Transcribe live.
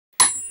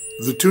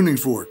The Tuning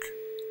Fork,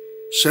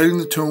 setting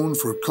the tone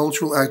for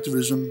cultural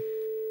activism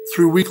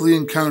through weekly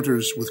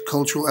encounters with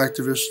cultural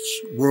activists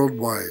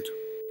worldwide.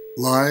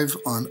 Live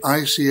on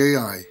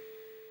ICAI,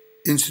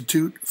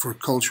 Institute for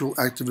Cultural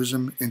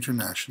Activism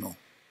International.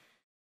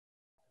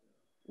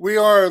 We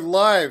are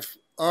live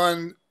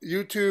on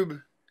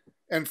YouTube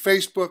and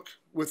Facebook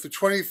with the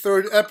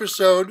 23rd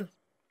episode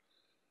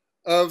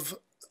of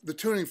The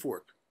Tuning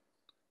Fork.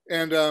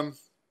 And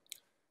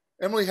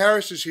Emily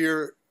Harris is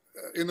here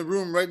in the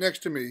room right next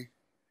to me.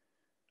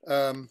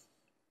 Oh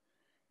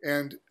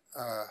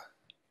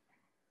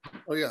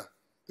yeah,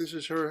 this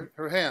is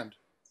her hand.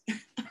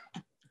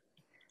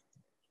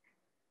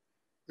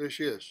 There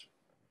she is.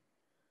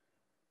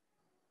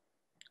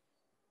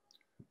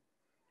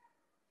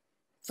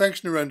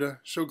 Thanks, Nerenda.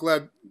 So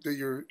glad that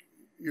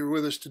you're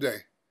with us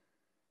today.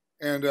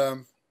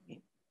 And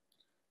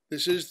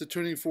this is the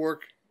Tuning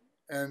Fork,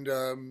 and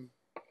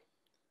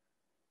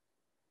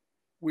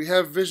we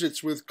have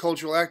visits with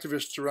cultural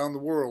activists around the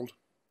world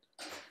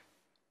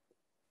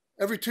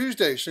every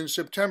Tuesday since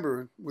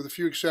September, with a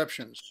few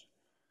exceptions.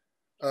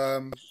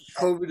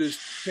 COVID is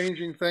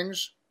changing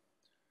things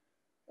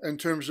in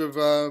terms of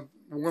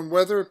warm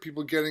weather,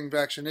 people getting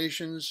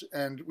vaccinations,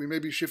 and we may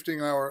be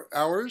shifting our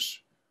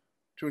hours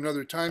to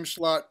another time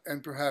slot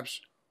and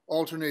perhaps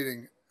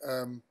alternating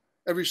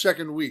every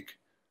second week.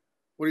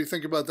 What do you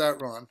think about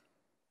that, Ron?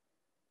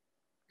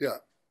 Yeah.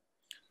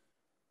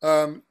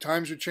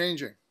 Times are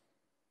changing.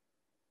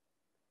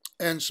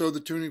 And so the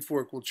Tuning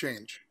Fork will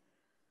change.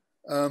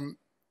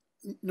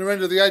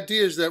 Nerenda, the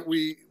idea is that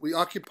we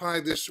occupy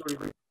this sort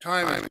of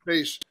time and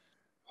space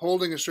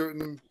holding a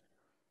certain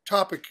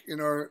topic in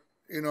our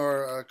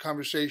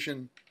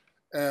conversation,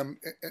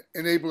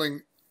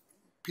 enabling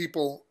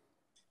people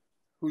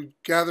who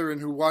gather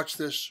and who watch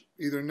this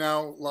either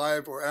now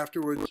live or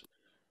afterwards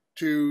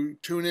to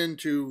tune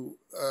into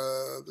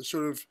the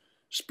sort of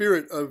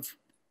spirit of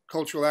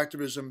cultural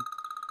activism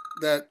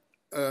that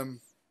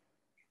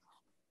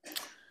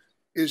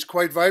is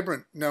quite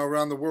vibrant now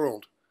around the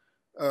world.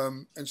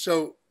 And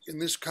so in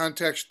this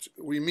context,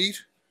 we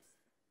meet,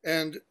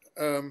 and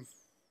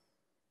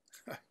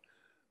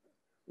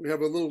we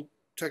have a little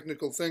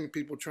technical thing,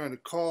 people trying to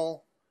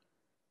call.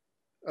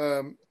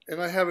 And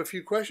I have a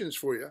few questions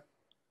for you.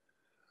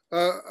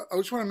 I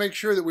just want to make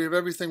sure that we have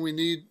everything we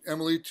need,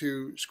 Emily,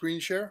 to screen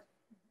share.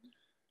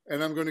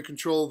 And I'm going to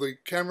control the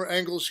camera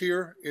angles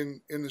here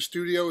in the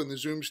studio, in the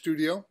Zoom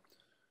studio.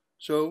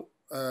 So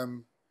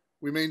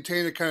we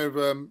maintain a kind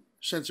of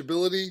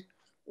sensibility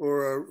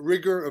or a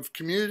rigor of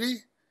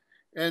community,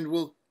 and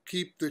we'll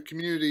keep the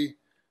community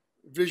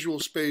visual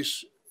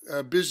space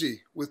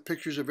busy with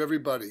pictures of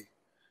everybody.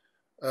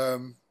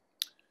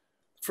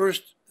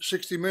 First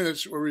 60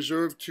 minutes were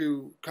reserved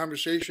to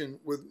conversation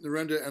with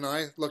Nerenda and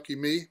I, lucky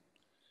me,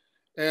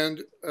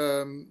 and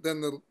then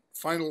the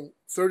final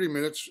 30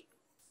 minutes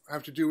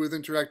have to do with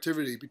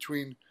interactivity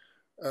between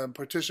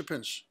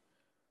participants.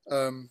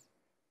 So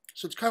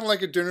it's kind of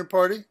like a dinner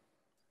party,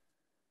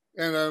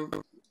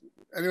 and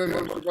anyone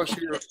of us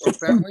here are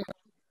family,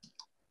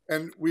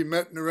 and we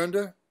met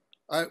Nerenda.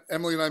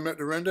 Emily and I met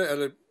Nerenda at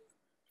a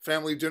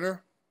family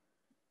dinner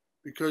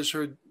because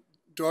her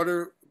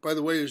daughter, by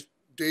the way, is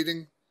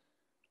dating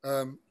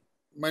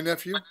my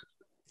nephew.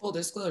 Full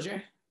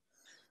disclosure.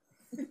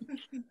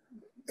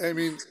 I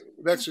mean,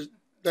 that's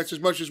as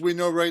much as we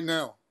know right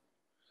now.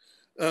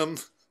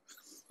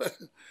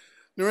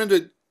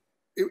 Nerenda,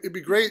 it'd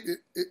be great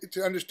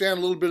to understand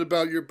a little bit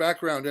about your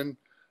background, and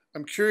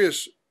I'm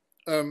curious,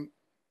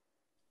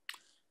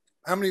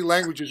 how many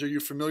languages are you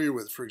familiar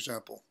with, for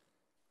example?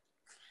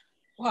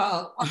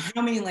 Well,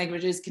 how many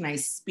languages can I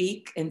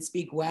speak and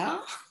speak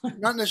well?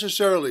 Not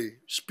necessarily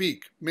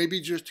speak,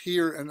 maybe just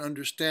hear and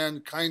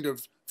understand, kind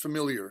of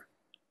familiar.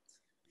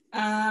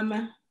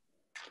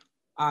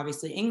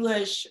 Obviously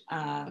English,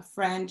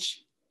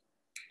 French,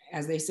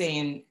 as they say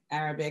in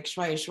Arabic,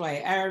 shway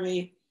shway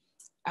Arabic,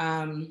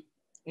 and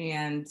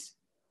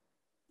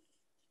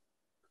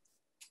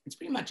it's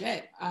pretty much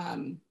it.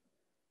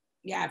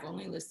 Yeah, I've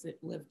only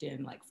lived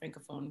in like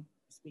Francophone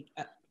speak.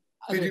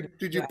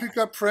 Did you pick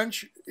up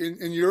French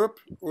in Europe,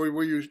 or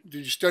did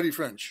you study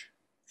French?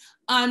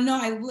 No,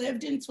 I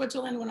lived in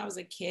Switzerland when I was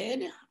a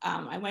kid.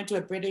 I went to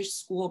a British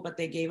school, but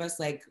they gave us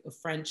like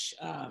French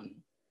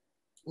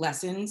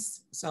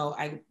lessons. So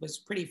I was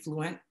pretty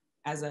fluent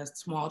as a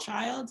small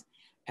child.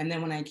 And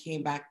then when I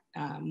came back,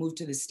 moved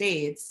to the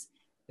States,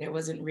 there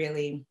wasn't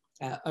really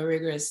a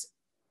rigorous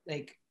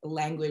like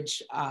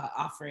language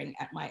offering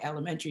at my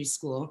elementary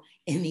school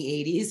in the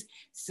 80s.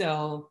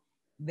 So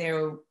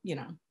there,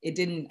 it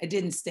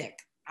didn't stick.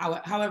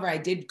 However, I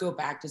did go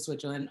back to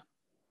Switzerland,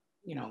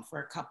 for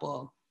a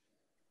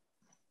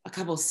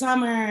couple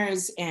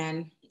summers,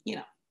 and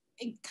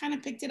it kind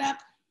of picked it up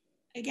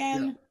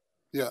again.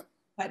 Yeah.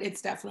 But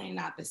it's definitely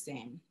not the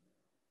same.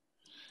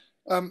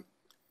 I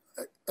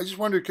just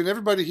wondered, can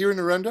everybody hear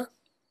Nerenda?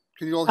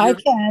 Can you all hear? I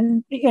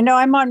can.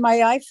 I'm on my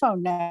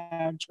iPhone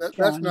now.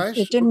 That's nice.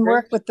 It didn't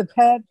work with the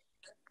pad.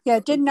 Yeah,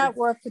 it did not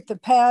work with the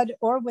pad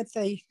or with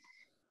the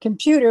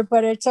computer,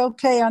 but it's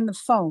okay on the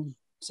phone.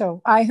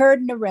 So I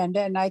heard Nerenda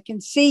and I can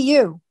see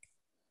you.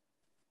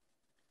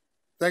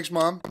 Thanks,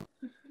 Mom.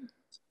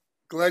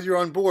 Glad you're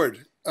on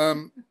board.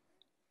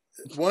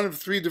 One of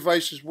 3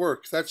 devices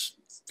work. That's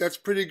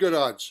pretty good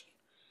odds.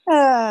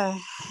 Uh,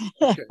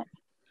 Okay.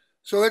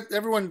 So let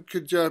everyone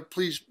could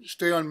please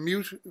stay on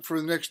mute for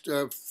the next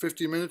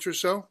 50 minutes or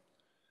so.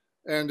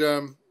 And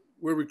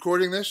we're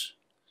recording this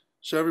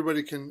so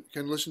everybody can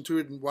listen to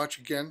it and watch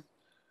again.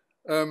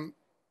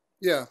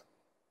 Yeah.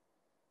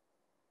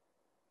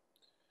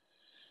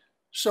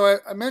 So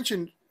I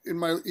mentioned in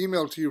my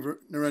email to you,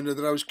 Nerenda,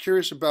 that I was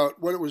curious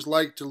about what it was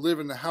like to live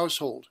in a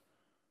household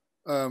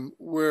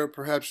where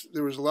perhaps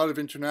there was a lot of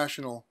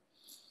international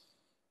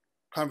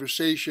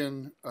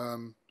conversation,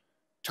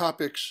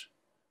 topics.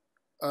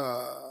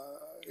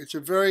 It's a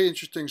very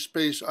interesting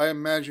space, I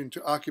imagine,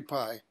 to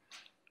occupy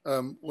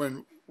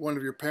when one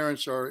of your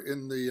parents are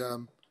in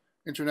the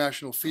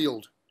international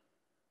field.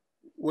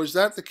 Was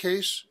that the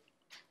case?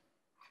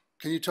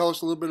 Can you tell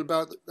us a little bit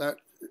about that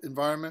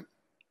environment?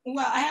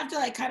 Well, I have to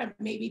like kind of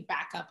maybe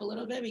back up a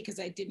little bit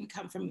because I didn't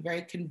come from a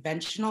very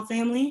conventional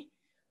family.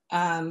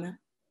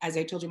 As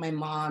I told you, my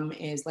mom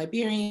is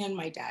Liberian,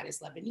 my dad is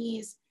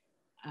Lebanese,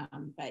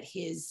 but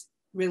his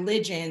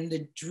religion,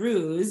 the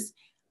Druze,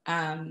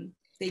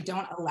 they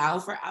don't allow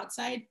for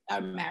outside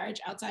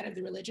marriage outside of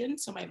the religion.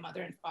 So my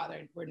mother and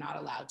father were not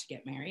allowed to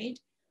get married.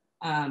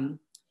 And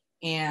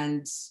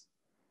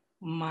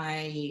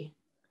my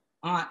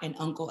aunt and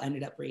uncle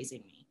ended up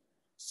raising me.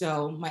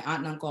 So my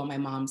aunt and uncle on my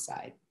mom's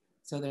side,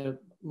 so they're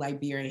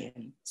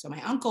Liberian. So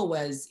my uncle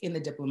was in the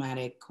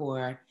diplomatic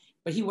corps,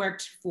 but he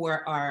worked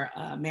for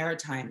our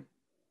maritime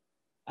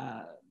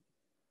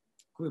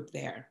group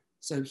there.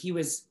 So he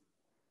was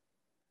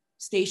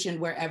stationed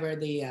wherever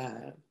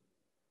the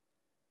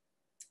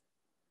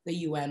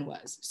UN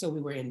was. So we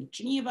were in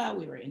Geneva,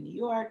 we were in New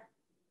York.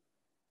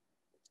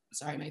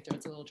 Sorry, my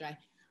throat's a little dry.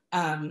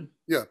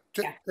 Yeah.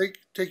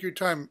 Take your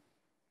time,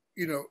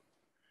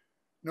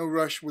 no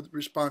rush with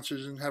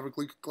responses, and have a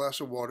glass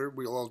of water.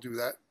 We'll all do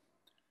that.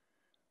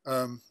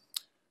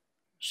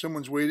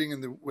 Someone's waiting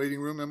in the waiting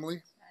room,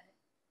 Emily.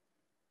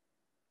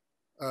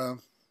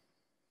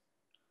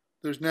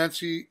 There's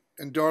Nancy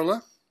and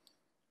Darla.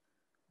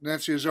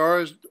 Nancy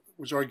Azara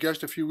was our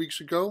guest a few weeks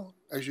ago.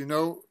 As you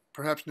know,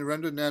 perhaps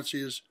Nerenda,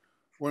 Nancy is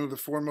one of the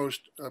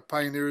foremost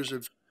pioneers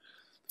of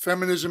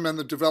feminism and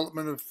the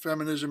development of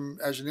feminism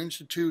as an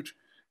institute,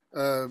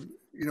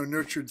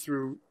 nurtured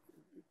through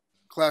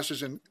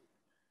classes and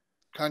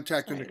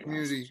contact in the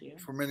community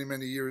for many,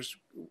 many years,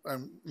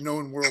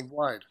 known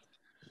worldwide.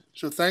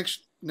 So thanks,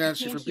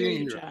 Nancy, for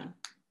being here.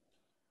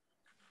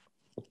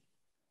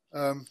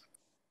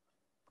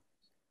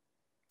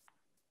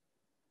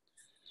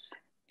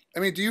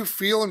 Do you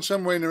feel in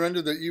some way,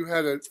 Nerenda, that you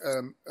had a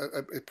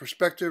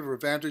perspective or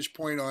vantage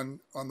point on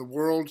the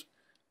world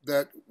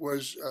that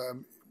was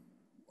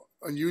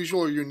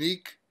unusual or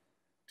unique?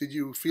 Did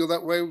you feel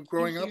that way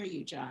growing up? I hear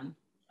you, John.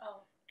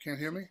 Oh. Can't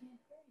hear me?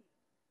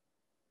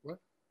 What?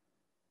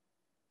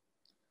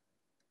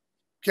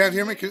 Can't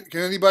hear me? Can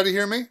anybody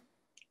hear me?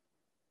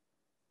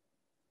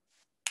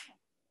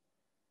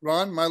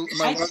 Ron, my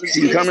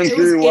you coming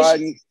through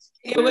wide.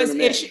 It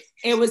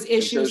was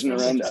issues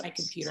with my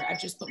computer. I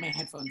just put my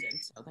headphones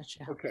in, so that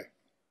should help. Okay.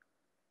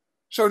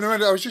 So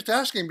Nerenda, I was just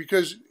asking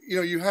because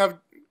you have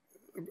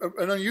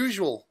an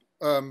unusual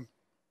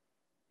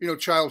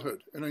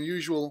childhood, an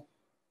unusual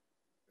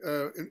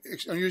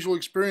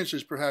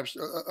experiences, perhaps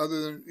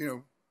other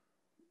than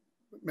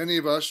many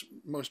of us,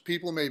 most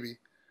people maybe.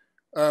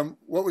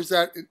 What was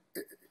that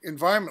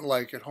environment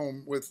like at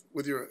home with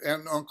your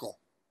aunt and uncle?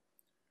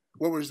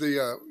 What was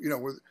the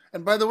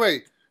and by the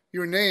way,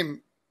 your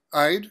name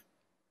Eid?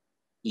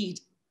 Eid.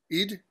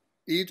 Eid?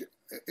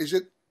 Is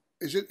it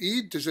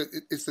Eid?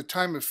 It's the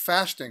time of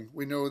fasting.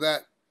 We know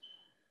that.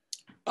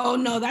 Oh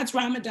no, that's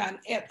Ramadan.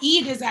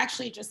 Eid is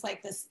actually just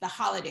like the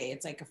holiday.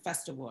 It's like a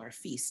festival or a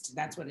feast.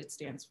 That's what it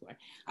stands for.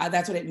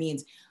 That's what it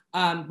means.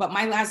 But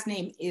my last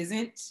name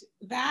isn't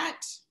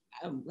that.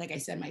 Like I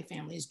said, my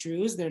family is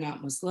Druze. They're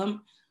not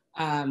Muslim.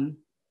 And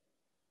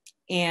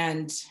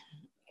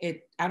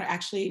I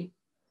actually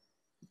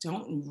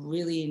don't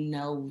really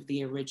know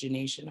the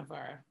origination of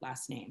our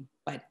last name,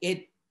 but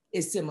it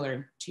is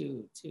similar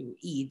to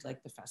Eid,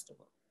 like the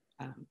festival,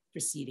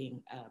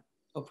 preceding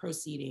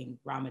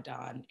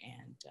Ramadan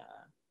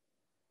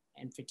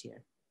and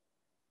Fitr.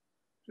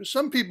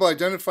 Some people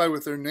identify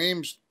with their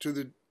names to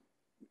the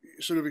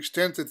sort of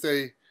extent that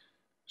they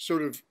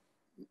sort of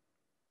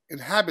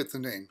inhabit the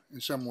name in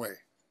some way,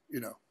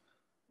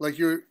 like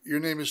your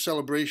name is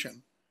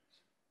Celebration.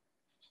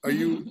 Are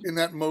you in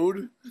that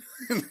mode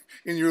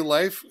in your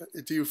life?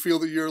 Do you feel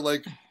that you're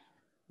like,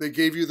 they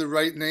gave you the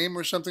right name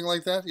or something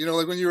like that?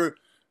 Like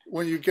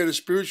when you get a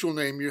spiritual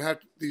name, you have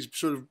these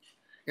sort of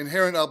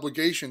inherent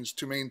obligations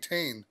to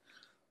maintain.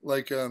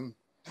 Like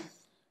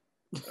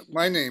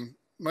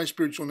my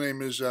spiritual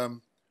name is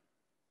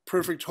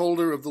Perfect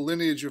Holder of the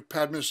Lineage of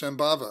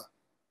Padmasambhava.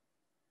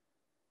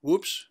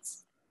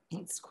 Whoops.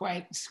 It's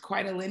quite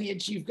a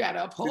lineage you've got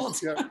to uphold.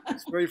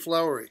 It's very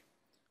flowery.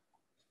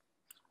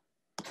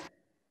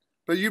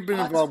 But you've been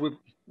involved with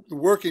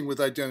working with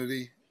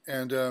identity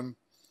and,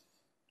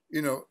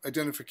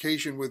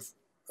 identification with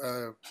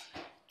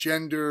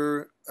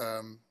gender,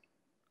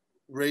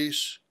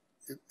 race,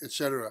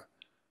 etc.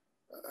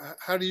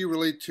 How do you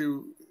relate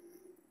to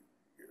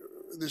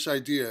this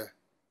idea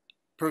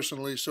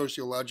personally,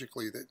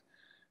 sociologically, that,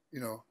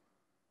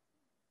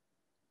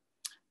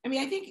 I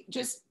mean, I think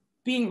just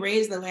being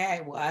raised the way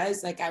I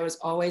was, like I was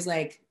always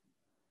like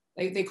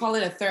they call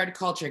it a third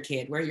culture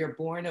kid, where you're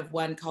born of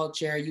one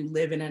culture, you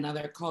live in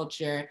another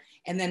culture,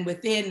 and then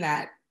within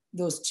that,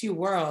 those two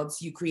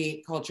worlds, you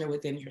create culture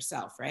within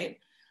yourself, right?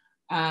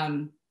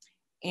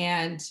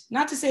 And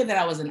not to say that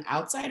I was an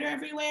outsider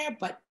everywhere,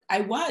 but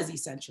I was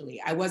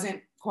essentially. I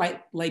wasn't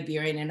quite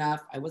Liberian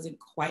enough. I wasn't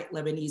quite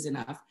Lebanese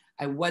enough.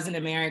 I wasn't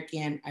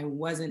American. I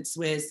wasn't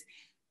Swiss,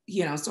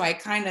 so I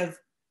kind of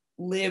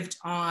lived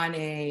in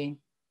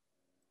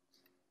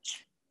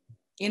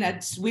a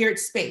weird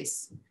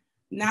space.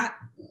 Not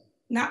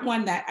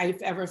one that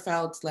I've ever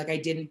felt like I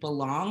didn't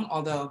belong,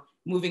 although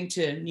moving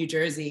to New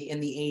Jersey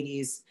in the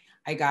 80s,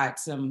 I got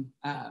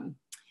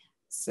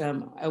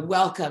a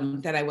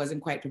welcome that I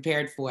wasn't quite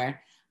prepared for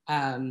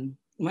when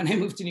I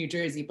moved to New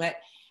Jersey. But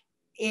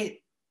I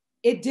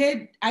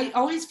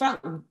always felt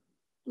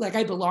like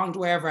I belonged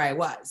wherever I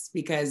was,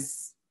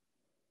 because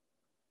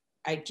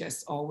I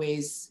just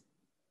always,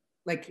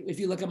 like, if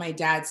you look at my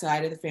dad's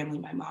side of the family,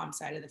 my mom's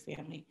side of the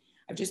family,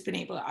 I've just been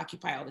able to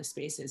occupy all the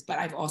spaces. But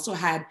I've also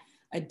had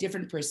a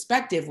different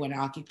perspective when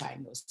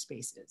occupying those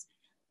spaces.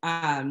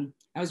 I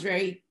was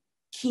very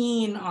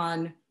keen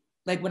on,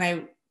 like, when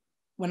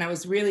I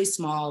was really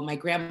small, my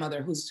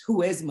grandmother,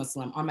 who is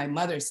Muslim on my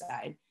mother's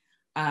side,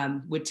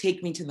 would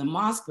take me to the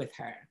mosque with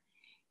her.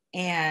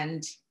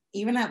 And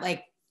even at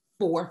like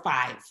 4 or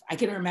 5, I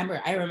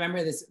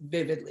remember this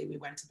vividly. We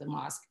went to the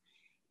mosque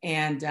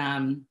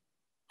and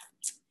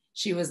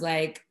she was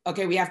like,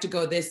 okay, we have to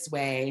go this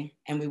way.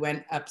 And we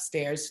went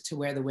upstairs to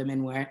where the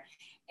women were.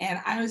 And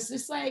I was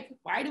just like,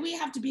 why do we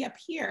have to be up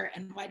here?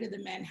 And why do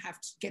the men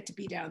have to get to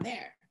be down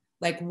there?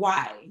 Like,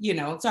 why,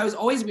 So I was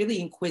always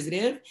really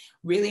inquisitive,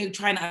 really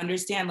trying to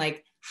understand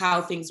like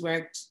how things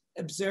worked,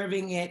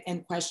 observing it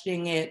and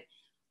questioning it.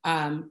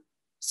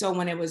 So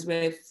when it was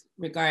with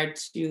regard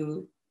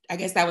to, I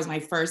guess that was my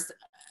first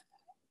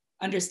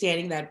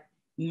understanding that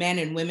men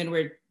and women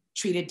were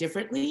treated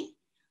differently.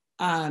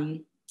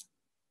 And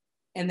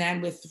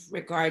then with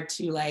regard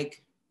to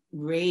like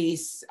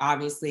race,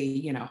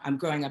 obviously, I'm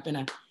growing up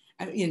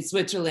in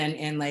Switzerland,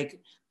 in like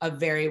a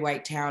very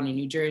white town in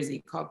New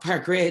Jersey called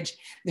Park Ridge.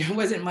 There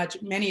wasn't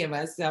many of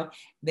us. So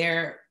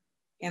there,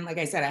 and like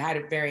I said, I had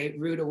a very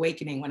rude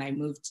awakening when I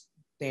moved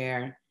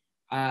there,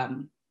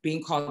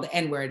 being called the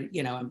N-word,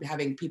 and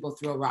having people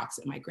throw rocks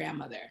at my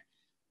grandmother.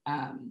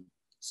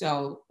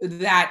 So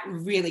that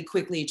really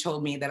quickly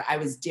told me that I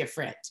was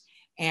different,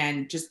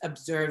 and just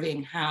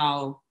observing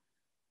how,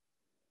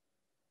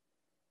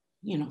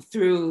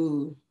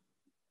 through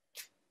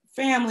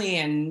family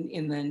and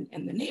in the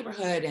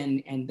neighborhood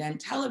and then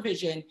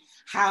television,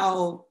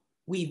 how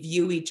we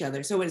view each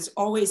other. So it's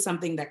always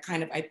something that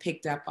kind of I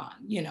picked up on,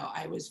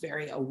 I was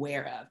very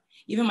aware of.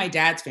 Even my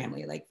dad's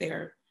family, like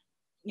they're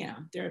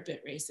a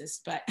bit racist,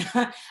 but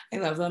I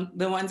love them.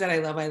 The ones that I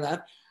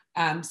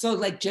love. So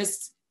like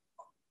just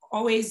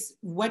always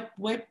what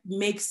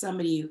makes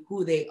somebody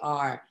who they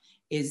are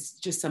is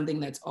just something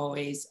that's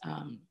always,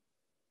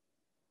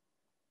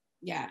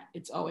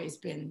 it's always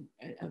been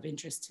of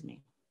interest to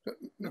me.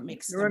 What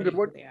makes Nerenda,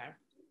 who they are.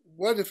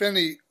 What, if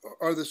any,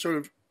 are the sort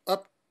of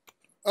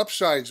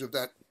upsides of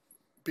that,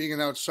 being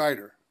an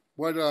outsider?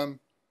 What are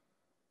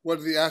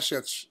the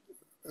assets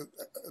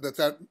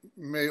that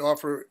may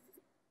offer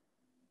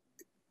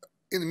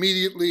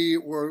immediately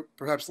or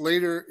perhaps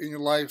later in your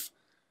life?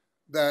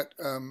 That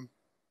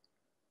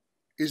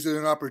is it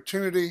an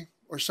opportunity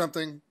or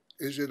something?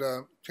 Is it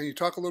can you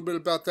talk a little bit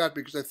about that?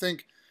 Because I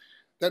think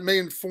that may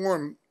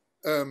inform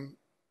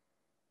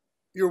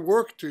your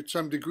work to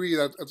some degree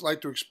that I'd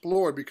like to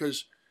explore,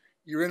 because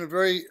you're in a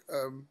very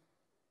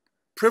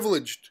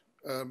privileged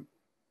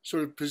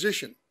sort of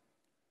position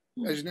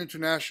as an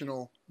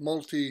international,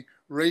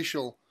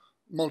 multiracial,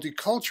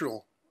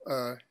 multicultural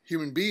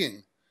human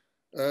being.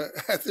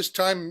 At this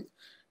time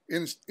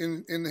in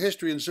the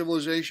history and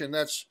civilization,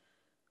 that's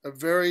a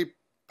very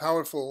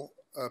powerful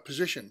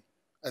position,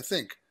 I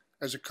think,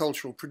 as a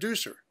cultural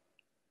producer.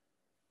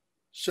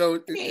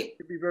 So it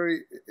could be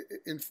very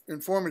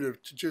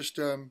informative to just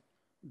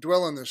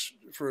dwell on this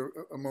for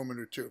a moment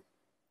or two.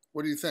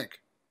 What do you think?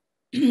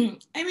 I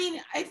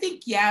mean, I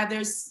think,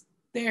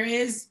 there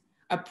is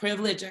a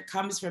privilege that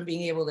comes from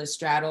being able to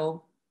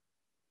straddle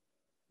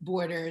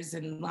borders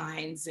and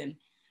lines and,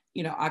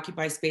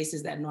 occupy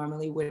spaces that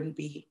normally wouldn't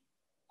be,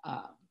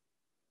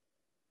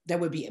 that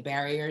would be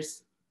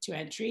barriers to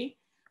entry.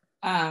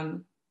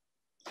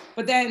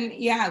 But then,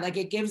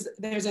 like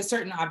there's a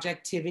certain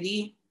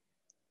objectivity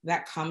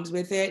that comes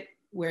with it,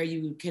 where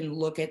you can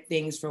look at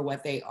things for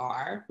what they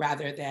are,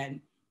 rather than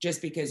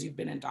just because you've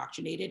been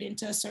indoctrinated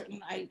into a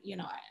certain,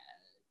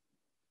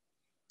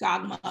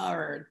 dogma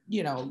or,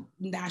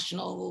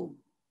 national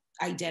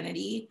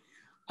identity.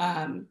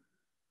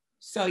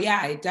 So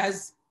yeah, it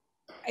does.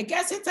 I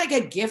guess it's like a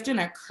gift and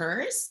a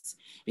curse,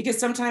 because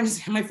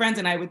sometimes my friends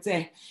and I would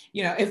say,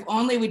 you know, if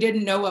only we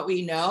didn't know what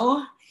we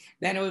know,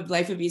 then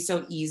life would be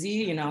so easy,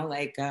 you know,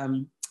 like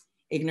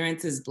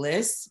ignorance is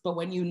bliss. But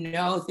when you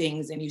know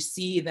things and you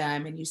see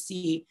them and you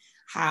see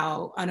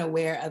how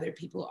unaware other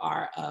people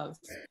are of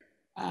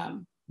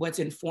what's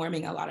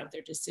informing a lot of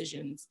their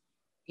decisions,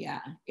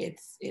 yeah, it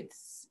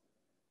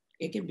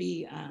can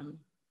be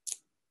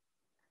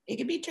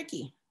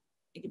tricky.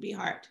 It can be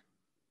hard.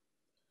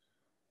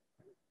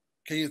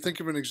 Can you think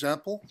of an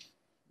example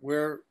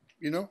where,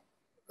 you know?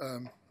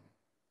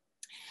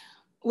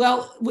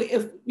 Well,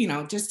 if, you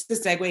know, just to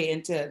segue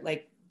into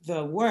like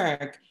the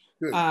work,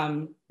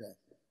 Yeah,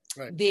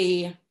 right.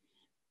 the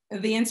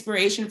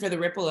inspiration for the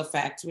ripple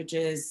effect, which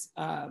is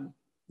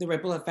the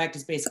ripple effect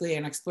is basically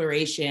an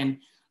exploration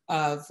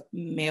of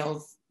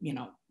male, you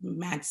know,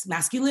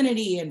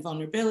 masculinity and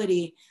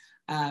vulnerability,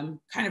 kind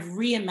of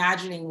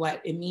reimagining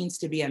what it means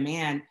to be a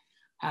man.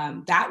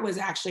 That was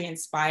actually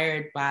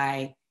inspired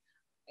by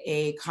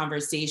a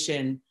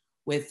conversation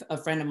with a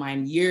friend of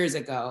mine years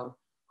ago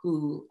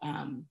who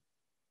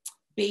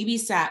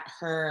babysat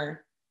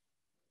her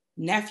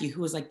nephew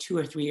who was like 2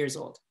 or 3 years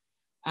old.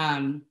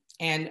 And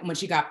when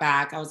she got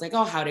back, I was like,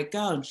 oh, how'd it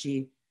go? And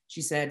she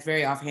said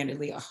very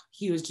offhandedly, oh,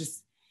 he was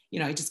just, you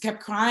know, he just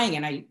kept crying.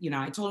 And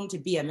I told him to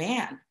be a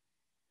man.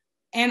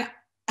 And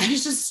I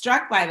was just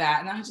struck by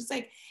that. And I was just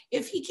like,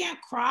 if he can't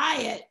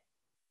cry at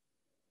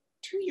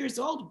 2 years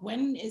old,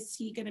 when is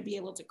he going to be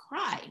able to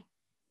cry?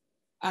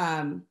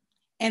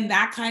 And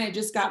that kind of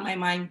just got my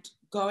mind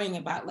going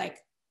about like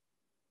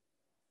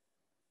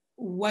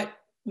what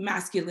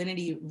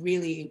masculinity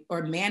really,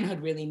 or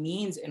manhood really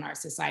means in our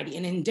society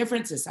and in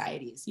different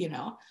societies, you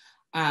know,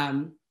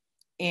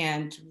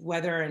 and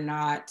whether or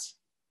not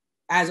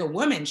as a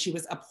woman, she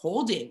was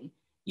upholding,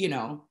 you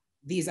know,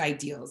 these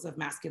ideals of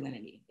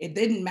masculinity. It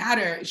didn't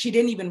matter. She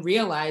didn't even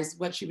realize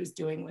what she was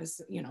doing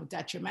was, you know,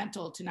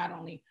 detrimental to not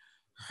only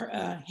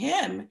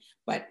him,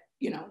 but,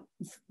 you know,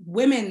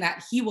 women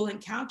that he will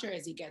encounter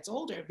as he gets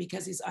older,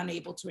 because he's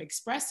unable to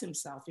express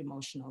himself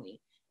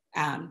emotionally.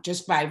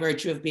 Just by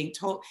virtue of being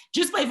told,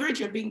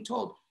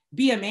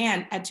 be a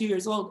man at 2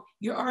 years old,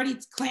 you're already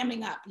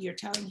clamming up. You're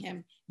telling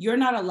him you're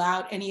not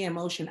allowed any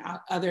emotion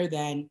other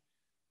than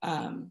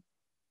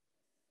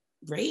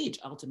rage,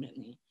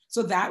 ultimately.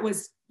 So that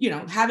was, you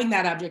know, having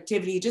that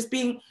objectivity, just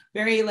being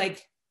very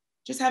like,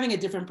 just having a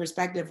different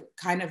perspective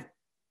kind of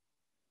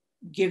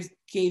gave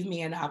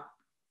me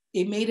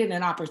it made it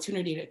an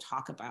opportunity to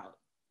talk about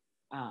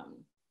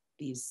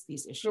these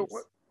issues. So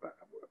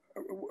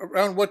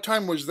around what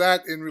time was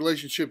that in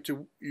relationship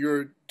to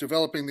your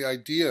developing the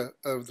idea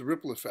of the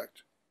ripple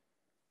effect?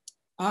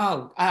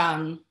 Oh,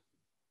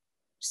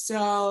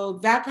 so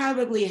that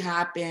probably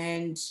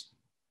happened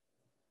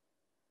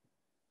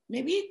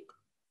maybe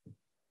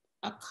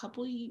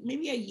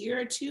maybe a year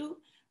or two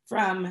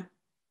from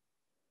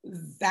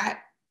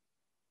that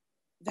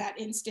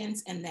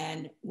instance. And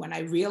then when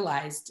I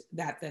realized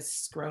that the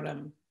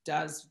scrotum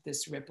does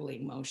this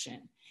rippling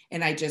motion,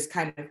 and I just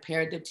kind of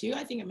paired the two,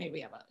 I think it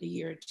maybe about a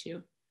year or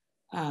two.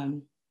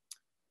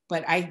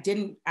 But I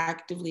didn't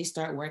actively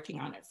start working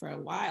on it for a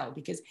while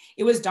because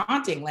it was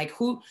daunting. Like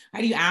how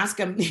do you ask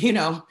them, you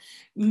know,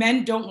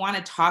 men don't want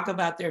to talk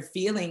about their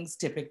feelings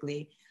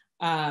typically.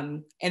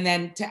 And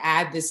then to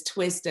add this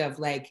twist of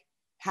like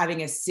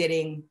having a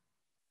sitting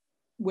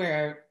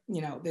where,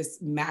 you know,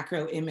 this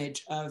macro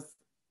image of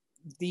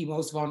the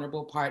most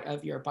vulnerable part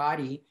of your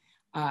body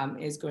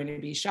is going to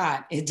be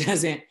shot. It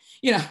doesn't,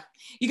 you know,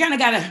 you kind of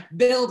got to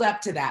build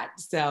up to that.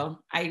 So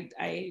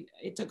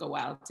it took a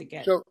while to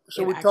get. So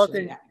we're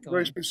talking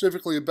very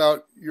specifically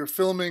about you're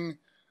filming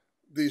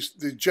the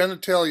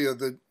genitalia,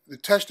 the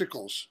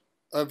testicles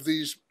of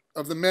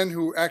the men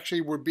who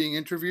actually were being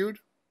interviewed.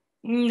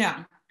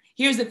 No,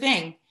 here's the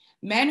thing: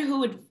 men who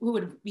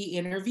would be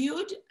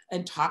interviewed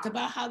and talk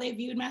about how they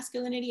viewed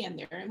masculinity and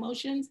their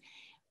emotions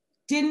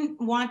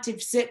didn't want to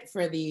sit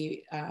for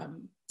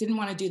didn't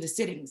want to do the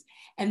sittings.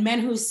 And men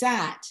who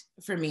sat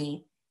for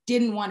me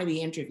didn't want to be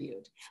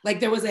interviewed. Like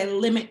there was a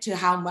limit to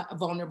how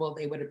vulnerable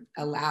they would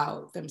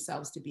allow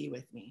themselves to be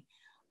with me.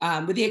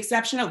 With the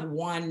exception of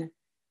one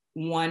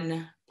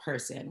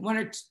person, one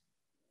or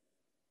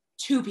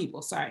two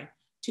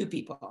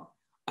people.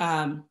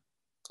 Other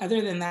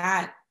than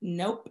that,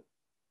 nope.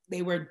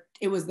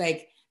 It was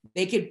like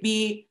they could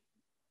be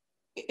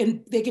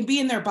in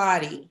their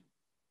body,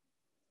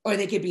 or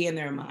they could be in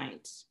their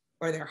mind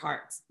or their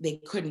hearts. They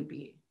couldn't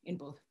be in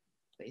both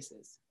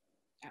places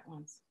at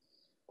once.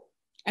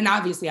 And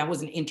obviously I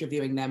wasn't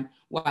interviewing them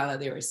while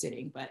they were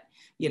sitting, but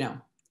you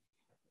know,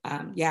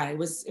 yeah, it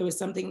was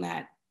something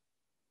that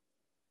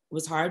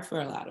was hard for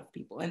a lot of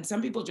people. And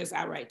some people just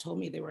outright told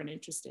me they weren't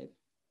interested.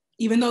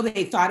 Even though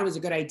they thought it was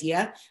a good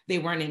idea, they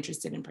weren't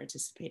interested in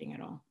participating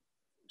at all.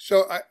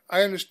 So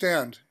I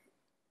understand.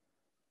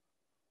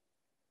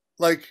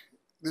 Like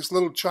this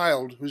little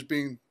child who's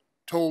being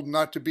told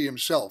not to be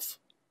himself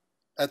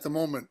at the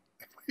moment.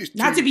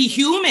 Not to be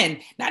human,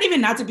 not even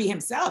not to be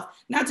himself,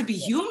 not to be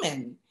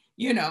human,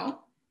 you know?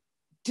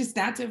 just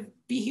not to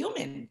be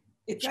human.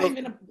 It's So not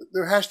even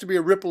there has to be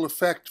a ripple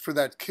effect for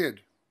that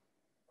kid.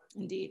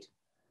 indeed.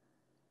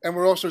 And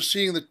we're also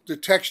seeing the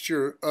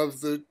texture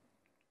of the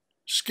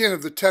skin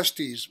of the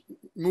testes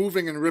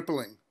moving and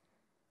rippling.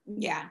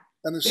 Yeah.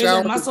 And the There's a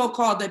sound. muscle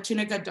called the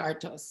tunica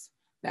dartos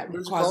that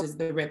causes called?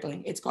 the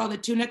rippling. It's called the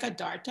tunica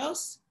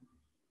dartos.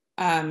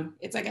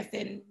 It's like a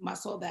thin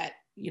muscle that,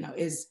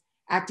 is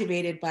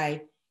activated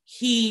by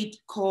heat,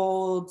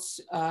 cold,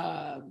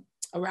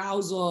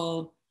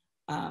 arousal,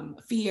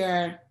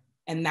 fear,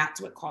 and that's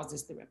what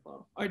causes the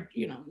ripple. Or,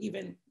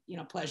 even,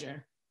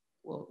 pleasure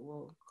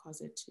will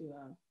cause it to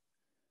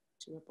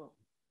ripple.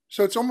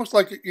 So it's almost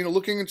like,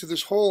 looking into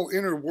this whole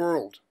inner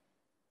world,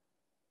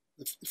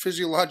 the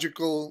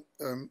physiological,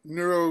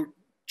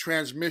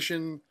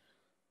 neurotransmission,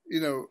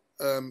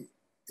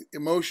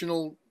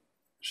 emotional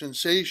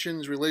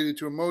sensations related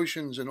to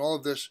emotions and all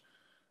of this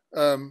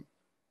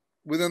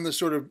within the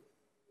sort of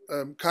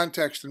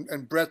context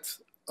and breadth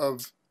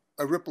of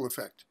a ripple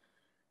effect.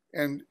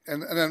 And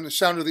then the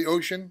sound of the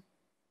ocean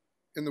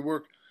in the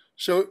work.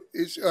 So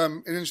it's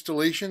an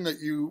installation that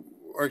you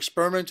are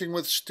experimenting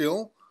with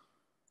still.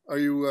 Are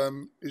you?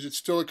 Is it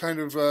still a kind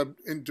of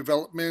in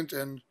development?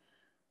 And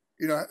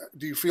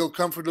do you feel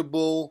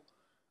comfortable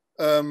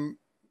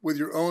with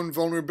your own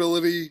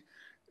vulnerability,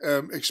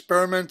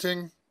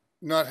 experimenting,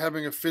 not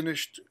having a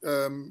finished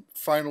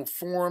final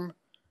form?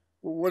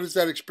 What is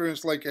that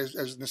experience like as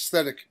an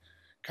aesthetic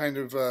kind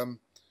of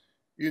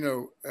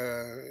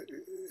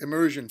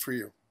immersion for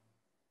you?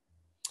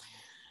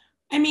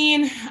 I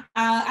mean,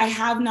 I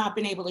have not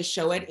been able to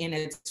show it in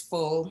its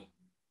full,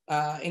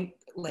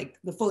 like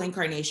the full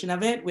incarnation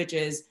of it, which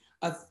is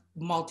a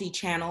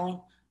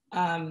multi-channel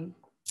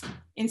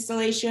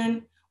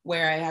installation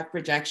where I have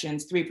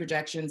projections, 3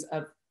 projections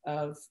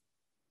of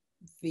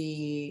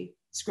the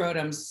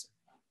scrotums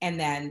and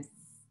then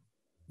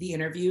the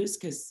interviews,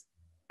 because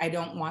I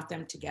don't want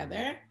them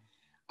together.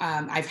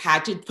 I've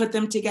had to put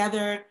them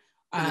together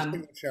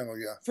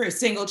for a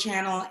single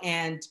channel,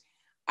 and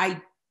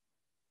I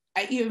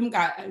even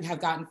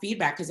have gotten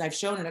feedback because I've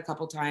shown it a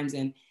couple times,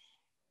 and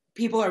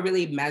people are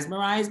really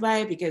mesmerized by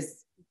it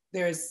because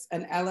there's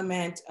an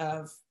element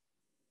of,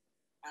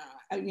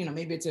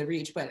 maybe it's a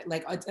reach, but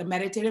like it's a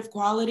meditative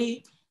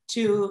quality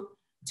to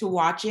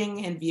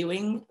watching and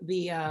viewing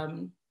the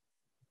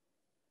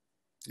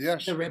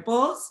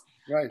ripples,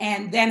 right?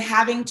 And then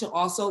having to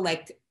also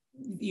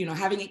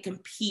having it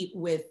compete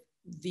with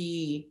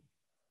the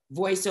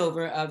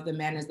voiceover of the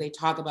men as they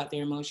talk about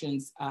their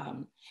emotions.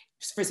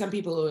 For some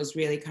people, it was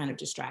really kind of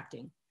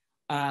distracting,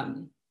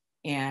 or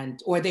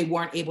they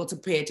weren't able to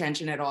pay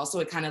attention at all. So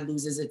it kind of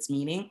loses its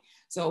meaning.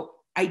 So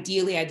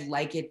ideally, I'd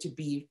like it to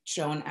be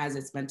shown as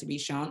it's meant to be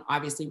shown.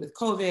 Obviously, with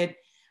COVID,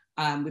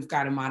 we've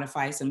got to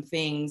modify some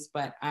things,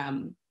 but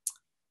I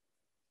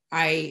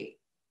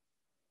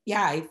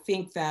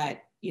think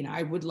that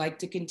I would like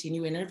to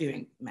continue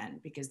interviewing men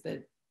because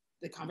the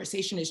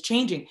conversation is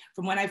changing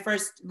from when I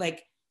first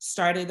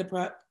started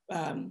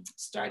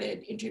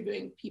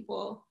interviewing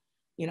people,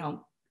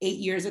 8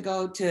 years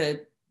ago to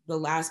the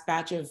last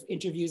batch of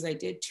interviews I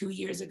did 2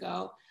 years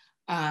ago.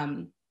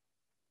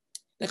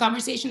 The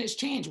conversation has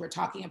changed. We're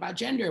talking about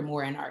gender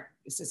more in our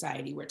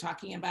society. We're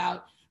talking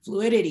about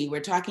fluidity.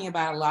 We're talking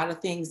about a lot of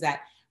things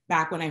that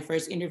back when I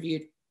first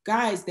interviewed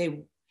guys,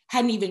 they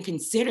hadn't even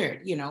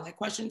considered, like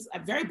questions,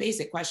 very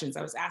basic questions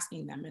I was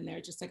asking them. And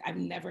they're just like, I've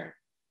never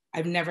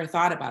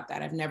thought about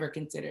that. I've never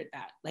considered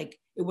that. Like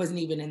it wasn't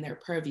even in their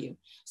purview.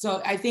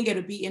 So I think it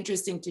would be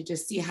interesting to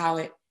just see how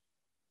it,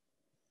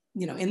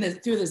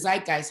 through the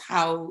zeitgeist,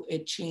 how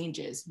it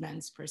changes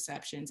men's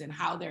perceptions and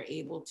how they're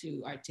able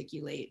to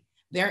articulate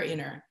their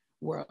inner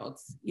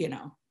worlds, Do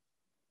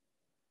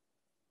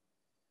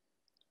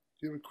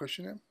you have a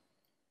question, Em?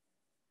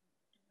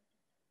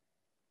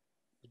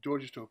 The door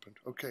just opened.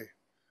 Okay.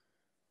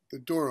 The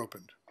door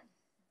opened.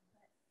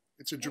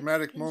 It's a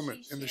dramatic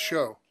moment in the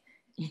show.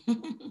 She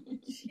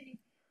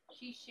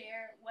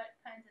share what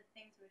kinds of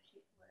things was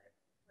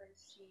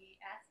she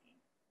asking?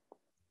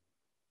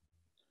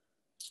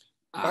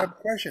 I have a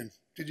question.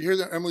 Did you hear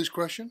that Emily's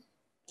question?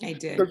 I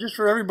did. So just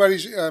for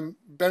everybody's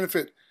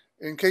benefit,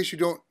 in case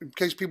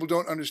people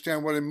don't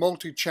understand what a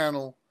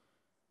multi-channel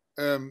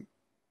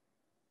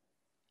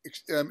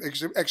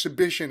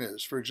exhibition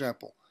is, for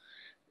example.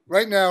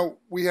 Right now,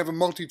 we have a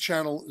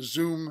multi-channel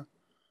Zoom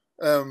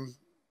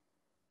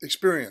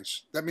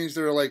experience. That means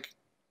there are like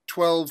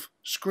 12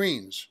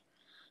 screens.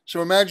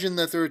 So imagine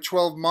that there are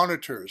 12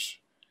 monitors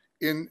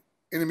in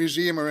a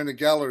museum or in a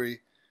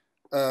gallery.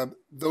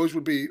 Those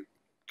would be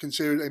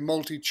considered a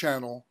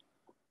multi-channel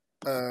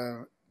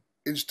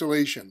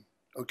installation,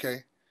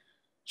 okay?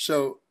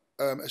 So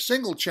a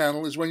single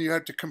channel is when you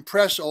have to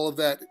compress all of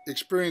that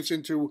experience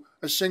into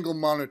a single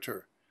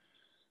monitor.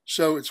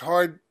 So it's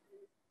hard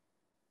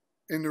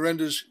in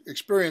Nerenda's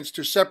experience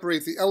to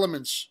separate the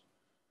elements,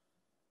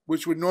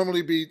 which would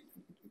normally be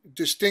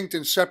distinct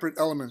and separate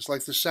elements,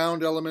 like the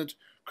sound element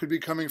could be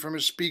coming from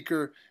a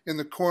speaker in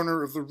the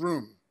corner of the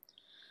room.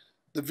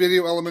 The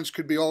video elements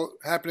could be all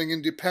happening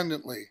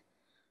independently.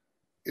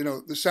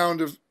 The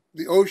sound of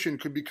the ocean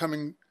could be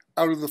coming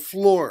out of the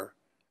floor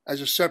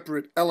as a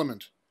separate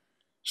element.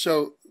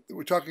 So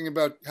we're talking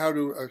about how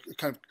to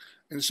kind of,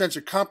 in a sense,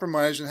 a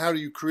compromise, and how do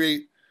you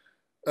create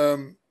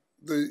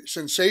the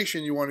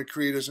sensation you want to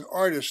create as an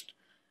artist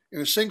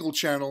in a single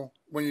channel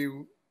when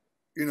you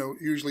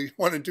usually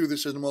want to do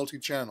this in a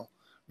multi-channel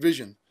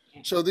vision.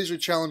 So these are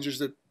challenges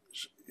that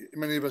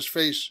many of us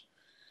face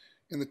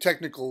in the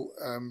technical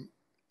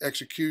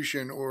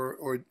execution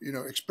or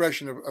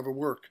expression of a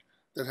work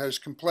that has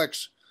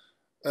complex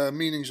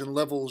meanings and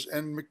levels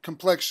and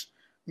complex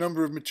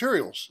number of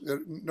materials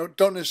that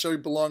don't necessarily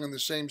belong in the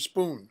same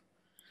spoon,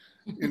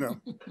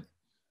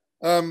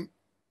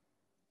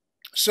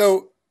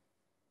 So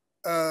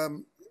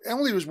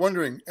Emily was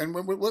wondering, and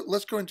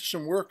let's go into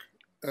some work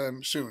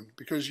soon,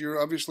 because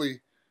you're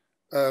obviously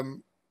a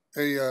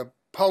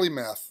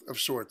polymath of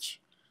sorts.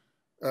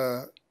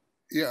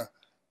 Yeah,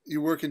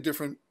 you work in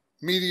different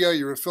media.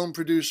 You're a film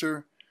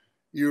producer.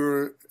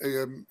 You're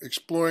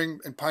exploring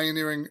and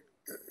pioneering,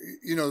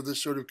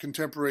 this sort of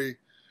contemporary,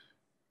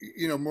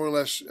 more or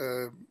less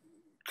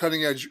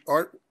cutting edge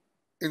art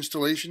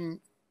installation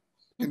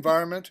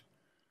environment.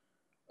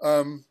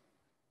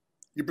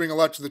 You bring a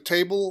lot to the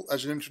table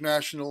as an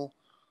international,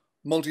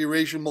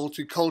 multiracial,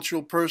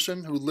 multicultural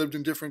person who lived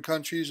in different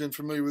countries and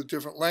familiar with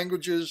different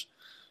languages.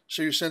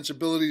 So your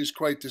sensibility is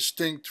quite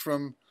distinct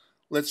from,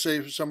 let's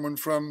say, someone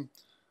from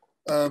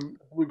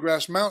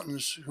Bluegrass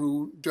Mountains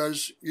who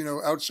does,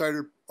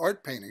 outsider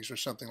art paintings or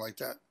something like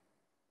that.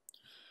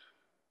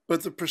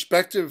 But the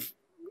perspective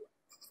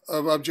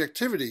of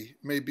objectivity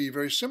may be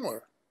very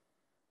similar.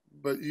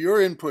 But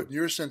your input and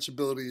your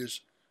sensibility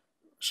is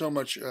so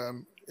much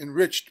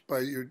enriched by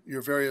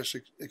your various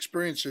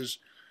experiences,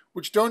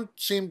 which don't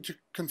seem to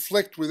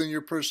conflict within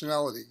your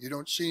personality. You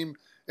don't seem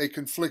a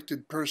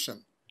conflicted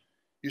person.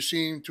 You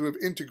seem to have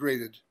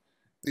integrated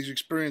these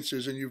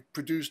experiences, and you've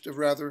produced a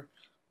rather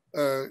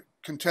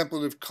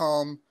contemplative,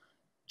 calm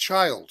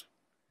child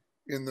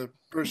in the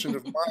person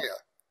of Maya.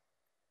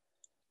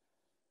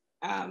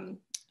 I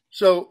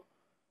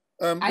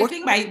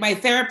think my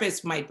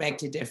therapist might beg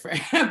to differ,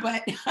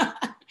 but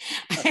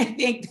I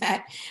think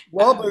that,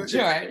 but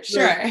sure.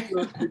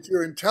 It's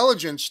your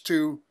intelligence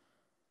to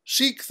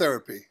seek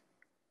therapy.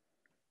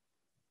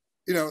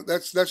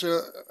 That's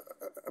a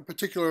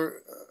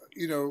particular,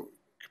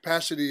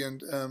 capacity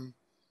and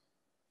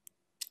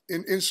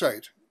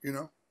insight,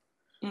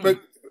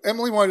 But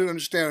Emily wanted to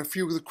understand a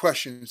few of the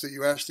questions that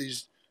you asked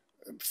these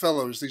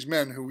fellows, these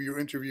men who you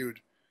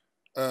interviewed,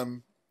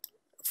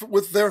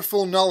 with their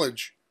full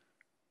knowledge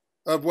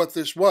of what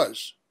this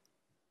was,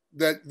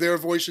 that their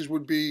voices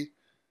would be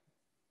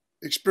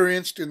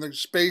experienced in the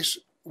space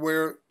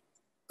where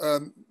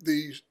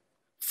the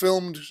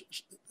filmed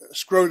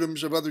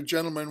scrotums of other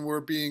gentlemen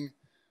were being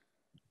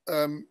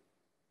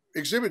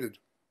exhibited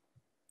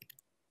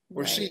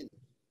or seen.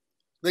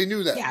 They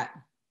knew that. Yeah.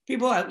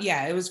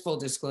 It was full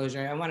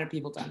disclosure. I wanted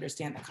people to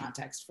understand the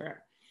context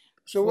for.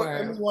 So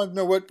I want to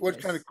know what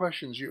kind of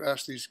questions you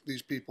asked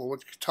these people,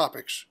 what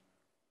topics?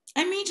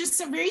 I mean, just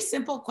some very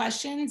simple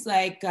questions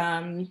like,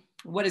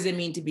 what does it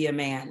mean to be a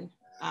man?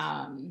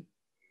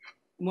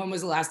 When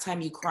was the last time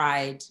you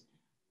cried?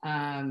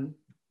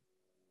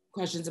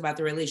 Questions about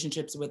the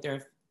relationships with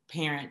their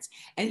parents.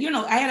 And,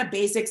 I had a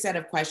basic set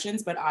of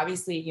questions, but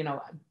obviously,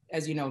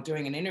 as you know,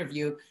 during an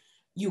interview,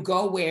 you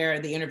go where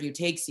the interview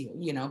takes you,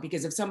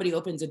 because if somebody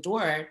opens a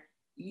door,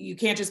 you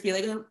can't just be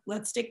like, oh,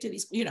 let's stick to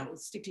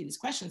these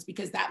questions,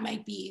 because that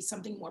might be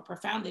something more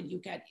profound than you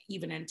get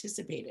even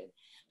anticipated.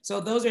 So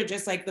those are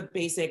just like the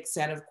basic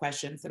set of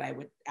questions that I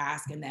would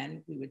ask, and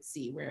then we would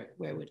see where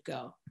it would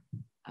go.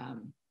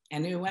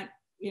 And it went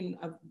in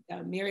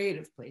a myriad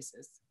of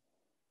places.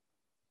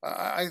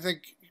 I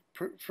think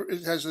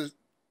it has a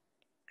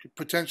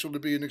potential to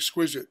be an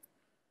exquisite,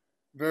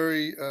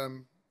 very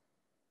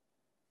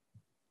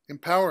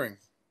empowering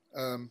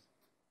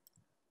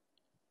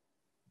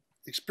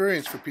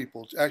experience for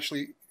people to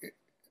actually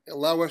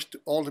allow us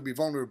all to be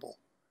vulnerable.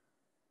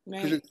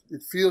 Because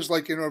it feels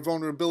like in our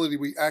vulnerability,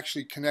 we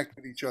actually connect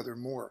with each other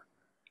more.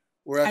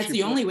 That's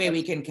the only way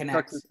we can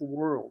connect with the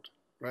world,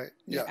 right?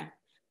 Yeah.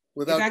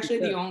 It's actually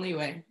the only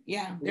way.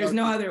 Yeah. There's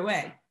no other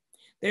way.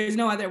 There's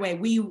no other way.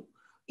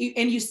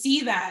 And you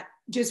see that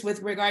just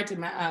with regard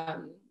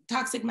to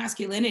toxic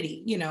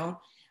masculinity,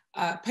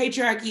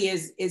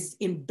 patriarchy is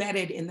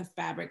embedded in the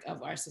fabric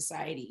of our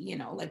society.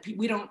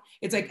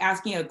 It's like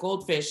asking a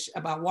goldfish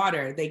about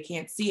water. They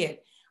can't see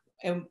it.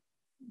 And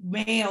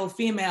male,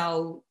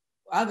 female,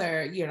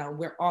 other,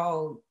 we're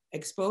all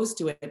exposed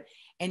to it.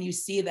 And you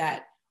see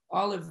that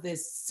all of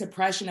this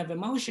suppression of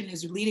emotion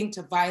is leading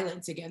to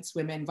violence against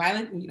women,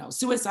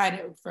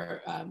 suicide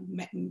for,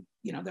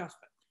 the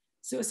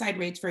suicide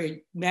rates for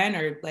men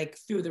are like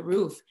through the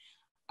roof.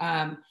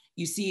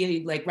 You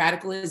see like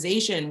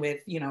radicalization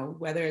with,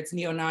 whether it's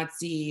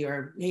neo-Nazi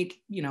or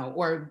hate,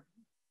 or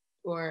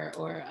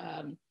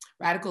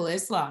radical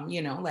Islam,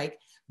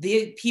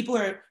 the people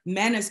are,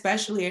 men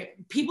especially,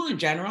 people in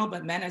general,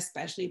 but men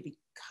especially,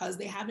 because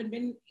they haven't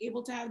been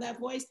able to have that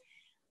voice,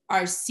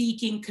 are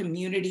seeking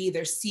community.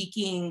 They're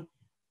seeking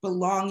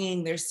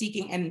belonging, they're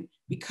seeking, and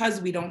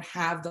because we don't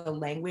have the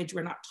language,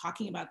 we're not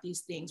talking about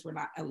these things, we're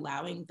not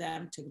allowing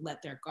them to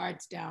let their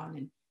guards down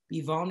and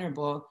be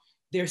vulnerable.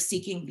 They're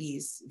seeking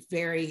these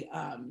very,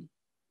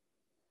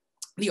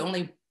 the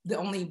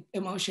only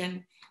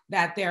emotion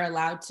that they're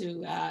allowed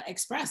to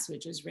express,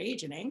 which is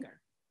rage and anger.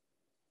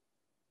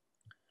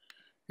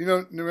 You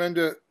know,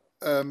 Nerenda,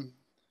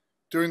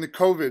 during the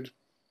COVID,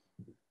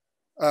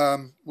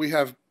 we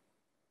have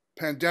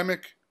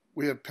pandemic,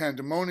 we have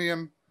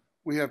pandemonium,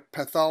 we have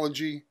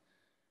pathology,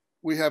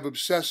 we have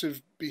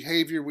obsessive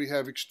behavior, we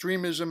have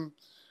extremism,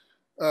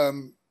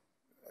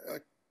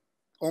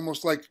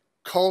 almost like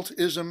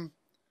cultism,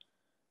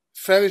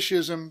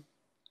 fetishism.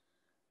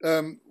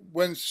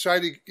 When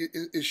society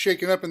is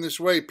shaken up in this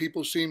way,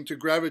 people seem to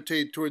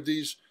gravitate toward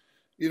these,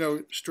 you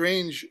know,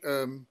 strange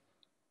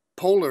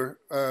polar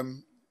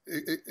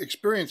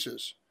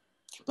experiences.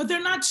 But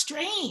they're not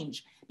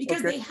strange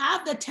because they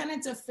have the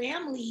tenets of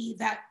family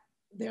that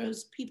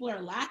those people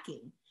are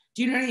lacking.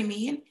 Do you know what I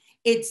mean?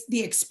 It's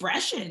the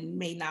expression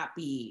may not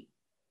be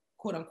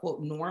quote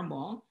unquote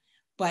normal,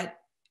 but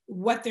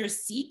what they're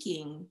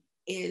seeking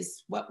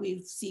is what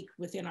we seek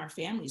within our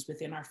families,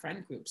 within our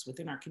friend groups,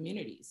 within our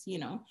communities. You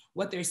know,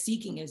 what they're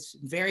seeking is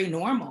very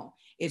normal.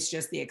 It's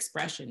just the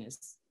expression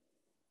is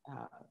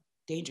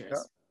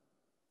dangerous.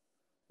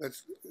 Yeah.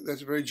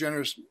 That's a very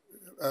generous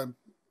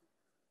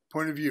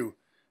point of view.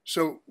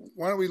 So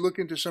why don't we look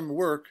into some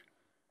work?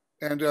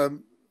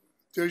 And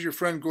there's your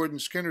friend Gordon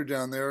Skinner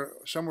down there,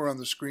 somewhere on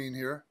the screen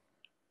here.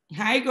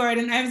 Hi,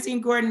 Gordon. I haven't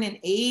seen Gordon in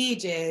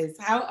ages.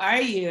 How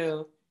are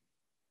you?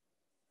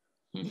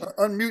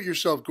 Unmute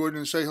yourself, Gordon,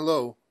 and say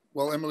hello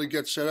while Emily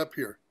gets set up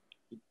here.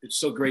 It's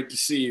so great to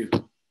see you.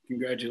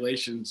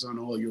 Congratulations on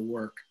all your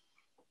work.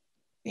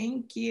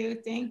 Thank you,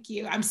 thank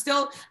you. I'm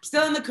still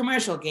in the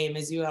commercial game,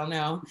 as you all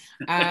know,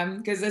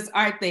 because this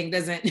art thing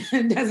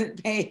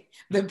doesn't pay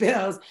the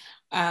bills.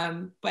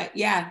 But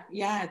yeah,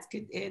 it's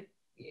good.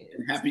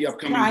 And happy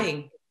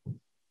upcoming.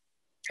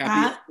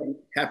 Trying.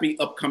 Happy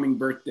upcoming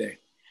birthday.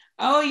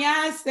 Oh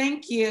yes,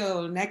 thank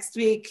you. Next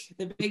week,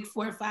 the big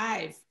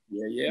 4-5.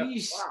 Yeah.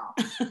 Wow.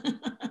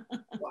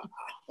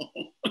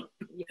 Wow.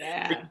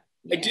 Yeah.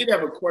 I did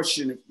have a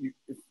question,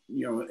 if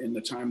you know, in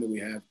the time that we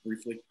have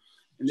briefly,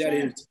 and that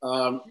is,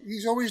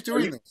 he's always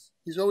doing this.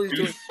 He's always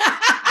doing.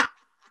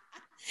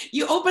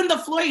 You opened the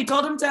floor. You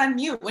told him to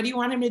unmute. What do you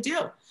want him to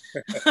do?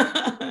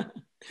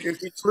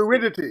 It's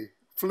fluidity.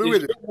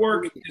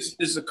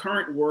 Is the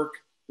current work,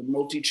 the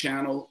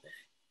multi-channel,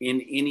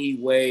 in any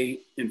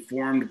way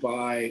informed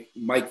by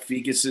Mike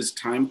Figus's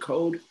time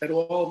code at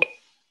all?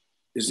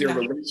 Is there a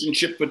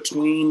relationship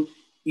between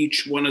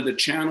each one of the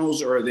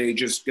channels, or are they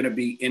just going to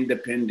be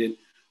independent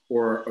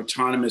or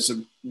autonomous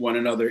of one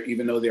another,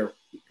 even though their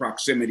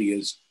proximity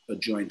is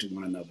adjoined to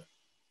one another?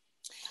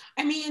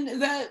 I mean,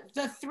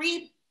 the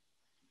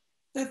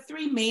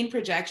three main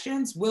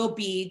projections will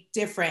be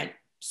different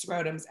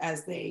scrotums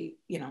as they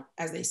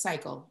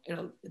cycle.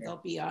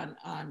 They'll be on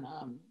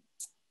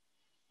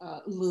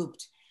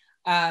looped,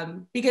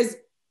 because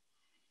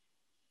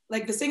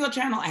like the single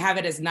channel, I have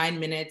it as 9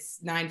 minutes,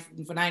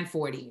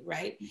 9:40,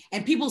 right?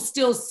 And people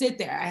still sit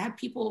there. I had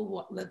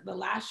people the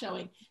last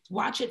showing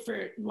watch it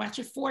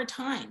 4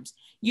 times,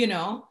 you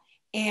know,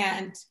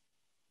 and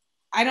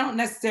I don't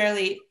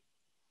necessarily,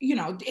 you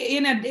know,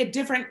 in a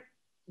different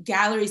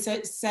gallery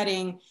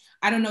setting,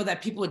 I don't know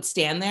that people would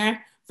stand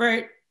there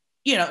for,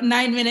 you know,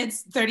 9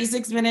 minutes,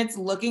 36 minutes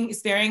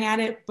staring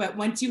at it. But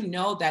once you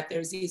know that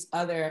there's these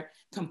other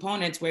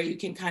components where you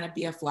can kind of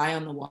be a fly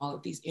on the wall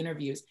at these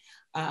interviews,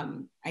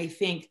 I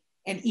think,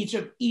 and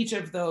each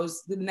of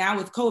those, now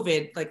with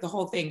COVID, like the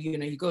whole thing, you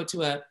know, you go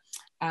to a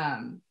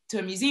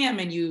museum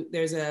and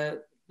there's a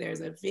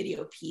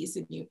video piece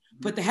and you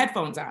put the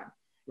headphones on.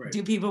 Right.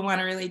 Do people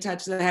want to really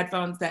touch the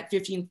headphones that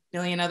 15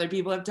 million other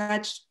people have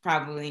touched?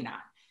 Probably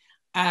not.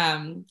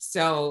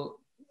 So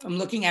I'm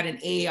looking at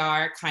an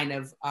AR kind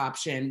of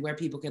option where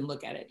people can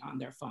look at it on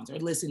their phones or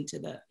listen to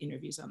the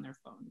interviews on their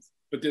phones.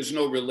 But there's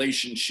no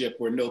relationship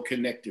or no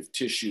connective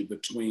tissue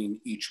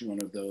between each one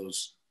of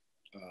those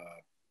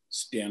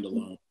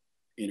standalone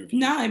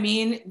interviews. No, I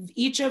mean,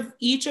 each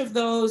of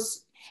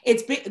those,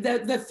 it's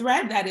the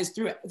thread that is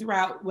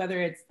throughout,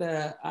 whether it's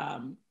the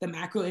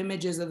macro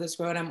images of the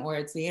scrotum or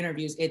it's the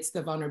interviews, it's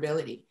the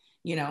vulnerability.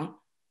 You know,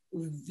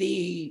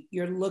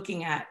 you're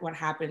looking at what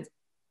happens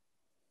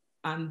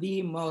on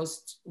the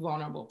most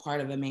vulnerable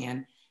part of a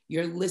man.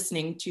 You're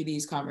listening to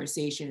these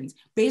conversations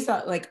based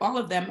on, like, all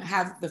of them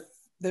have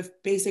the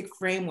basic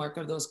framework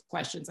of those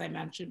questions I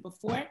mentioned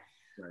before.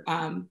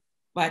 Right.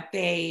 But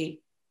they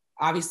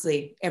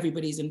obviously,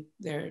 everybody's in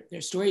their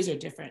stories are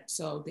different,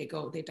 so they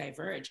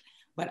diverge.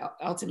 But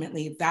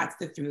ultimately, that's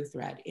the through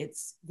thread.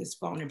 It's this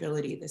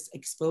vulnerability, this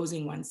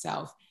exposing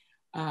oneself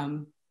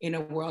in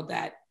a world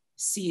that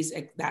sees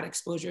that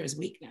exposure as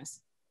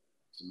weakness.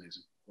 It's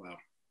amazing. Wow,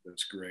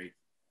 that's great.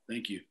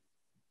 Thank you.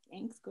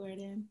 Thanks,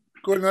 Gordon.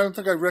 Gordon, I don't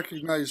think I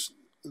recognize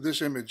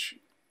this image.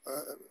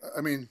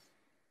 I mean,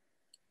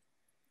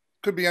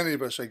 could be any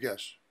of us, I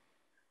guess.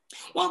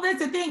 Well, that's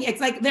the thing.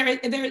 It's like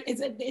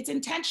it's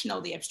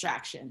intentional, the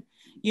abstraction.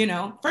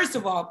 First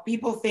of all,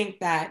 people think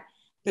that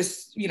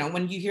this,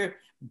 when you hear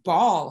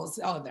balls,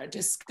 oh, they're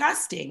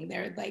disgusting.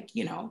 They're like,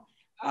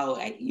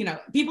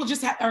 people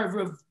just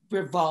are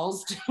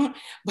revulsed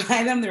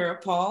by them. They're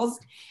appalled.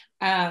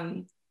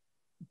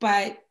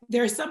 But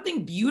there's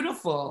something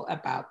beautiful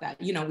about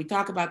that. We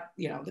talk about,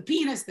 the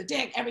penis, the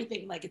dick,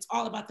 everything, like it's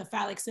all about the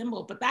phallic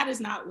symbol, but that is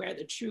not where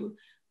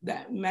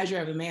the measure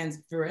of a man's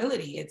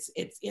virility.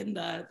 It's in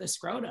the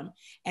scrotum,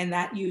 and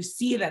that you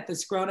see that the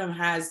scrotum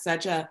has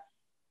such a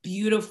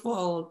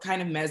beautiful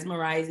kind of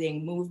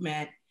mesmerizing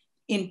movement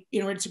in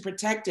order to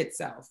protect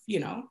itself,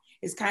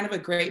 is kind of a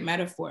great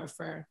metaphor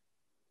for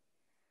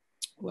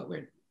what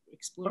we're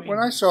exploring. When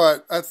I saw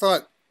it, I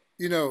thought,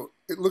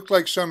 it looked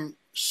like some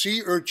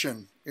sea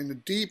urchin in the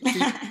deep,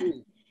 deep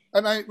sea.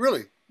 And I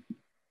really,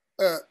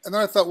 and then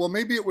I thought, well,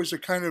 maybe it was a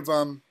kind of,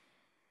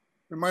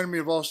 reminded me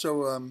of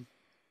also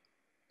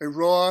a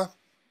raw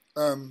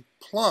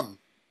plum,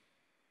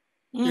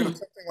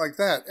 something like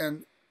that.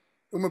 And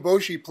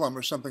umeboshi plum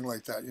or something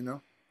like that,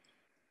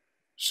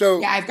 So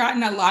yeah, I've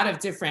gotten a lot of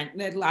different,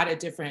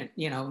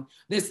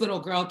 this little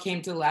girl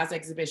came to the last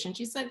exhibition.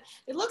 She said,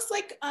 it looks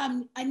like a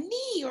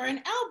knee or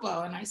an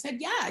elbow. And I said,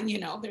 yeah,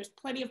 there's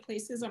plenty of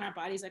places on our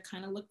bodies that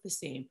kind of look the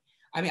same.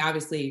 I mean,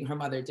 obviously her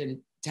mother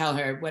didn't tell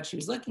her what she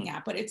was looking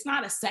at, but it's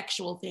not a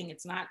sexual thing.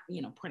 It's not,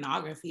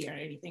 pornography or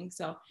anything.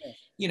 So,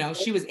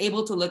 she was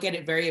able to look at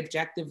it very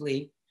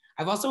objectively.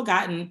 I've also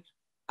gotten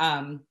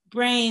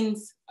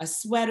brains, a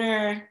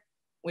sweater,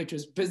 which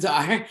was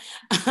bizarre.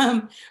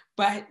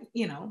 But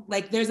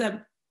like there's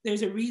a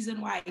reason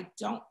why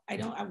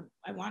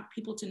I want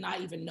people to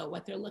not even know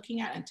what they're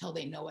looking at until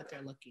they know what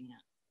they're looking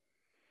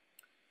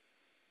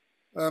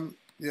at.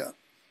 Yeah.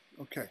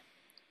 Okay.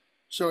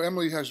 So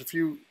Emily has a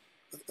few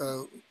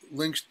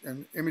links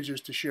and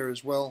images to share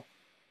as well.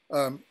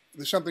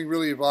 There's something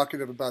really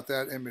evocative about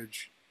that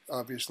image,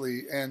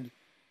 obviously, and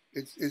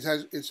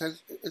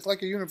it's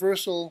like a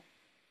universal,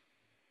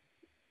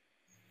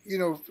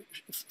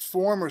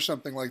 form or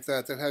something like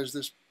that has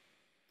this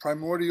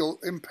primordial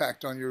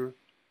impact on your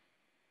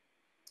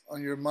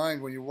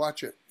mind when you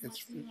watch it.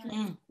 It's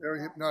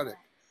very hypnotic.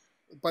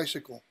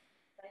 Bicycle.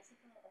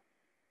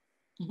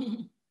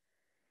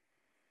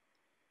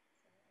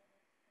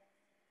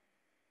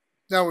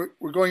 Now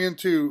we're going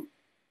into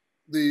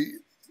do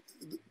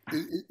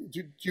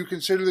you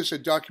consider this a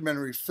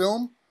documentary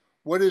film?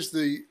 What is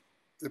the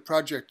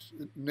project,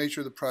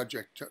 nature of the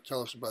project?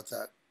 Tell us about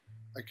that.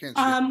 I can't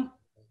see.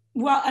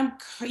 Well,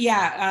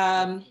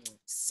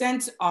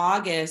 since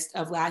August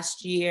of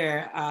last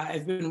year,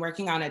 I've been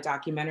working on a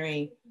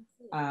documentary.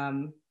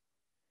 Can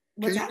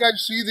you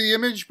guys see the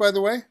image, by the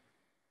way?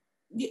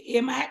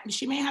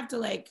 She may have to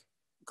like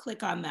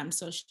click on them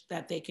so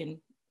that they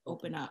can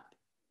open up.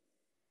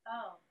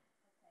 Oh.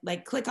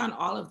 Like click on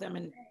all of them,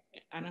 and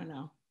I don't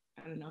know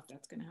if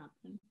that's gonna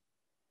happen.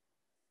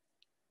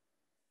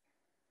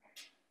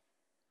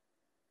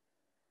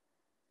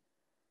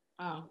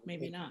 Oh,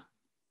 maybe not.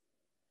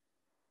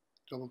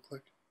 Double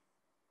click.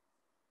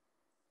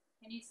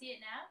 Can you see it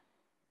now?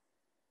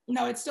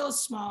 No, it's still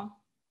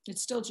small.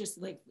 It's still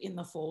just like in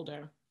the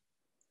folder.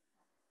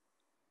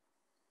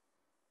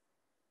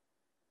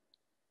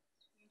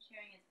 Screen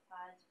sharing is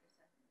paused for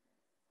some reason.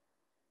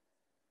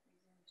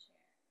 Resume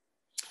share.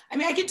 I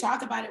mean, I can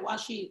talk about it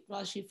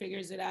while she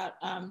figures it out.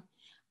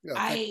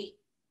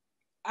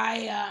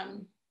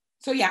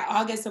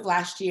 August of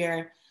last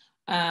year,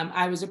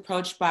 I was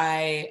approached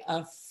by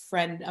a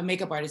friend, a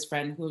makeup artist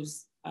friend,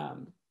 whose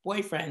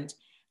boyfriend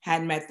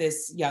had met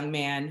this young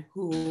man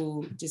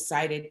who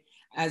decided,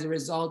 as a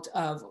result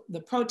of the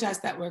protests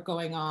that were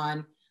going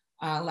on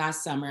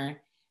last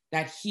summer,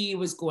 that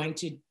he's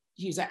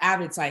an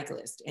avid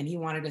cyclist and he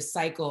wanted to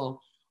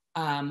cycle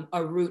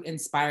a route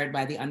inspired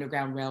by the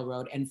Underground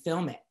Railroad and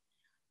film it.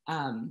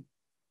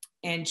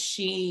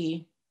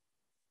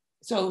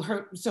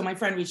 So my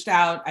friend reached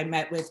out. I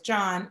met with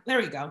John. There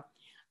we go.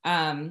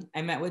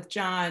 I met with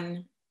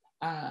John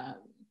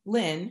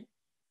Lynn,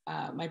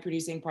 my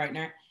producing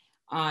partner,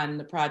 on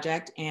the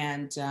project,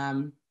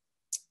 and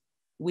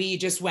we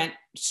just went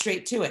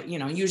straight to it.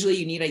 Usually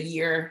you need a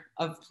year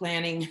of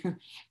planning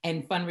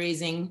and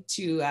fundraising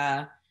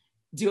to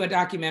do a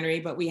documentary,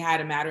 but we had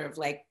a matter of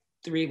like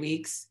 3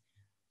 weeks,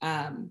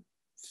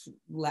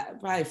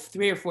 probably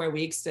 3 or 4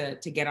 weeks to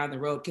get on the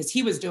road, because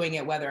he was doing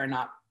it whether or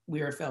not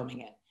we were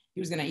filming it. He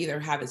was going to either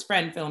have his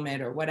friend film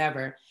it or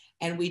whatever.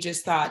 And we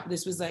just thought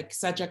this was like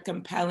such a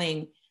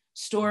compelling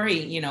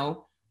story,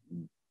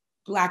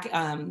 Black,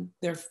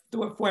 there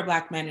were 4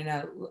 Black men and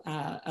a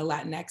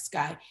Latinx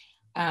guy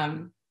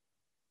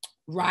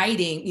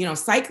riding,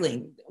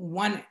 cycling,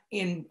 one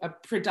in a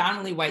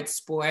predominantly white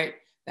sport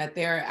that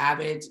they're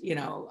avid,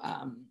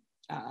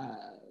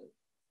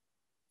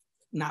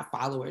 not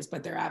followers,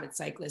 but they're avid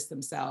cyclists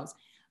themselves.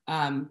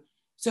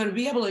 So to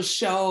be able to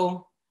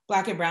show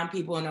Black and brown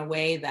people in a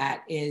way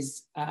that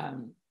is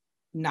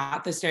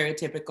not the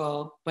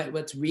stereotypical, but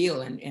what's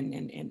real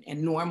and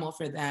normal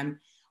for them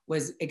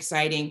was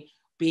exciting.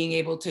 Being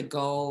able to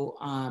go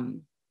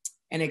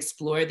and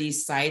explore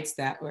these sites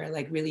that were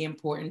like really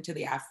important to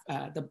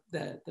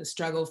the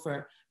struggle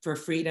for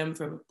freedom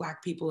for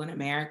Black people in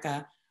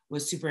America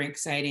was super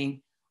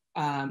exciting.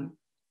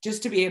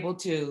 Just to be able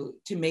to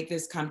make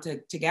this come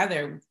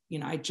together, you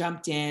know, I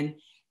jumped in,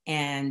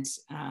 and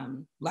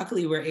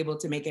luckily we were able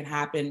to make it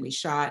happen. We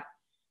shot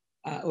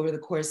over the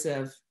course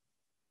of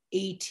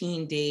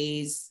 18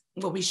 days.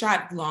 Well, we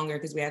shot longer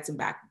because we had some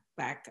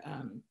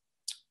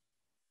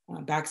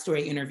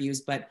backstory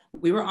interviews, but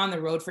we were on the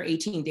road for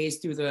 18 days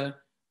through the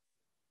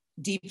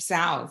Deep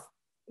South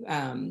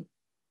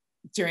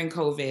during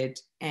COVID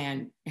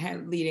and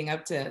leading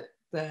up to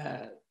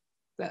the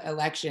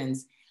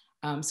elections.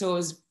 So it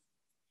was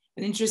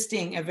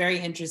a very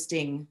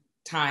interesting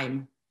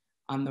time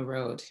on the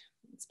road.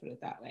 Let's put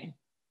it that way.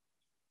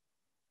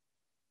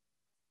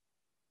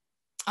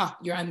 Oh,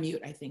 you're on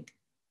mute, I think.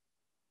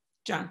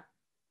 John.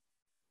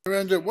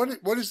 Nerenda,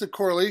 what is the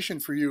correlation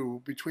for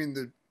you between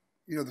the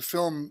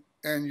film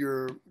and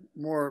your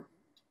more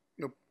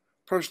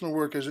personal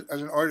work as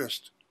an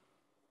artist?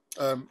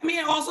 I mean,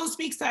 it also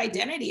speaks to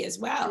identity as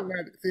well.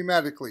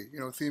 Thematically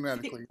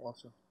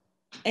also.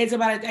 It's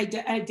about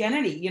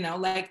identity, you know,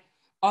 like,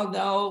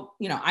 although,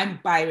 you know, I'm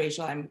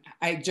biracial,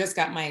 I just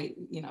got my,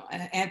 you know,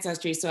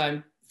 ancestry, so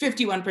I'm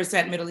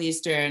 51% Middle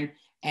Eastern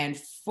and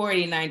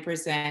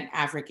 49%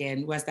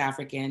 African, West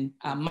African,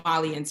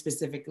 Malian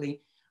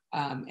specifically,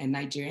 and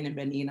Nigerian and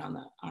Benin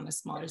on a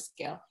smaller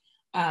scale.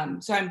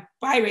 So I'm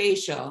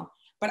biracial,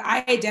 but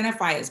I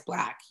identify as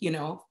Black, you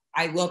know.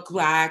 I look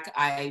Black,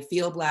 I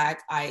feel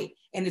Black, and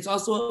it's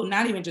also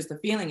not even just a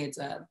feeling,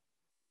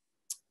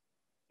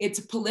 it's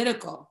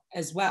political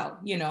as well,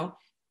 you know.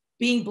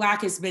 Being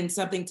Black has been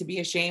something to be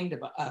ashamed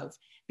of.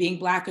 Being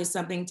Black is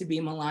something to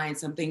be maligned,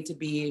 something to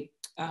be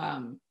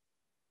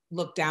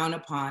looked down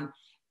upon.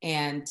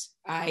 And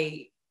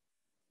I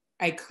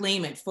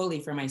claim it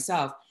fully for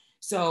myself.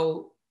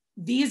 So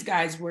these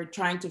guys were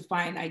trying to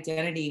find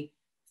identity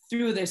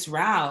through this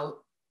route,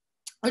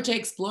 or to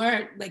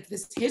explore like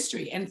this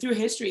history. And through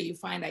history, you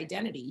find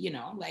identity, you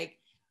know, like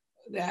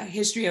the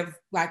history of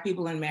Black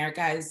people in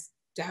America is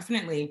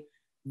definitely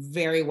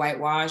very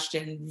whitewashed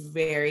and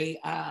very,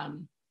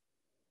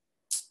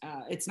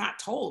 it's not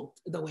told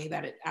the way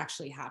that it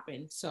actually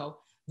happened. So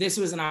this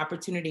was an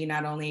opportunity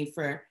not only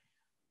for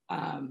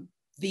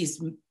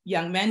these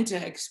young men to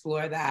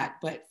explore that,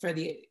 but for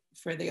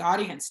the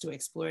audience to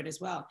explore it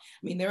as well.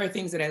 I mean, there are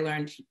things that I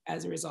learned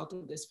as a result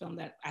of this film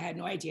that I had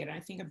no idea, and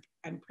I think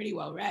I'm pretty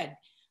well read.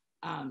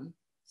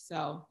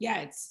 So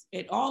yeah,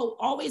 it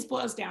always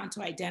boils down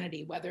to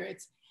identity, whether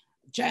it's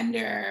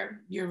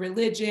gender, your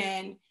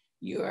religion,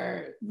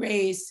 your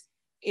race.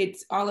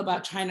 It's all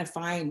about trying to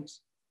find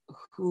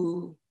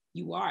who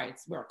you are.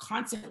 We're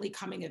constantly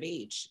coming of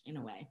age in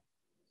a way.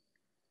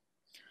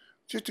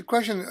 Just a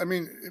question. I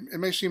mean, it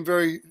may seem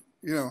very,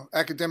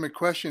 academic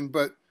question,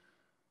 but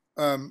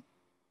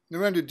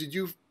Nerenda, did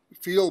you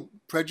feel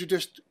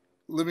prejudiced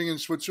living in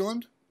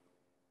Switzerland?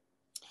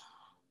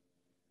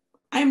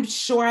 I'm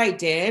sure I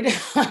did,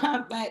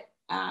 but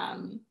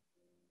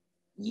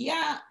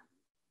yeah,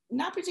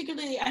 not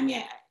particularly. I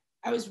mean,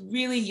 I was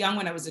really young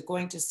when I was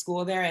going to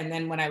school there, and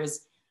then when I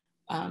was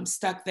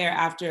stuck there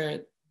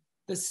after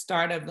the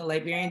start of the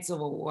Liberian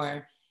Civil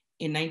War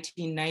in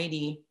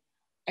 1990,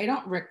 I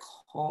don't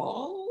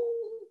recall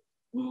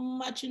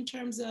much in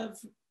terms of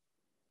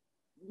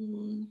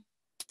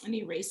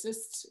any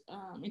racist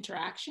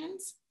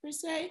interactions per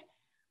se.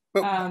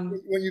 But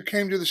when you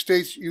came to the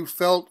States, you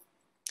felt...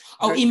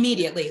 Oh,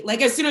 immediately.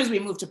 Like as soon as we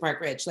moved to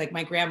Park Ridge, like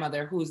my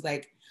grandmother, who's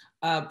like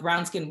a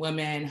brown-skinned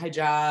woman,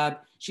 hijab,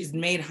 she's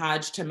made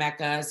Hajj to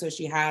Mecca. So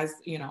she has,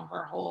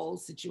 her whole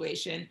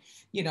situation,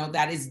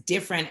 that is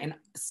different and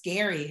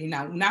scary.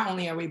 Not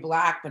only are we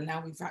Black, but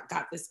now we've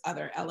got this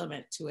other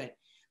element to it.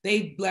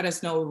 They let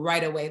us know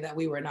right away that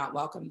we were not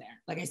welcome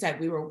there. Like I said,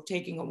 we were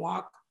taking a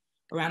walk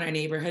around our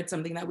neighborhood,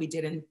 something that we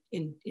did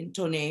in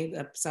Tonnet,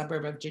 the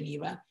suburb of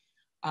Geneva,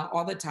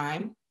 all the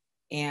time.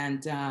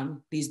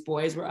 And these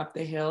boys were up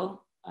the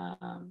hill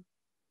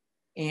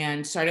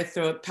and started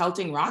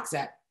pelting rocks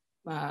at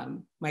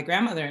my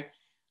grandmother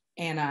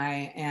and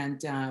I.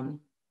 And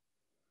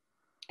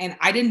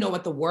I didn't know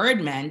what the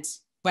word meant,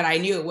 but I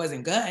knew it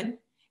wasn't good.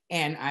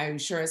 And I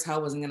sure as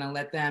hell wasn't gonna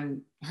let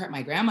them hurt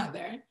my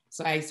grandmother.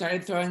 So I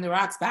started throwing the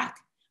rocks back.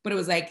 But it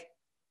was like,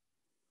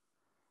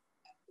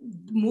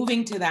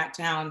 moving to that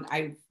town,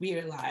 I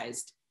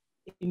realized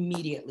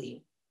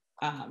immediately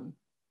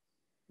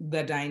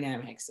the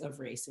dynamics of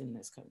race in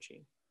this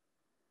country.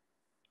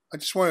 I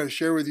just wanted to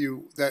share with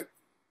you that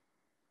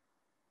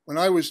when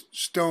I was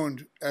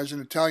stoned as an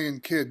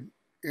Italian kid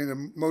in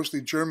a mostly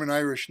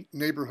German-Irish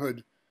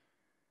neighborhood,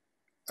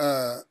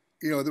 there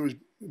was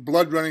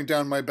blood running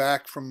down my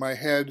back from my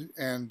head,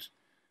 and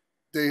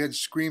they had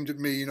screamed at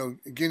me,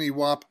 Guinea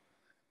Wop.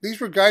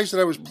 These were guys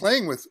that I was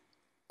playing with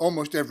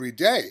almost every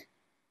day.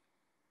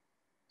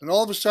 And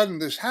all of a sudden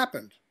this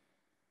happened.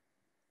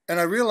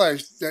 And I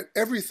realized that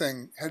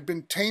everything had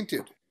been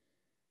tainted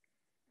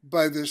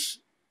by this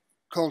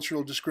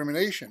cultural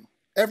discrimination.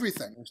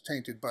 Everything was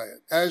tainted by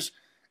it,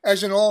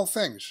 as in all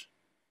things.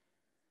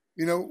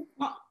 You know?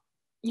 Well,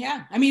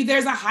 yeah. I mean,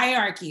 there's a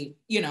hierarchy,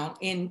 you know,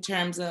 in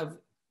terms of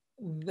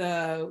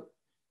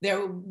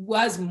there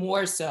was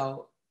more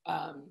so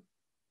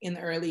in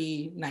the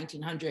early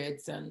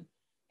 1900s, and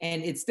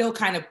it still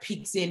kind of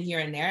peaks in here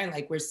and there.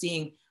 Like we're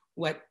seeing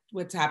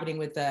what's happening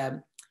with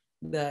the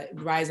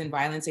rise in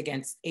violence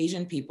against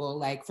Asian people.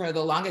 Like for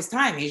the longest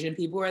time, Asian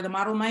people were the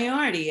model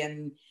minority,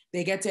 and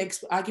they get to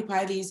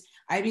occupy these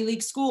Ivy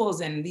League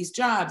schools and these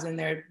jobs, and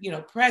they're, you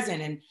know,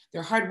 present, and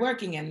they're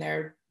hardworking, and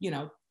they're, you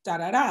know, da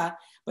da da.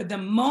 But the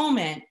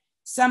moment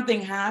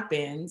something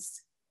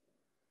happens,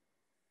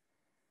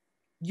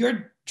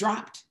 you're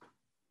dropped.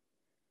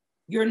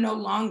 You're no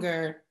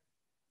longer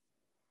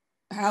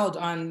held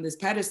on this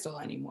pedestal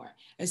anymore.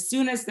 As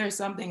soon as there's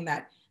something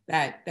that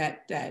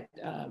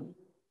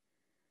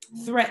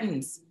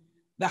threatens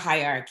the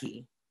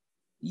hierarchy,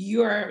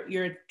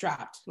 you're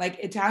dropped. Like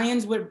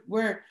Italians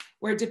were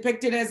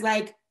depicted as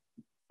like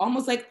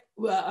almost like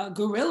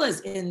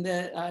gorillas in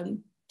the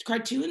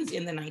cartoons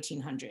in the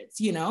 1900s.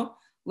 You know,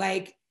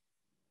 like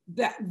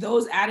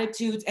those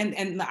attitudes,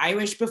 and the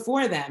Irish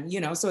before them.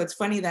 You know, so it's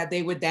funny that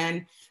they would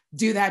then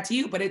do that to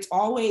you, but it's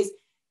always,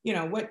 you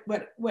know,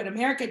 what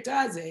America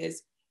does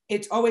is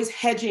it's always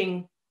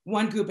hedging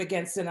one group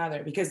against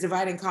another, because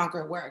divide and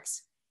conquer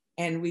works.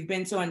 And we've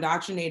been so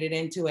indoctrinated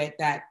into it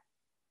that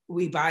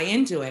we buy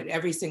into it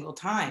every single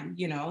time,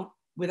 you know,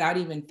 without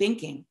even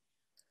thinking.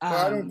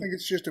 Well, I don't think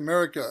it's just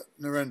America,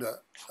 Nerenda.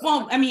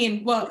 Well, I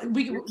mean, we'll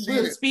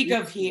speak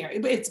of here,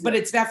 but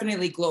it's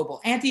definitely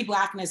global.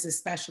 Anti-Blackness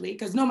especially,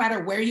 because no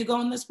matter where you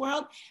go in this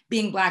world,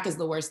 being Black is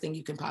the worst thing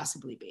you can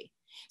possibly be.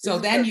 So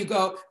then you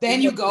go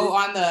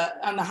on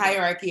the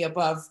hierarchy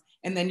above,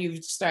 and then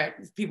you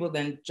start, people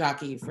then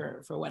jockey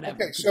for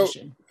whatever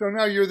position. So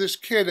now you're this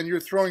kid and you're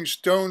throwing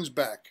stones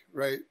back,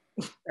 right?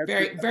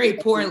 Very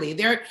poorly.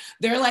 They're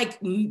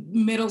like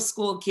middle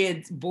school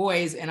kids,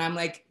 boys, and I'm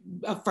like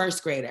a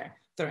first grader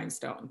throwing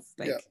stones.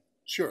 Like, yeah,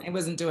 sure. I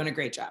wasn't doing a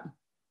great job.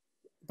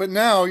 But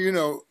now, you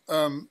know,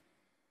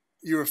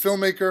 you're a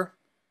filmmaker,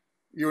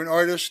 you're an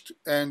artist,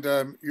 and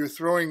you're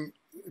throwing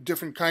a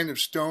different kind of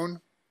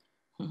stone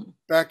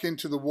back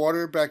into the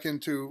water, back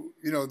into,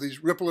 you know,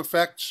 these ripple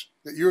effects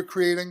that you're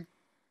creating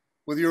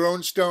with your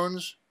own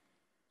stones.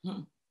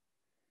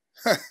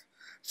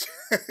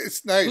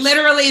 It's nice.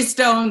 Literally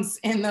stones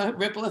in the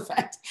ripple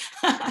effect.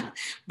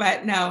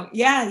 But no,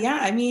 yeah.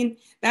 I mean,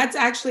 that's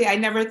actually, I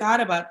never thought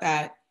about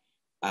that.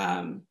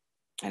 I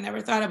never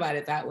thought about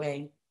it that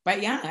way.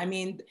 But yeah, I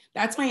mean,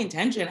 that's my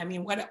intention. I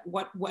mean, what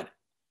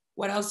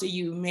else are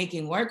you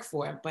making work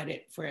for? But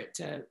for it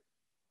to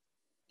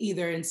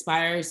either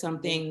inspire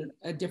something,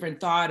 a different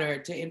thought, or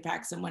to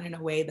impact someone in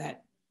a way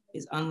that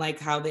is unlike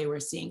how they were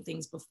seeing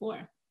things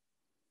before.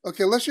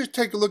 Okay, let's just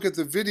take a look at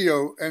the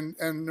video. And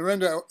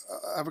Nerenda,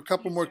 I have a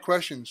couple more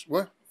questions.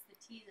 What? It's the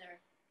teaser.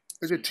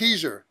 It's a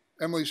teaser.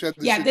 Emily said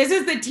this. Yeah, this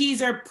is the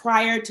teaser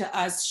prior to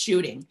us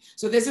shooting.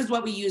 So this is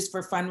what we use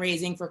for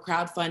fundraising, for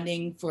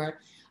crowdfunding, for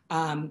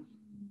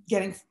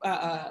getting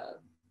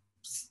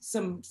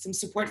some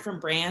support from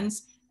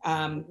brands,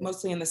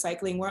 mostly in the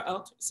cycling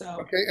world. So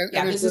okay,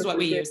 and this is what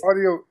we use.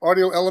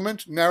 Audio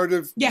element,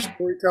 narrative,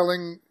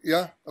 storytelling.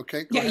 Yeah,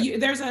 okay. Go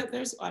ahead.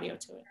 There's audio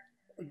to it.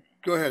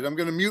 Go ahead. I'm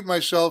going to mute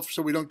myself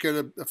so we don't get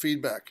a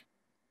feedback.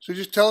 So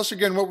just tell us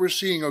again what we're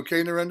seeing,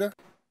 okay, Nerenda?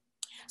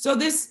 So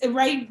this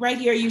right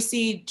here, you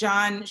see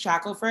John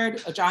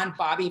Shackelford, John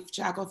Bobby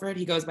Shackelford.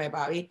 He goes by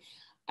Bobby.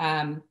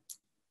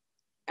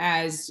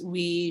 As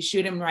we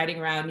shoot him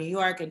riding around New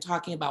York and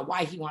talking about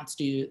why he wants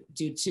to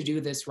do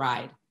this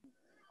ride.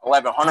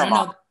 1100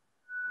 miles.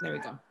 There we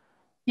go.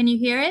 Can you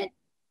hear it?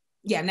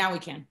 Yeah, now we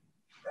can.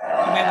 You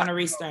might want to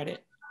restart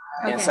it.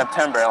 In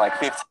September, like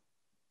 15.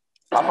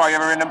 How far you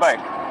ever ridden a bike?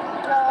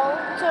 No,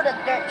 to the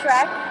dirt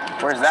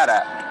track. Where's that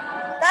at?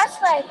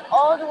 That's like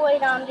all the way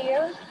down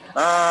there.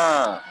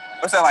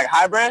 What's that, like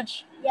High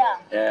Bridge? Yeah.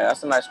 Yeah,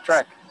 that's a nice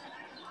trek.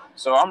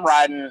 So I'm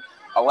riding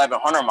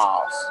 1100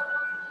 miles.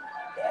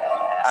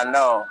 I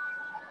know.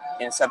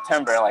 In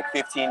September, like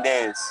 15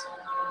 days.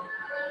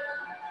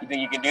 You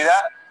think you can do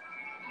that?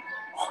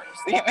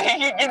 You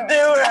think you can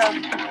do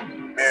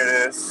it?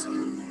 There it is.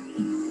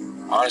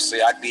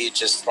 Honestly, I'd be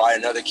just probably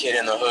another kid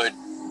in the hood.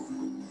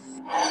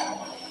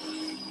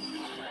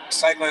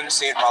 Cycling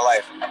saved my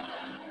life.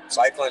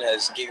 Cycling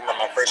has given me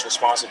my first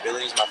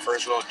responsibilities, my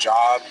first real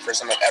job.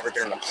 First time I've ever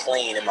been on a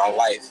plane in my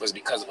life was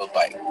because of a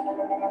bike. I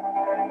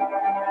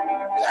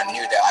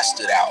knew that I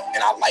stood out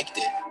and I liked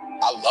it.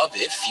 I loved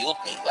it. It fueled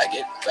me.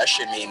 That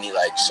shit made me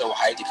like so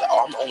hyped. Like,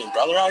 oh, I'm the only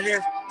brother out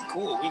here?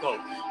 Cool. We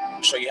gonna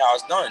show you how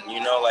it's done, you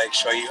know, like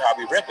show you how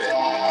we rip it.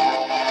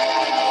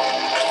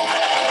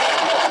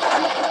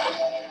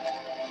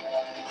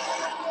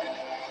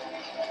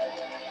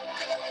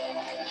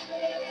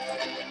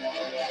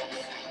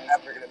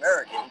 African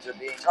Americans are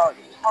being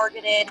targeted.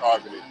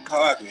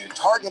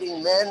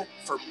 Targeting men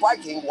for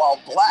biking while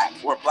Black.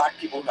 Where Black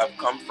people have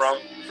come from,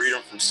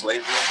 freedom from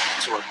slavery,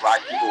 to where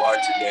Black people are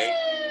today.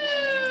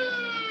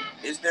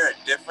 Is there a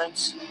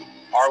difference?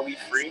 Are we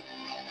free?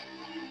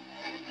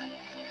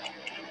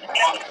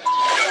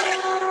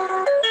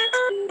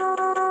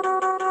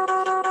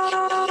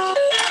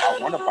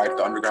 want to bike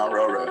the Underground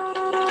Railroad.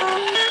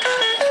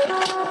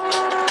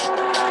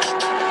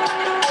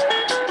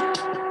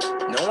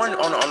 No one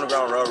on the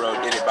Underground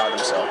Railroad did it by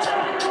themselves.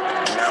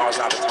 And now is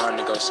not the time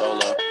to go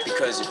solo,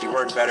 because if you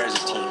work better as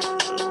a team,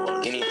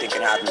 anything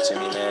can happen to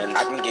me, man.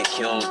 I can get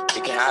killed.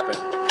 It can happen.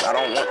 I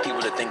don't want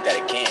people to think that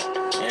it can't.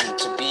 And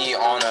to be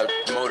on a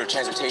mode of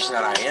transportation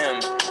that I am,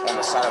 on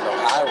the side of the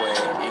highway,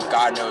 and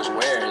God knows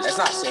where, that's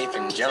not safe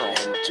in general.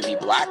 And to be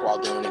black while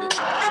doing it,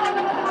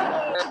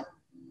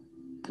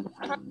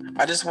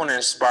 I just want to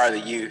inspire the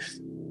youth.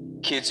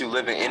 Kids who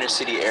live in inner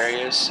city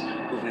areas,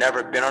 who've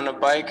never been on a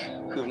bike,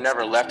 who've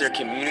never left their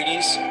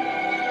communities.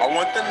 I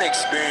want them to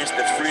experience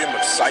the freedom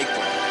of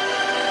cycling.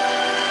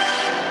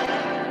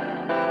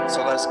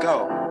 So let's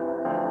go.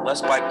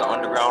 Let's bike the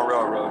Underground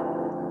Railroad.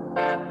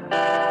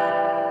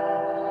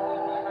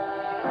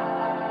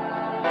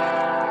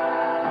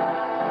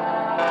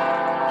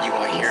 You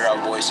want to hear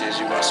our voices,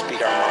 you want to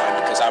speak our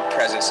mind, because our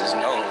presence is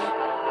known.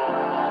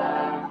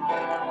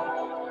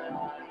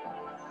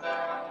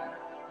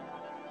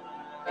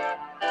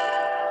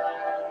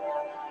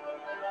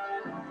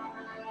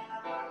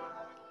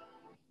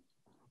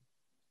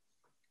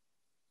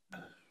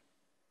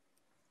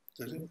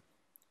 Does it?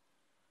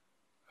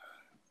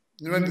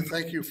 Nerenda,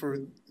 thank you for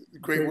the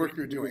great work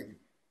you're doing.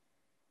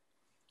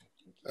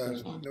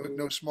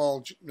 No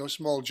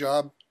small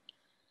job,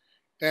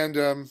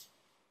 and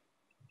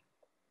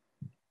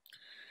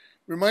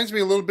reminds me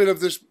a little bit of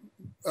this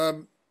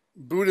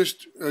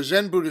Buddhist,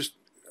 Zen Buddhist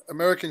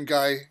American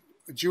guy,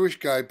 a Jewish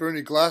guy,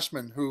 Bernie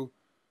Glassman, who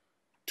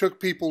took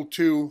people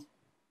to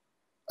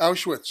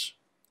Auschwitz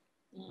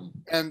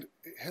and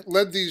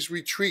led these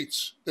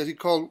retreats that he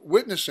called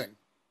witnessing.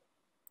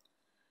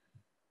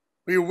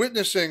 Where you're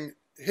witnessing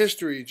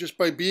history just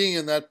by being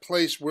in that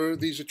place where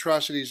these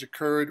atrocities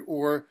occurred,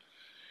 or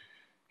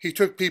he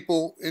took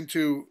people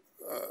into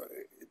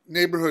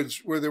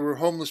neighborhoods where there were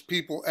homeless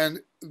people,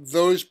 and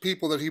those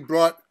people that he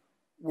brought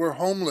were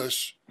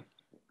homeless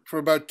for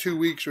about 2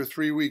 weeks or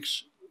 3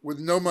 weeks with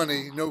no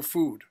money, no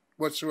food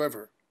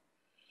whatsoever.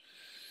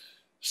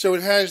 So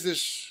it has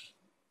this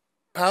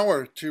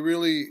power to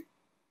really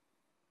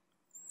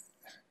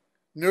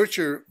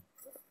nurture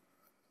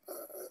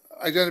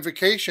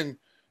identification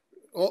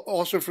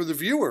also for the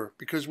viewer,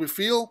 because we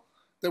feel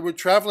that we're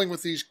traveling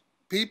with these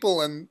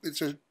people, and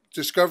it's a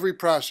discovery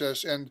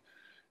process, and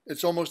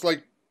it's almost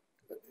like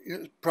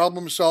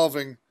problem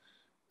solving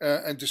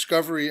and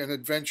discovery and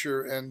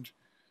adventure, and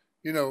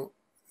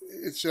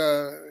it's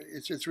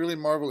really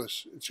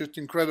marvelous. It's just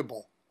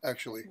incredible,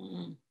 actually.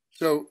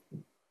 So,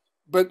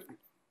 but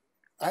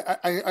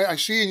I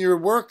see in your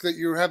work that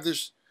you have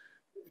this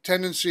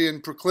tendency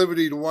and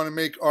proclivity to want to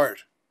make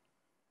art.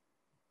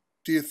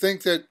 Do you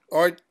think that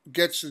art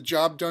gets the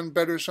job done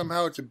better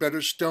somehow? It's a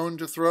better stone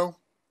to throw?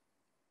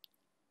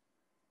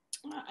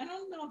 I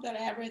don't know that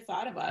I ever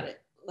thought about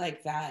it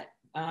like that.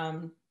 I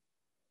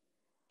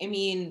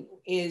mean,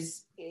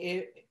 is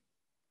it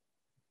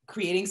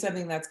creating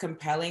something that's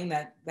compelling,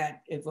 that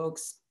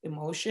evokes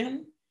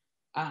emotion?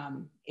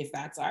 If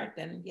that's art,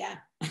 then yeah.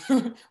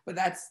 But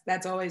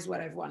that's always what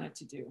I've wanted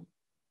to do.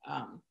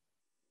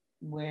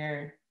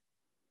 Where,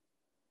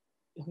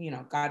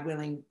 God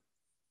willing,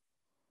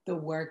 the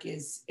work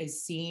is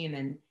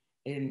seen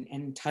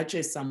and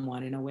touches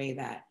someone in a way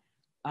that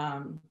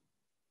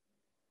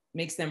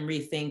makes them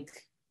rethink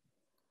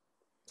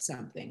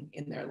something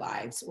in their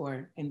lives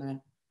or in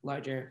the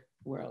larger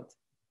world.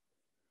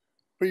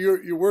 But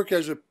your work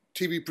as a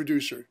TV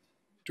producer,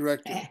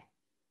 director.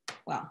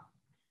 Well,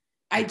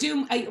 I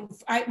do.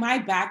 My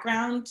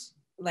background,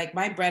 like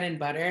my bread and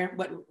butter,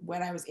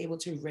 what I was able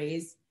to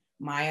raise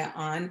Maya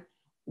on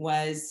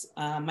was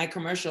my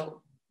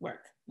commercial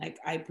work. Like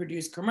I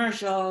produce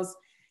commercials,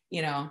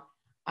 and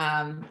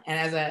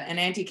as an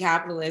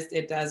anti-capitalist,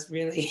 it doesn't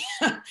really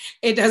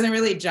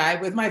jive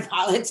with my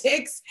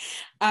politics,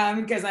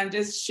 because I'm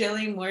just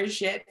shilling more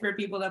shit for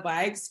people to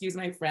buy, excuse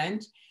my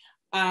French,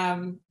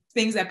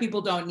 things that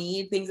people don't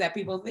need, things that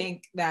people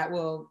think that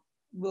will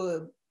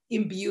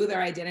imbue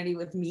their identity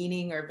with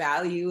meaning or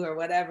value or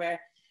whatever.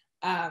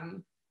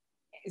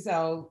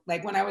 So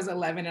like when I was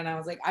 11 and I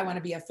was like, I want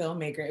to be a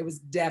filmmaker, it was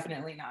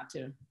definitely not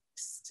to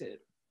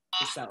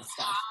sell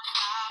stuff.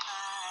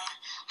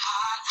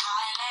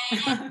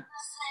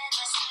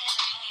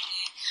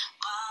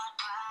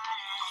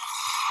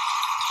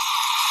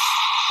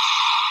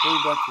 Go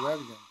back to that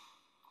again.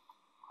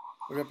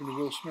 What happened to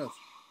Will Smith?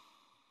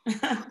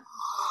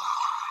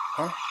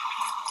 Huh?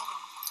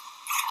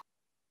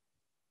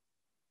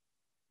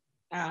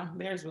 Oh,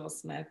 there's Will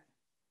Smith.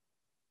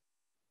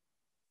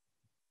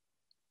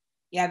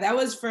 Yeah, that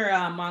was for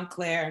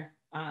Montclair.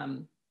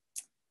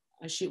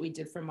 A shoot we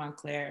did for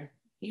Montclair.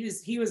 He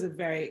was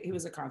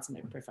a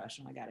consummate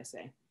professional, I gotta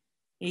say.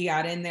 He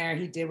got in there,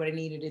 he did what he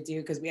needed to do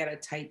because we had a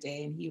tight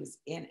day and he was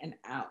in and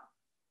out.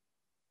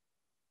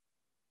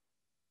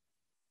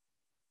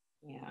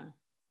 Yeah.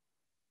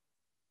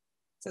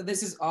 So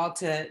this is all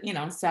to,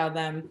 sell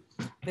them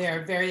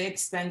their very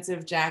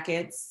expensive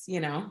jackets,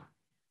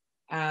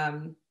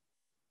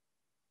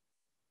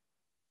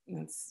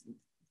 It's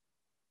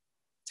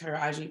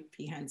Taraji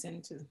P.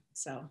 Henson to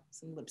sell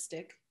some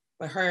lipstick.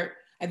 But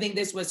I think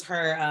this was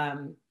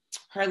her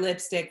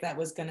lipstick that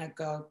was gonna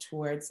go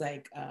towards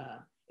like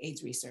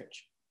AIDS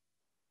research.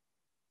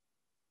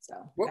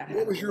 So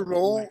what was your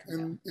role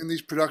in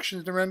these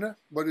productions, Nerenda?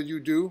 What did you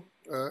do?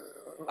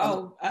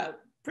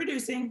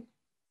 Producing.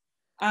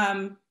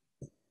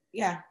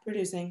 Yeah,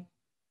 producing.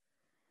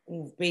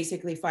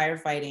 Basically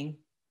firefighting,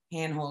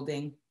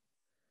 hand-holding.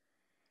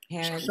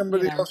 So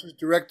somebody else is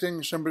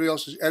directing, somebody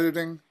else is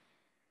editing?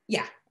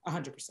 Yeah,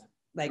 100%.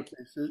 Like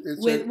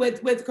okay,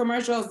 with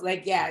commercials,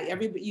 like, yeah,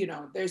 everybody, you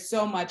know, there's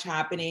so much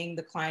happening.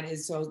 The client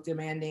is so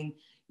demanding.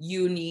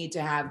 You need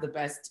to have the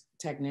best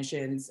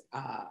technicians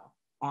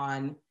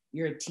on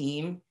your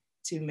team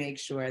to make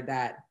sure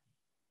that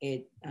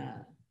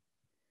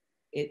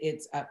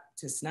it's up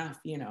to snuff,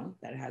 you know,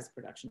 that it has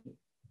production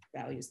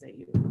values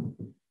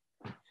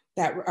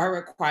that are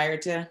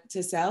required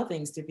to sell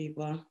things to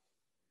people.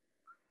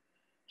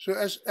 So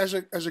as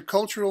a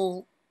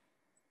cultural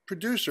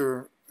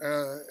producer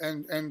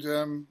and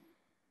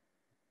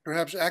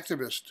perhaps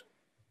activist,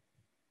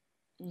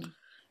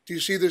 do you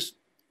see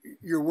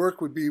your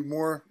work would be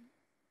more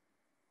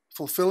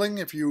fulfilling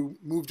if you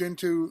moved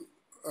into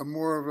a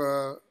more of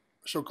a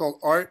so-called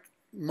art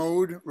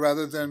mode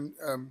rather than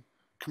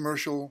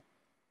commercial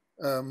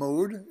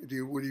mode?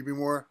 Would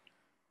you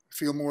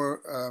feel more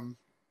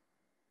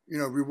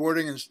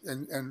rewarding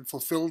and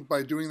fulfilled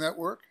by doing that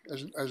work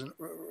as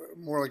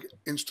more like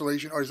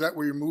installation? Or is that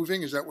where you're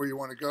moving? Is that where you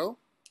want to go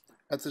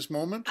at this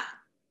moment?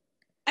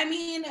 I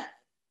mean,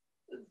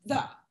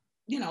 the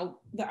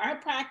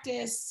art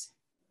practice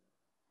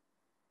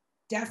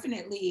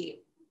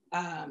definitely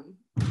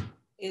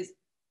is,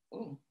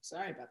 oh,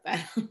 sorry about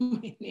that.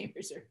 My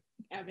neighbors are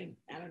I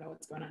don't know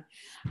what's going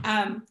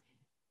on.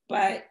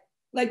 But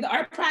like the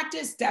art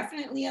practice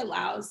definitely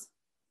allows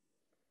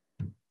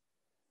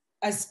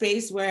a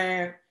space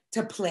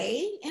to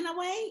play in a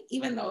way,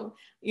 even though,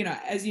 you know,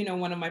 as you know,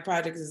 one of my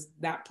projects is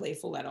not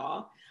playful at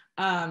all.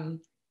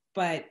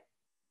 But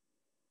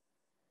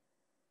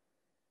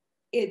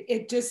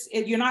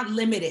you're not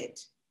limited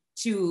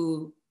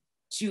to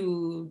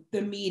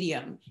the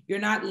medium. You're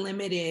not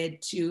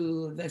limited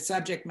to the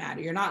subject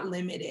matter. You're not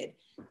limited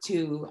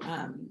to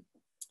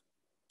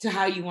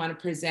how you want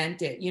to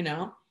present it, you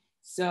know?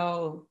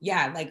 So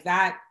yeah, like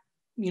that,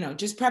 you know,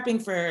 just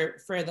prepping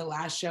for the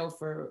last show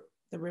for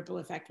The Ripple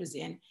Effect was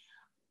in.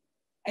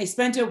 I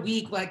spent a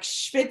week like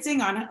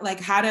schwitzing on like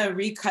how to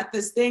recut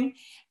this thing.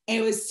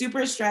 It was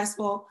super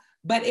stressful,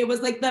 but it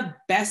was like the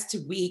best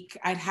week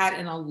I'd had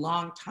in a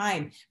long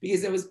time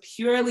because it was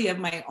purely of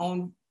my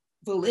own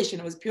volition.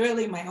 It was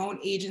purely my own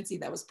agency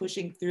that was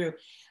pushing through,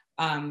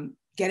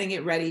 getting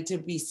it ready to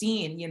be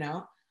seen, you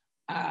know?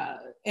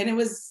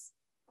 And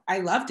I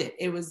loved it.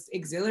 It was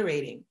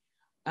exhilarating.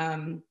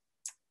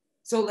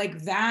 So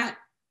like that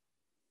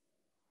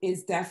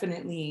is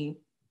definitely,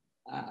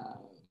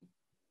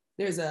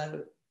 there's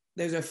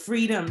a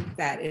freedom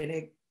that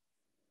it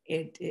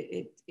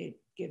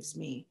gives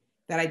me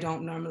that I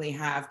don't normally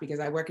have because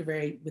I work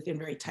within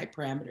very tight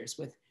parameters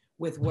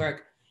with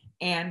work.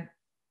 And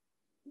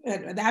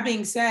that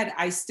being said,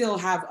 I still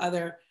have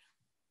other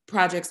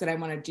projects that I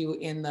want to do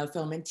in the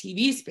film and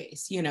TV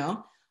space, you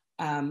know?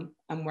 I'm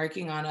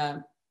working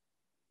on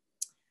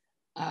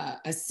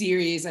a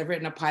series. I've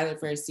written a pilot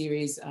for a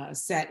series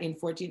set in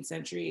 14th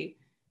century,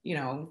 you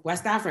know,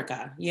 West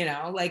Africa, you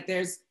know, like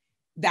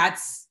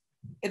that's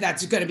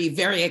going to be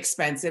very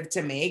expensive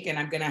to make. And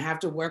I'm going to have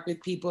to work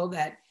with people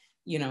that,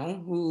 you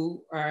know,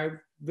 who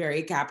are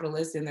very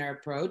capitalist in their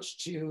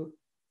approach to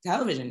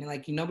television.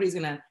 Like nobody's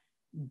going to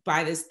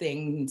buy this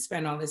thing and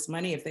spend all this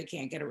money if they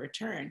can't get a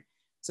return.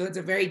 So it's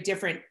a very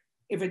different,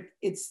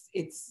 it's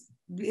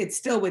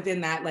still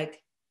within that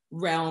like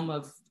realm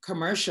of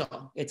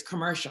commercial. It's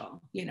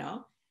commercial, you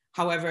know.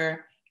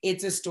 However,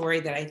 it's a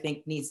story that I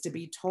think needs to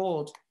be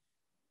told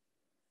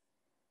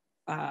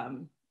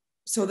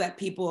so that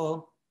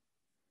people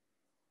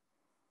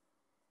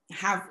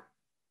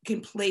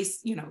can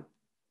place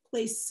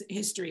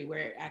history where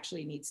it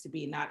actually needs to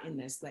be, not in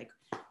this like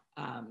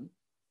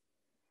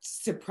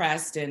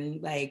suppressed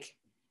and like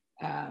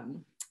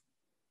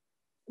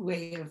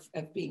way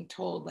of being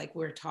told like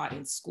we're taught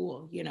in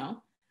school, you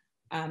know.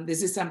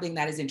 This is something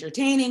that is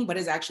entertaining, but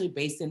is actually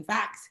based in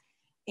facts.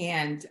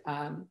 And,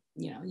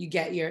 you know, you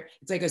get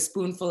it's like a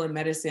spoonful of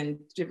medicine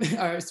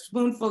or a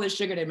spoonful of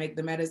sugar to make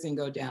the medicine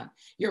go down.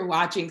 You're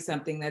watching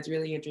something that's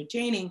really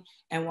entertaining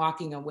and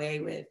walking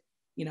away with,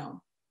 you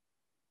know,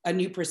 a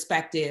new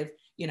perspective,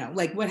 you know,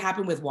 like what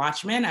happened with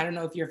Watchmen. I don't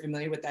know if you're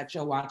familiar with that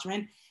show,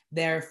 Watchmen.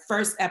 Their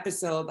first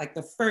episode, like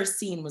the first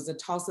scene was the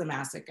Tulsa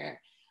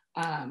Massacre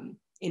in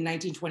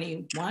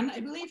 1921, I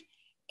believe.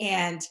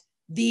 And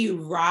the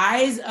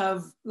rise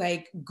of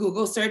like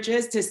Google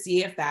searches to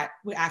see if that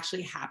would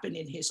actually happen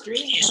in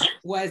history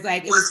was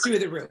like, it was through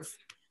the roof.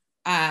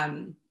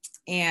 And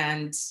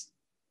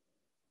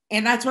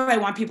that's what I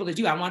want people to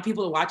do. I want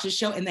people to watch this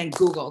show and then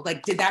Google,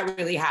 like, did that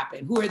really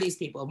happen? Who are these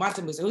people?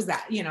 Mansa Musa, who's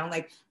that? You know,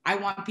 like I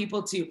want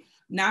people to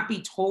not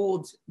be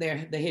told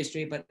the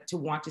history, but to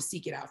want to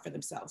seek it out for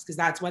themselves. Because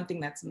that's one thing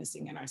that's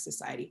missing in our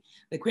society.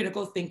 The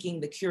critical thinking,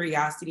 the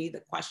curiosity,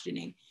 the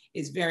questioning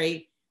is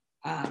very,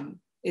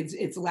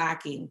 it's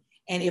lacking.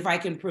 And if I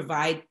can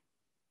provide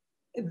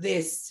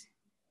this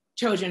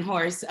Trojan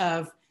horse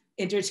of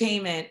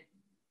entertainment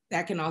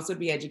that can also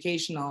be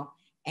educational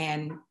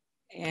and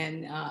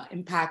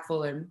impactful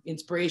or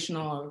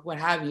inspirational or what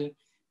have you,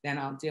 then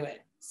I'll do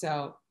it.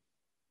 So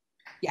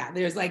yeah,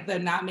 there's like the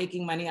not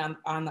making money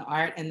on the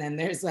art, and then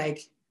there's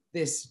like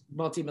this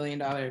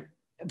multi-million-dollar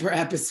per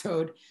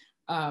episode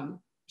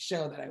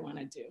show that I want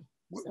to do.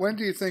 So. When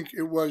do you think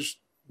it was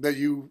that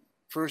you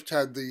first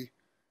had the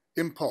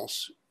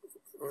impulse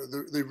or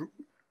the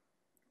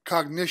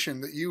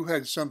cognition that you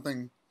had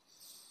something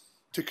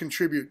to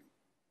contribute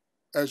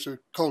as a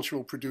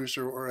cultural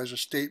producer or as a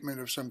statement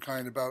of some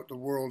kind about the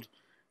world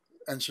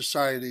and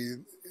society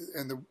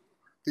and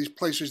these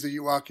places that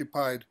you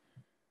occupied,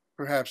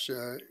 perhaps,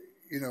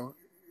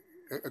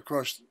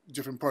 across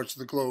different parts of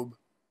the globe?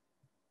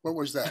 What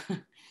was that?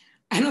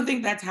 I don't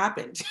think that's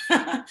happened.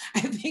 I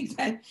think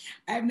that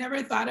I've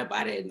never thought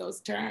about it in those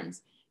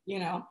terms.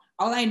 All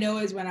I know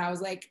is when I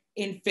was like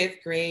in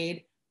 5th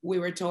grade, we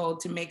were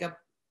told to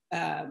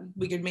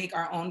we could make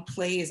our own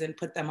plays and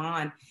put them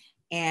on.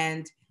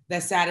 And the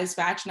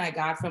satisfaction I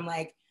got from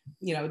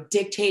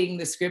dictating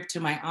the script to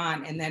my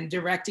aunt and then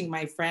directing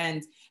my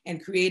friends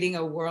and creating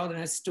a world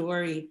and a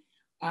story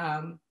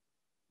I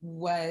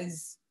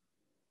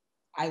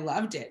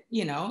loved it.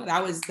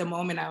 That was the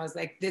moment I was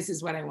like, this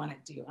is what I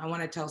want to do. I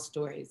want to tell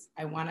stories.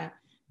 I want to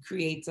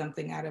create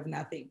something out of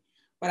nothing.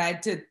 But I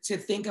had to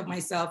think of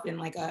myself in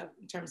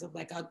terms of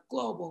a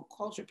global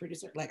culture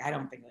producer. I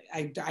don't think,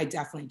 I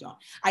definitely don't.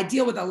 I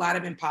deal with a lot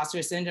of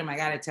imposter syndrome, I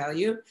got to tell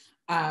you.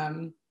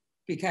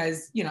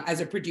 Because, as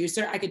a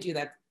producer, I could do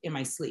that in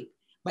my sleep.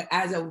 But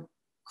as a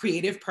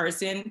creative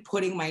person,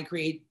 putting my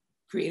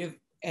creative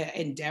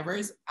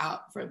endeavors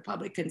out for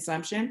public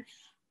consumption,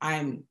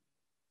 I'm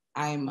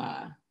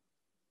not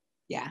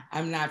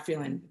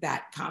feeling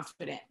that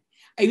confident.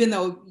 Even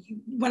though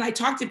when I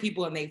talk to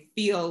people and they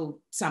feel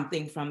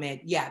something from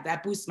it, yeah,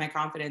 that boosts my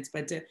confidence.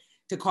 But to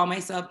call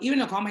myself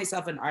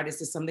an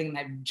artist is something that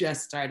I've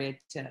just started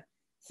to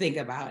think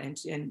about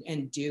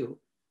and do.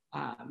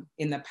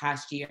 In the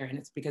past year, and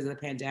it's because of the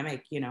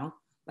pandemic.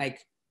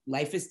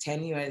 Life is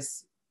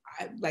tenuous.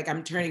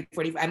 I'm turning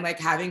 45. I'm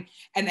having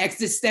an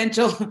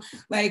existential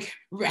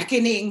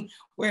reckoning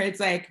where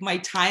it's my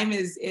time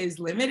is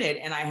limited,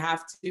 and I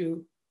have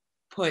to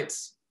put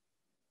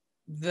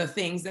the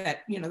things that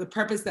the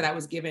purpose that I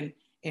was given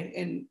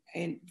and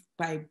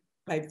by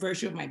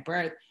virtue of my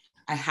birth,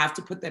 I have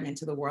to put them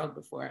into the world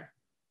before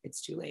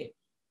it's too late.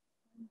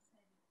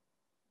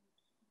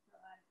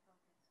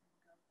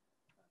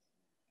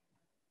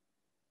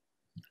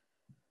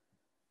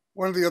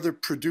 One of the other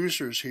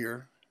producers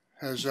here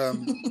has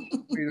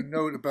made a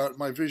note about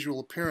my visual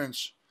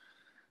appearance.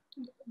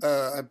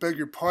 I beg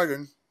your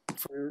pardon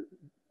for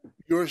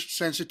your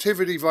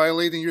sensitivity,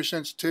 violating your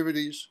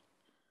sensitivities.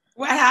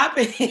 What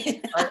happened?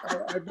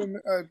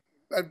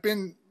 I've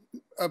been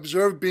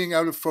observed being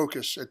out of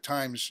focus at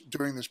times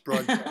during this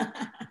broadcast.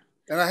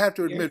 And I have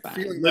to admit,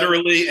 feeling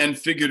literally and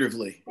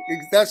figuratively.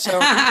 That's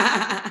how.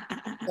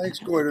 Thanks,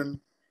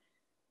 Gordon.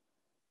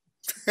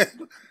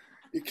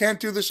 You can't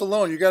do this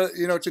alone. You got to,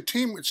 it's a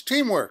team. It's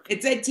teamwork.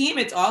 It's a team.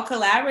 It's all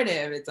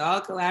collaborative.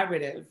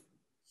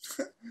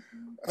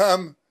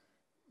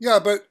 Yeah,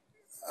 but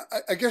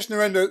I guess,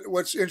 Nerenda,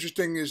 what's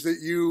interesting is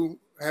that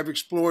you have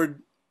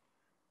explored,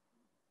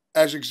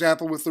 as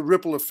example, with the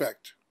ripple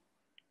effect.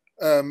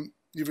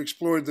 You've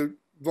explored the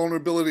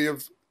vulnerability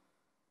of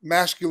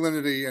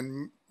masculinity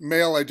and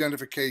male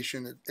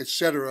identification,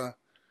 etc.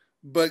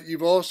 But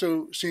you've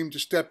also seemed to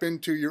step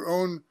into your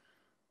own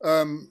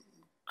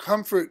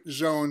comfort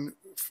zone,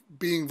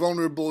 being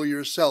vulnerable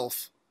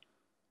yourself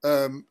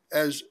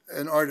as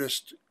an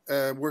artist,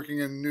 working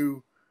in a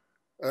new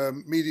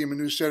medium, a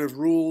new set of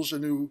rules,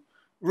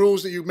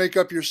 rules that you make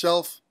up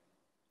yourself,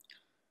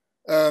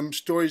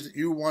 stories that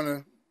you want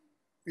to,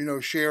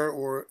 share,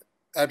 or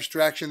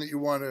abstraction that you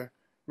want to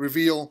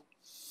reveal.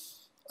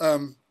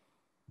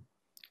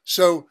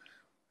 So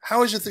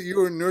how is it that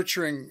you are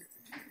nurturing,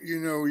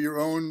 your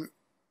own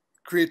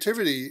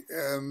creativity?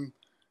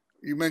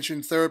 You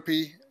mentioned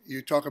therapy,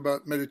 you talk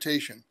about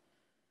meditation.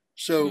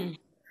 So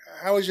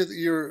how is it that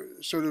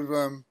you're sort of,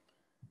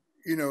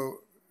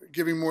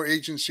 giving more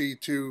agency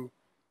to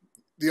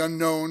the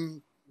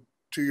unknown,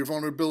 to your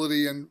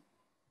vulnerability, and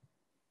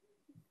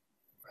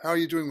how are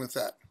you doing with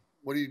that?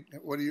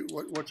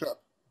 What's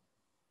up?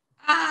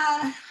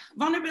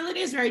 Vulnerability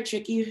is very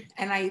tricky.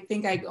 And I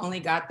think I only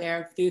got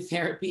there through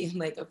therapy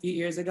a few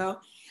years ago.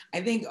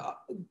 I think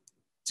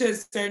to a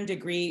certain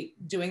degree,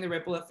 doing the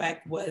ripple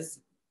effect was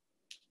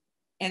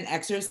an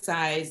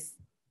exercise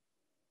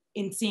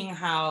in seeing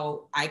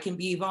how I can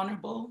be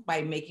vulnerable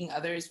by making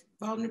others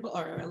vulnerable,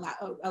 or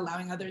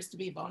allowing others to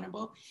be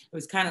vulnerable. It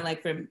was kind of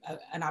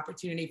an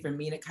opportunity for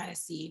me to kind of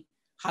see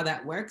how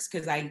that works,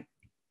 because I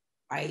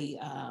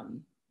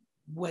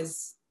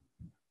was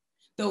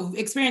the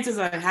experiences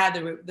I've had,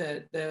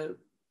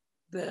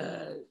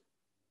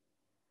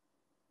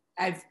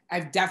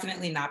 I've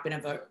definitely not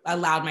been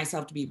allowed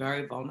myself to be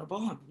very vulnerable.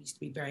 I used to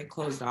be very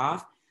closed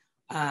off.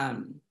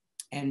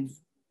 And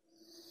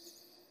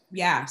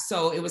yeah,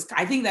 so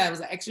I think that I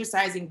was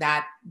exercising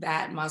that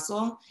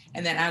muscle.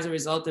 And then as a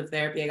result of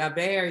therapy, I got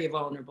very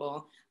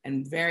vulnerable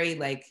and very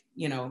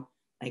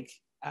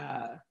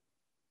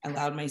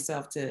allowed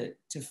myself to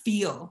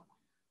feel,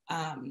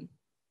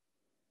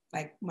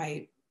 like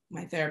my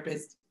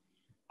therapist,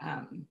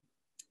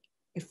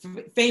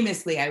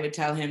 famously, I would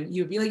tell him,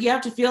 you'd be like, you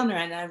have to feel,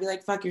 Nerenda. And I'd be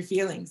like, fuck your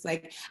feelings.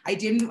 Like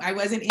I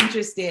wasn't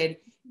interested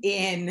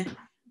in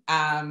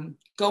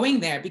going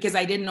there because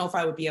I didn't know if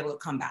I would be able to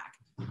come back.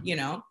 You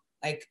know,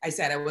 like I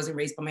said, I wasn't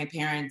raised by my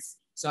parents.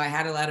 So I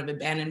had a lot of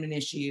abandonment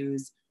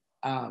issues,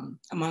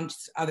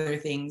 amongst other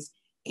things.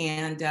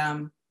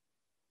 And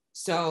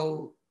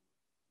so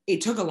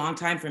it took a long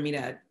time for me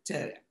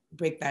to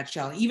break that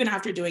shell. Even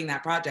after doing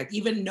that project,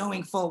 even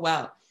knowing full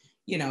well,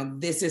 you know,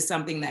 this is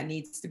something that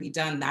needs to be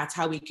done. That's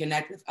how we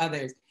connect with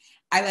others.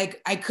 I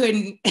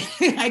couldn't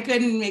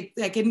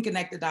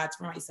connect the dots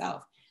for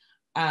myself.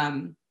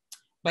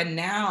 But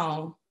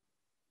now,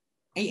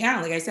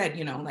 yeah, like I said,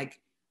 you know, like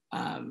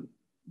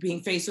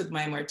being faced with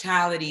my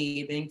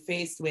mortality, being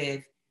faced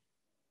with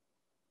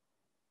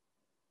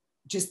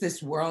just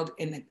this world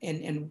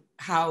and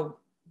how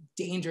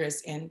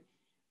dangerous and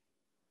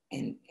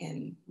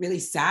really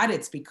sad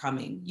it's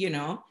becoming, you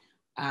know.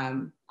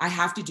 I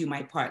have to do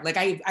my part. Like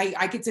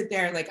I could sit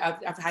there, like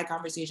I've had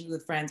conversations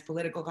with friends,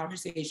 political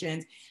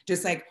conversations,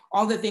 just like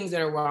all the things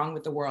that are wrong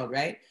with the world,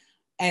 right?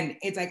 And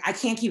it's like, I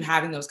can't keep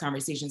having those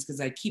conversations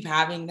because I keep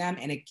having them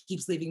and it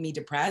keeps leaving me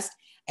depressed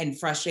and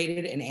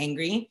frustrated and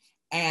angry.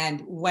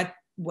 And what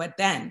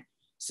then?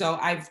 So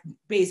I've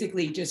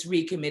basically just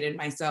recommitted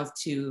myself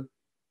to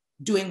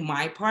doing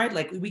my part.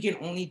 Like we can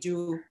only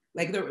do,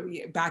 like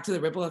back to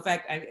the ripple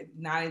effect,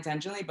 not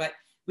intentionally, but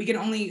we can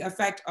only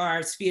affect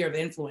our sphere of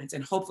influence,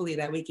 and hopefully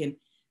that we can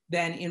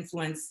then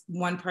influence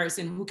one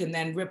person who can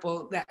then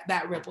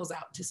that ripples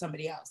out to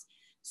somebody else.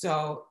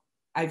 So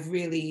I've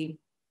really,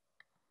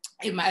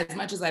 as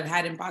much as I've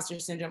had imposter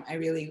syndrome, I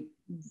really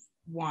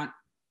want,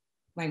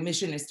 my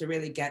mission is to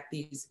really get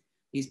these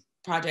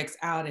projects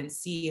out and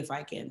see if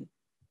I can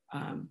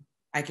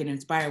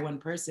inspire one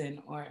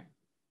person or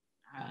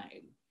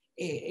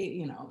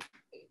you know,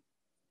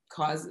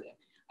 cause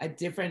a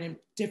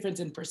difference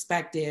in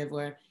perspective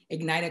or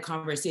ignite a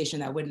conversation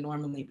that wouldn't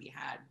normally be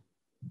had.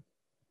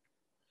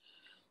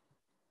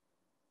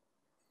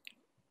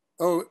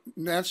 Oh,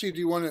 Nancy, do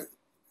you want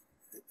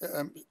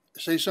to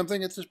say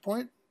something at this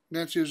point?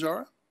 Nancy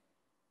Azara?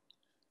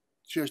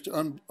 She has to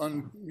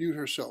unmute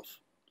herself.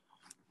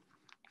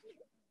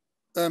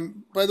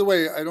 By the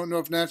way, I don't know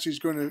if Nancy's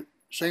going to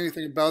say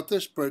anything about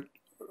this, but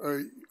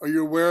are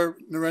you aware,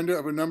 Nerenda,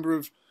 of a number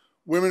of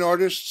women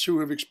artists who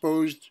have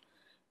exposed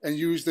and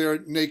used their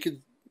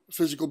naked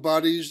physical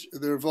bodies,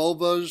 their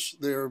vulvas,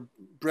 their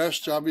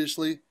breasts,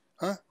 obviously?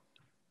 Huh?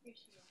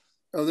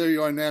 Oh, there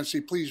you are, Nancy.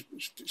 Please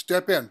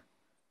step in.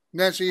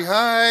 Nancy,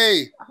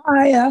 hi.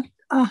 Hi.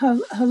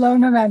 Hello,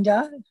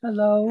 Nerenda.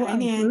 Hello, hi,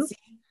 Nancy.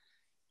 Group.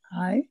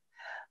 Hi.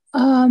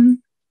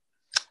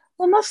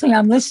 Well, mostly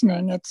I'm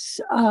listening. It's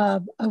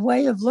a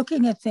way of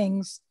looking at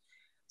things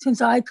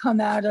since I come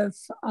out of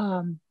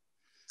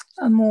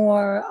a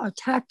more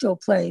tactile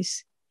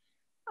place,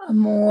 a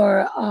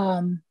more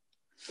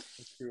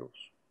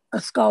a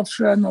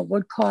sculpture. I'm a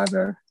wood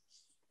carver,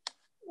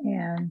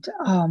 and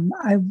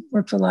I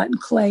worked a lot in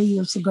clay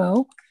years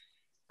ago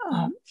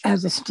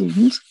as a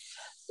student,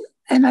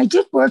 and I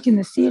did work in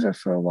the theater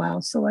for a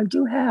while, so I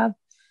do have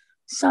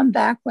some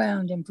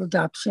background in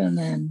production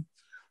and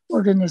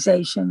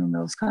organization and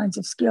those kinds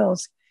of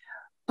skills,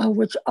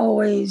 which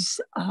always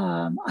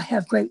I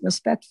have great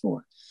respect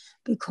for,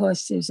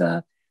 because there's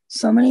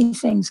so many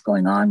things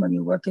going on when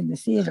you work in the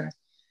theater.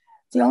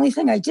 The only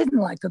thing I didn't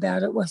like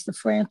about it was the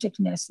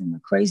franticness and the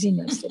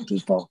craziness that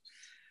people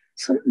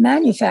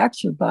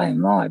manufactured by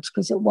and large,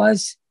 because it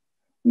was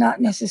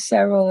not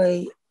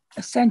necessarily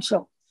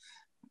essential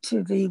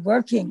to the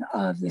working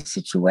of the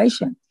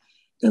situation.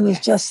 It was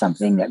just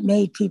something that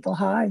made people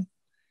high.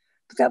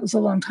 But that was a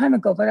long time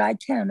ago, but I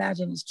can't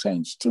imagine it's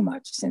changed too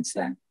much since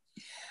then.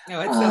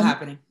 No, it's still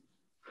happening.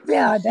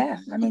 Yeah, I bet.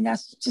 I mean,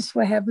 that's just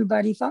where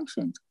everybody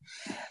functioned.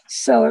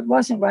 So it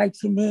wasn't right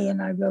for me,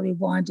 and I really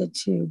wanted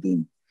to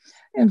be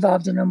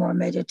involved in a more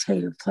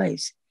meditative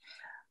place.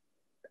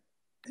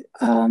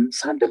 So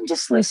I've been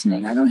just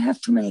listening. I don't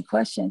have too many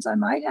questions. I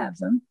might have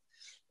them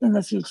in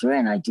the future,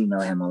 and I do know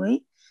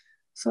Emily,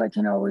 so I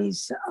can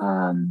always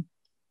kind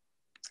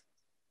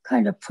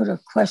of put a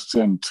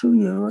question to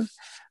you,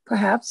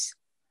 perhaps.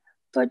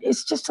 But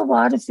it's just a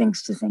lot of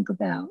things to think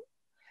about.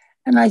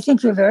 And I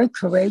think you're very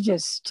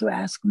courageous to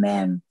ask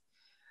men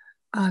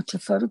to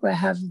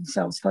have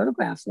themselves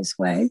photographed this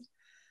way.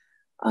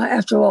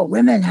 After all,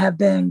 women have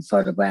been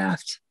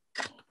photographed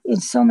in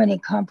so many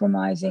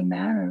compromising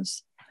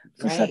manners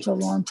for such a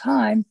long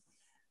time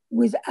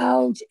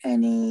without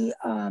any,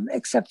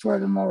 except for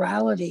the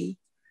morality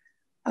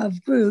of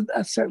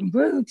certain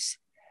groups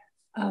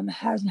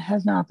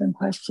has not been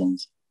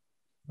questioned.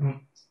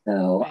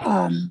 So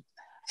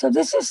so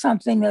this is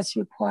something that's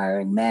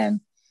requiring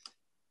men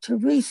to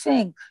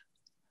rethink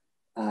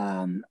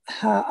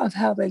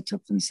how they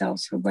took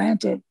themselves for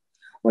granted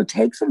or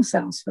take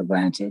themselves for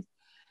granted.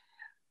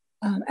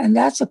 And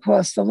that's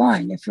across the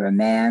line. If you're a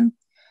man,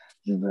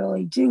 you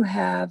really do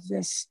have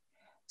this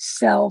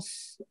self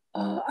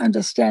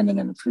understanding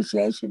and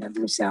appreciation of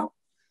yourself.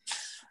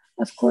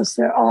 Of course,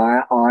 there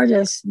are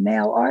artists,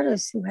 male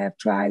artists, who have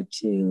tried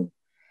to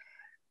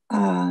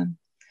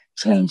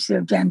change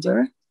their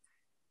gender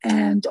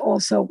and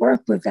also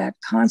work with that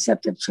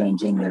concept of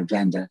changing their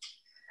gender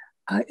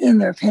in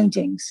their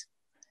paintings.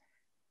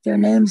 Their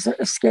names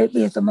escape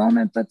me at the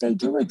moment, but they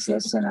do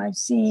exist, and I've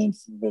seen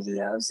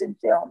videos and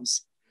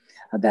films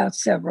about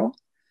several.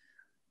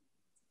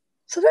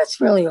 So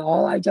that's really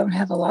all. I don't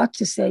have a lot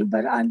to say,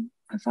 but I'm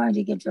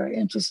finding it a very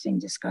interesting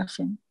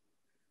discussion.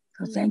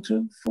 So thank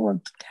you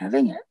for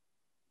having it.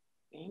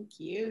 Thank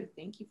you.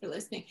 Thank you for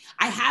listening.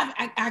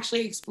 I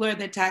actually explored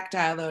the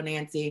tactile though,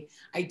 Nancy.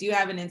 I do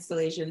have an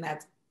installation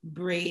that's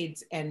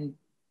braids and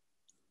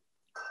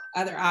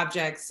other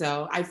objects.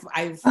 So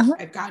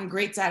I've gotten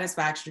great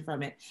satisfaction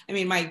from it. I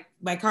mean, my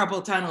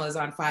carpal tunnel is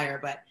on fire,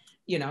 but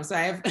you know, so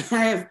I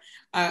have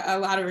a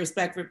lot of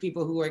respect for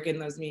people who work in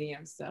those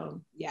mediums.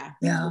 So yeah,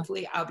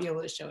 hopefully I'll be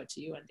able to show it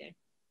to you one day.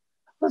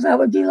 Well, that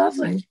would be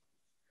lovely.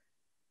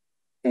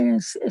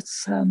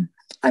 It's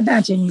I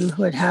imagine you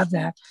would have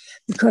that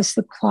because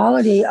the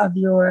quality of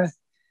your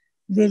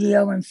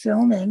video and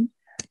filming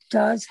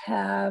does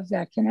have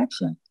that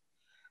connection.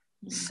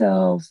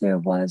 So there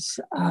was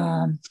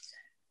kind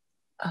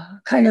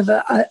of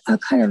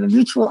a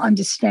mutual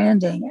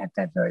understanding at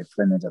that very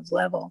primitive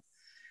level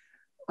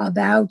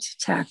about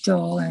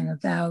tactile and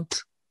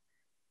about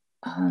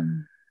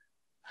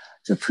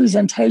the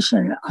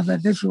presentation of a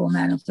visual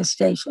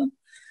manifestation.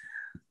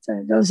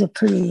 So those are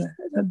pretty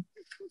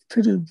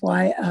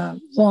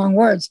long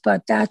words,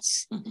 but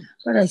that's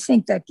what I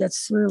think that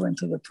gets through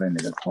into the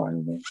primitive part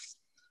of it.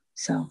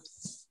 So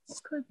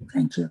good,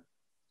 thank you.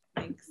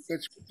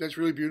 Thanks. That's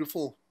really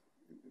beautiful,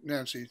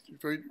 Nancy.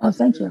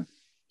 Thank you.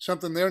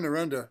 Something there,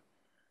 Nerenda.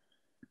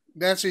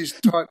 Nancy's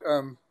taught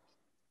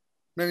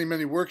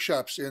many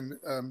workshops in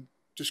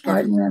discovering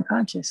Art and the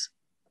unconscious.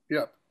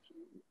 Yep.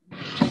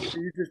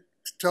 Can you just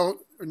tell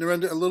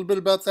Nerenda a little bit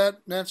about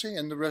that, Nancy,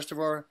 and the rest of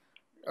our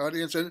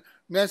audience? And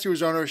Nancy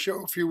was on our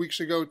show a few weeks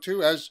ago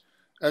too, as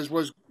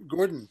was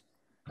Gordon.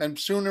 And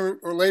sooner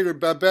or later,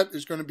 Babette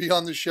is going to be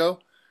on the show.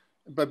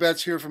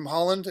 Babette's here from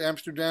Holland,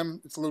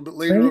 Amsterdam. It's a little bit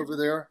later over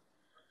there.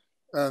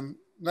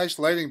 Nice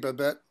lighting,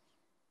 Babette,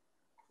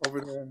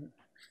 over there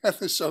at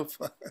the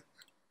sofa.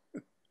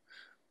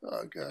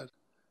 Oh, God.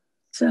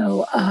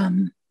 So,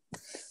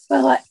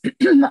 well,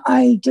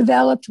 I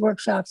developed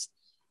workshops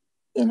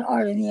in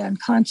art and the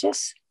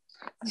unconscious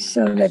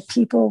so that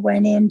people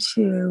went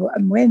into,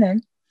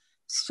 women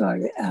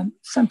started,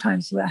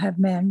 sometimes I have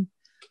men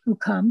who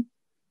come,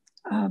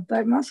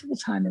 but most of the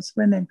time it's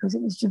women because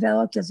it was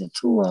developed as a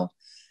tool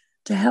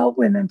to help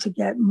women to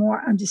get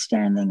more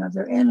understanding of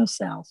their inner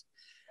self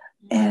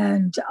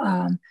and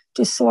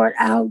to sort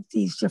out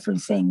these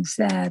different things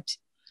that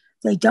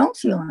they don't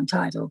feel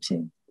entitled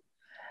to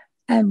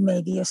and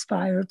maybe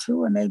aspire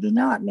to or maybe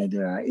not, maybe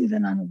are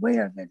even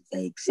unaware that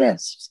they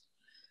exist.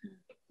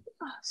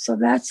 So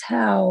that's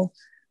how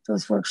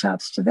those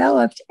workshops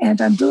developed. And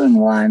I'm doing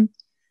one,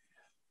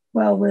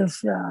 well, with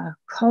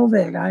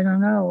COVID, I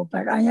don't know,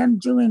 but I am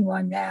doing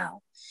one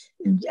now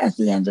at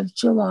the end of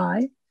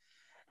July.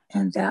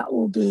 And that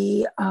will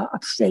be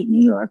upstate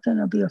New York, and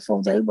it'll be a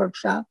full day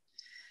workshop.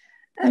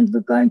 And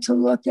we're going to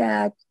look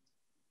at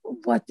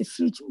what the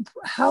future,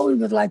 how we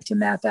would like to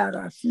map out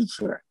our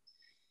future.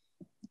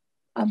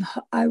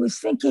 I was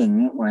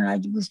thinking when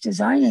I was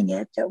designing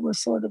it that we're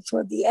sort of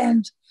toward the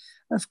end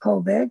of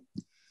COVID.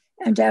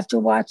 And after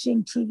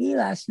watching TV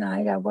last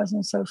night, I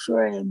wasn't so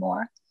sure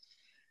anymore.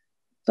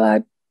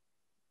 But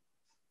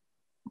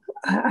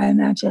I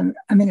imagine,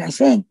 I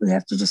think we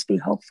have to just be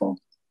hopeful.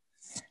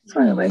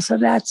 So anyway, so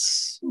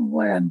that's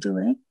what I'm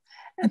doing.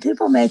 And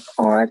people make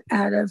art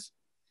out of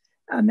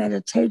a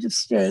meditative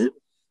state.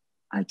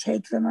 I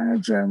take them on a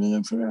journey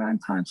into their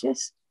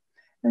unconscious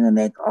and they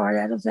make art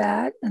out of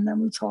that. And then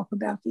we talk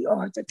about the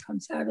art that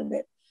comes out of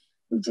it.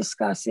 We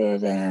discuss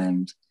it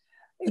and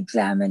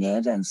examine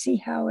it and see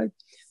how it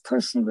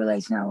personally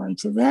relates not only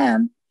to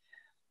them,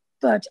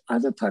 but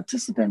other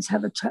participants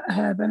have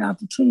an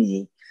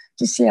opportunity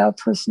to see how it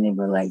personally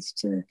relates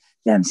to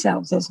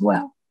themselves as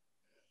well.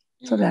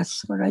 So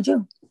that's what I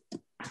do.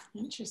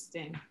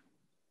 Interesting.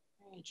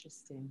 Very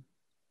interesting.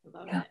 I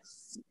love it.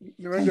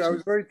 Nerenda, I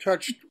was very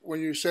touched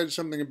when you said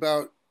something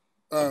about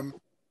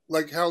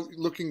like how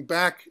looking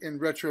back in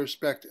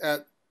retrospect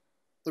at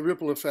the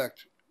ripple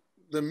effect,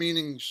 the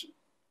meanings,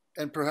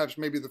 and perhaps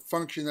maybe the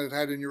function that it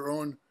had in your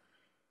own,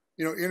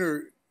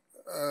 inner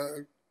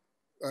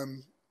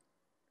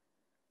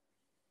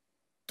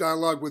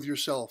dialogue with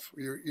yourself,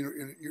 your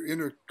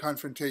inner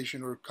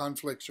confrontation or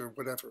conflicts or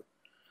whatever.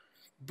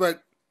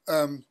 But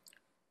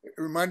It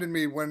reminded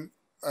me when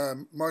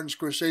Martin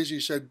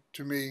Scorsese said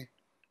to me,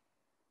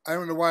 I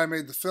don't know why I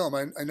made the film.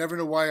 I never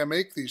know why I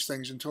make these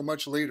things until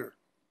much later.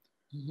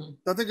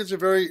 Mm-hmm. I think it's a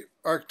very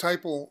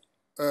archetypal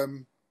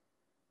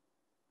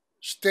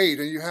state,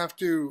 and you have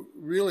to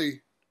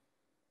really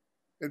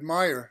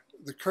admire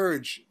the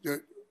courage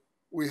that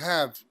we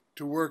have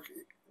to work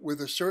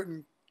with a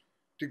certain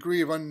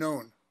degree of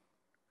unknown.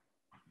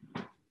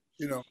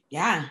 You know.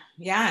 Yeah.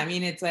 I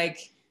mean, it's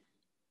like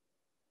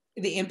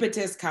the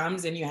impetus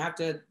comes and you have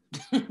to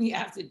you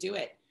have to do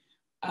it.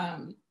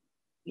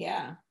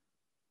 Yeah,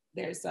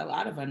 there's a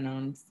lot of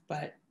unknowns,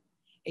 but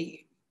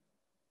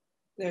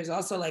there's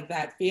also like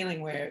that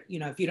feeling where, you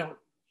know, if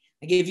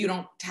you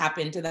don't tap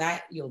into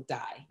that, you'll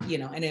die, you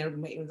know, and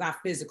it's not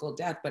physical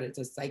death, but it's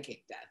a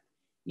psychic death,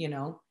 you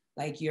know,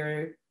 like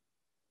you're.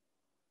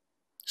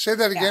 Say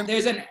that again.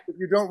 There's if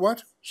you don't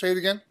what? Say it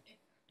again.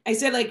 I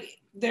said, like,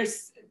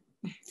 there's,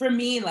 for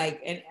me,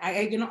 like, and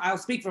I, you know, I'll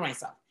speak for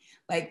myself.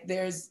 Like,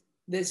 there's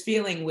this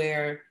feeling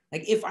where,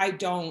 like, if I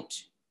don't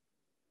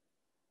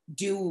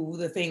do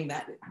the thing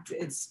that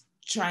it's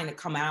trying to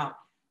come out,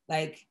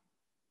 like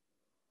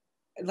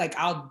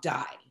I'll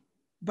die,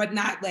 but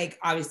not like,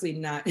 obviously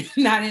not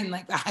in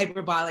like the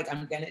hyperbolic,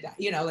 I'm gonna die,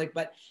 you know, like,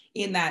 but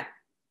in that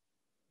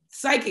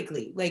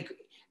psychically, like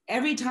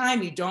every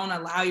time you don't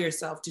allow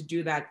yourself to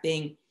do that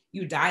thing,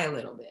 you die a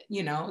little bit,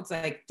 you know, it's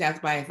like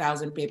death by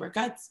 1,000 paper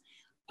cuts,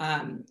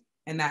 and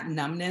that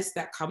numbness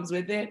that comes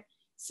with it.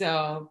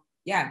 So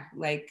yeah,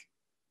 like.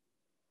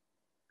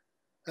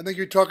 I think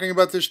you're talking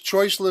about this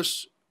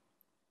choiceless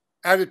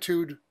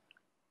attitude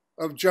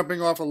of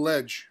jumping off a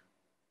ledge.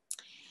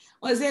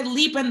 Well, it's a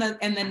leap and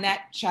the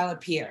net shall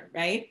appear,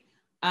 right?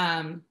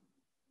 But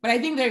I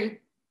think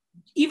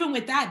even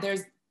with that,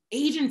 there's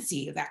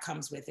agency that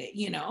comes with it,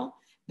 you know?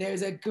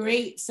 There's a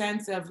great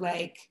sense of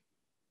like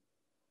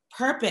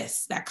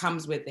purpose that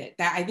comes with it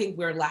that I think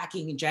we're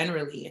lacking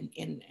generally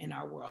in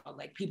our world.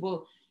 Like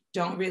people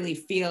don't really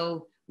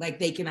feel like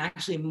they can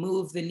actually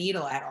move the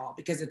needle at all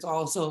because it's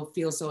also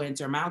feels so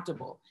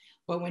insurmountable.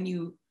 But when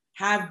you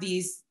have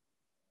these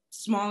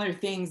smaller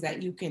things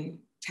that you can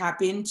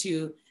tap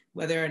into,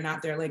 whether or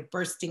not they're like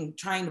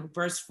trying to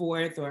burst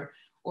forth,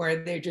 or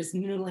they're just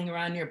noodling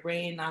around your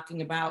brain,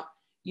 knocking about,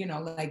 you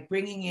know, like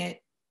bringing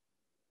it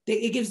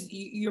gives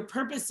you, your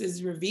purpose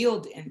is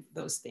revealed in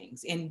those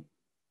things. And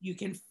you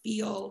can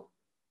feel,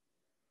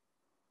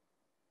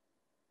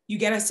 you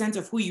get a sense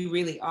of who you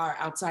really are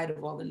outside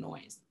of all the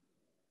noise.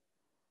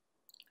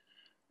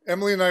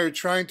 Emily and I are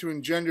trying to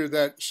engender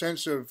that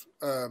sense of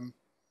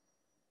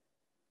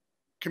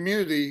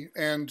community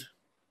and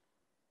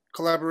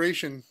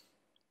collaboration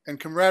and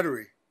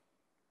camaraderie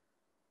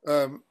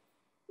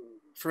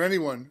for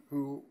anyone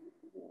who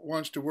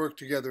wants to work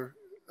together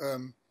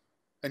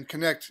and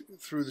connect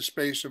through the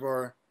space of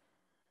our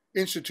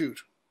institute,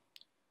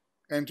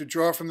 and to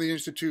draw from the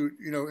institute,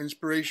 you know,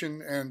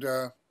 inspiration and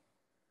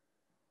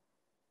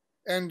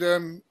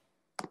you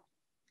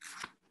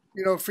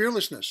know,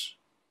 fearlessness.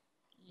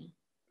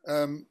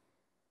 And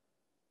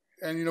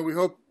you know, we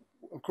hope,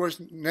 of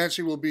course,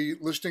 Nancy will be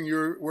listing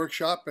your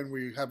workshop, and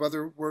we have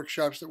other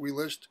workshops that we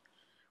list,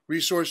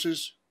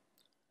 resources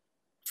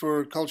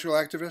for cultural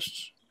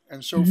activists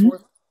and so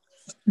forth.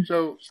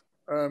 So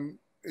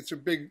it's a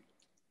big,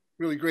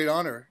 really great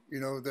honor, you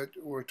know, that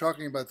we're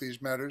talking about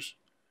these matters,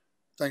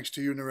 thanks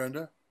to you,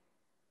 Nerenda,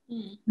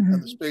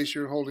 and the space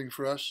you're holding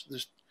for us,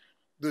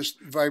 this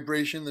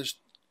vibration, this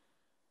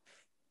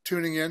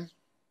tuning in.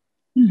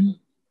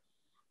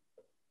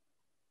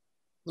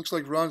 Looks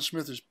like Ron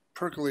Smith is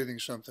percolating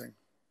something.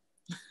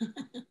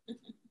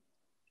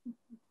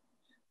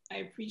 I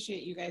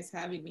appreciate you guys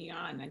having me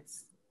on.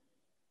 It's,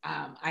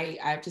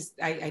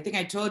 I think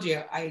I told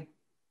you I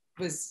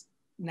was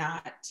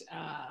not,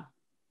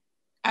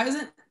 I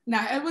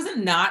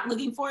wasn't not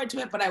looking forward to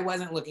it, but I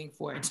wasn't looking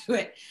forward to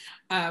it.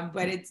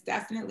 But it's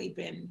definitely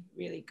been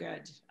really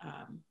good.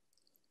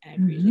 I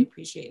really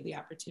appreciate the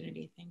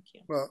opportunity. Thank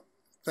you. Well,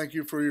 thank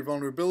you for your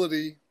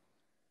vulnerability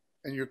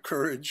and your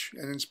courage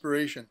and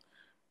inspiration.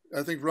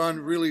 I think Ron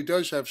really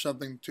does have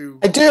something to.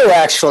 I do,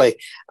 actually.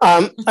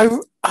 I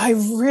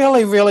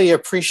really, really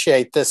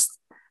appreciate this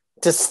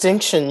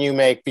distinction you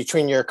make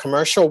between your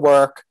commercial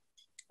work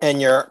and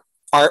your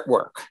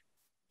artwork.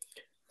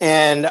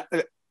 And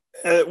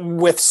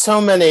with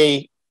so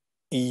many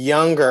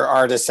younger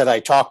artists that I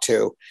talk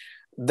to,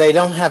 they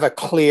don't have a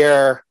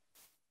clear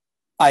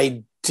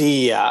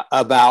idea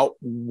about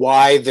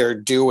why they're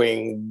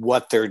doing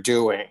what they're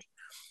doing.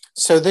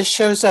 So this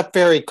shows up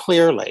very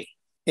clearly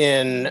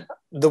in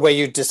the way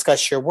you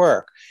discuss your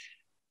work.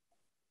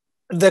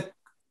 The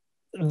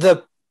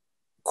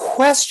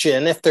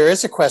question, if there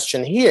is a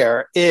question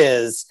here,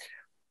 is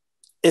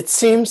it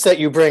seems that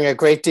you bring a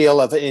great deal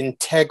of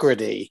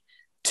integrity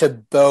to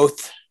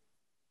both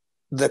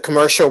the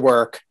commercial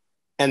work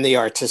and the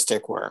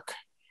artistic work.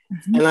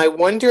 And I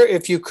wonder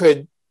if you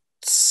could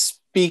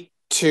speak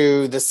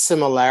to the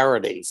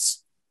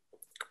similarities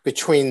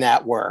between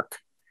that work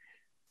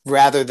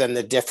rather than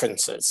the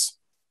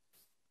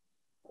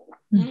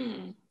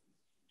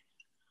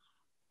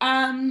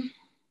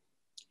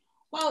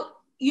Well,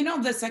 you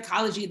know, the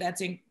psychology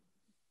that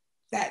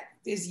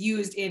is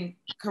used in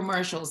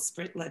commercials,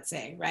 let's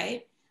say,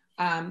 right?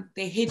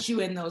 They hit you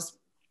in those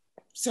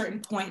certain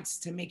points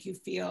to make you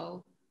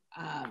feel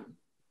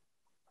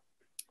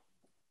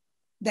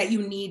that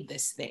you need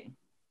this thing,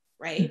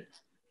 right?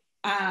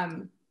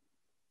 And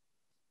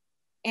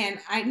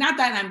not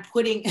that I'm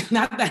putting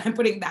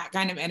that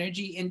kind of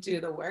energy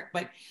into the work,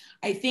 but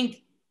I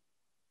think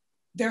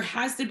there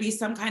has to be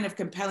some kind of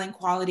compelling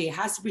quality. It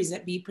has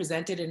to be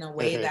presented in a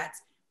way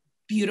that's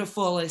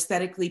beautiful,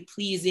 aesthetically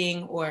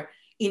pleasing, or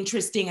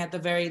interesting at the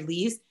very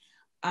least,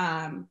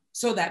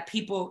 so that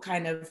people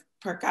kind of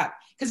perk up.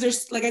 Because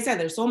there's, like I said,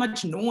 there's so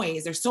much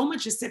noise. There's so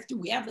much to sift through.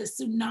 We have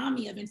this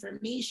tsunami of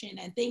information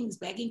and things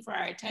begging for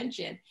our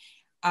attention.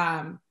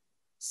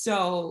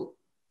 So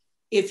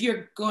if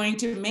you're going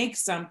to make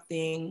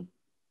something,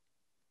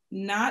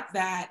 not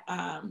that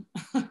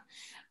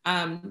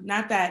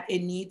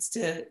it needs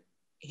to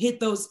hit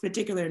those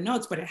particular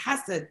notes, but it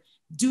has to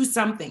do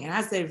something. It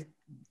has to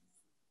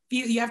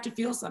feel, you have to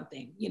feel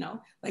something, you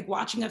know, like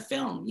watching a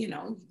film, you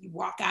know, you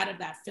walk out of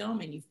that film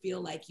and you feel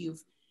like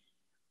you've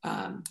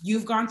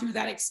gone through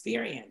that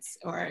experience,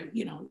 or,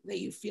 you know, that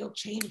you feel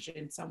changed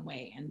in some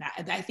way. And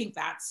I think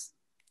that's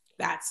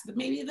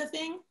maybe the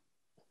thing.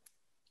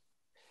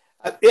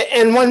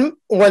 And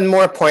one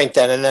more point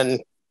then, and then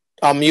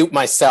I'll mute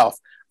myself.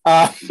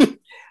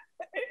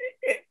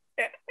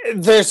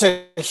 There's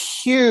a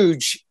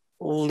huge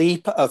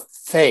leap of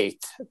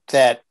faith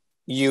that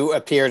you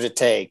appear to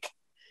take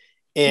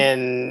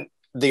in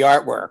the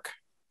artwork.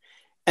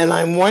 And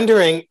I'm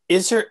wondering,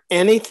 is there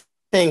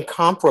anything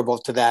comparable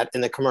to that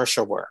in the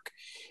commercial work?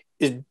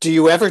 Do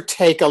you ever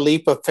take a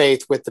leap of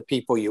faith with the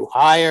people you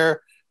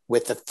hire,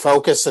 with the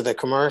focus of the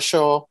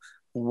commercial,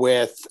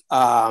 with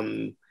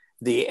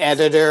the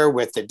editor,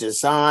 with the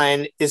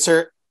design? Is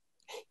there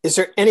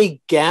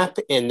any gap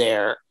in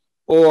there,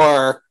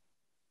 or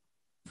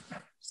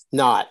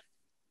not?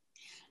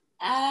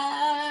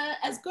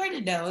 As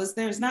Gordon knows,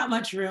 there's not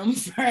much room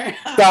for a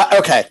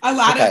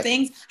lot of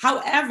things.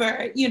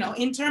 However, you know,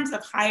 in terms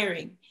of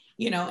hiring,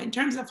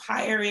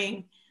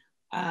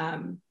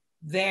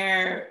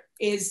 there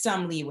is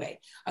some leeway.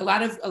 A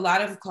lot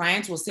of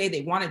clients will say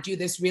they want to do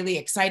this really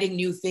exciting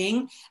new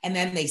thing, and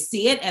then they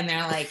see it and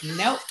they're like,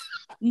 nope,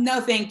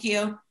 no, thank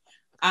you.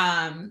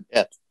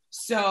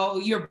 So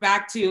you're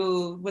back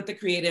to what the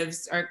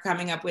creatives are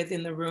coming up with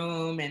in the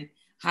room, and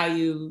how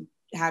you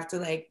have to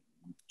like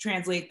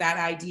translate that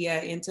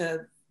idea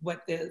into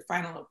what the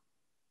final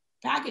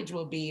package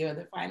will be, or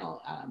the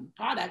final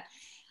product.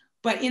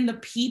 But in the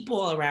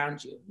people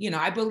around you, you know,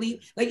 I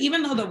believe, like,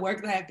 even though the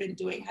work that I've been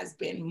doing has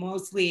been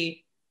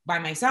mostly by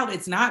myself,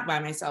 it's not by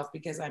myself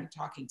because I'm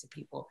talking to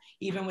people.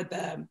 Even with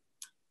the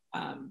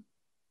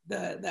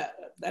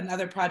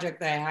another project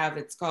that I have,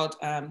 it's called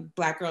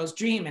Black Girl's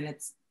Dream, and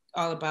it's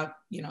all about,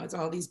 you know, it's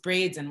all these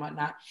braids and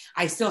whatnot.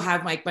 I still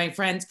have like my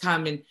friends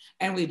come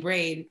and we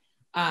braid.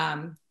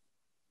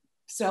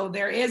 So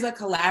there is a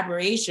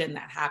collaboration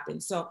that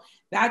happens. So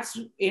that's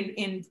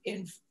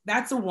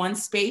that's a one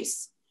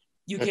space.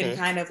 You can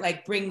kind of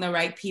like bring the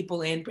right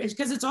people in,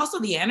 because it's also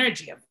the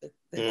energy of the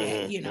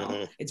day, you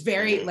know. It's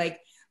very like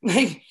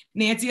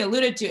Nancy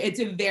alluded to, it's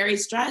a very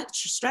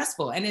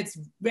stressful, and it's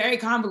very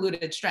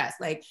convoluted stress.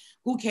 Like,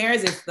 who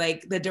cares if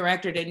like the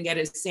director didn't get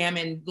his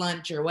salmon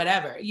lunch or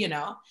whatever, you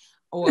know,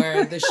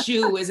 or the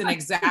shoe isn't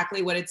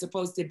exactly what it's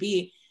supposed to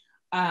be.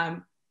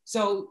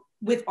 So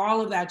with all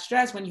of that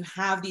stress, when you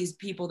have these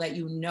people that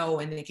you know,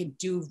 and they can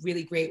do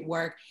really great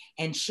work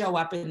and show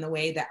up in the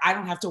way that I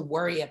don't have to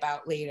worry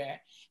about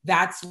later,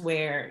 that's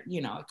where,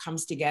 you know, it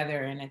comes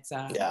together, and it's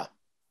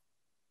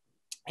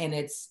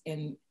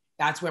and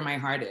that's where my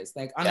heart is.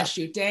 Like on a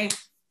shoot day,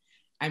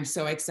 I'm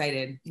so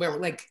excited. We're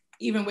like,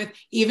 even with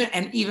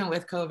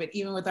COVID,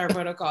 even with our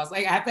protocols,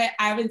 like I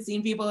haven't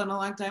seen people in a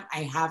long time. I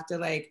have to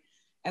like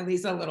at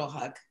least a little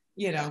hug,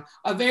 you know,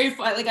 a very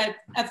like a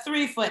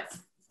 3-foot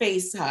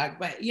face hug,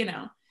 but you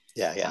know.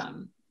 Yeah.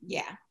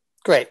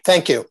 Great,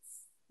 thank you.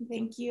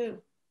 Thank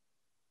you.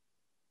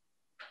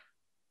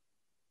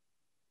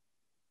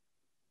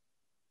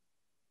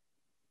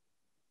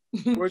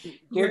 Gordon,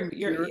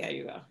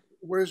 you go.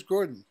 Where's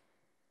Gordon?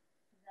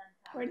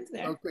 Gordon's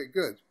there. Okay,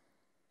 good.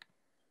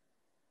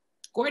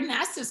 Gordon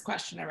asked this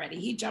question already.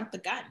 He jumped the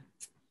gun.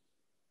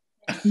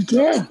 He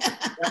did.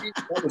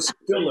 That was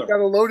filler.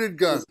 Got a loaded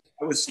gun.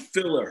 I was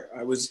filler.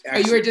 I was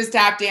actually, you were just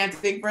tap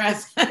dancing for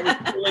us. I was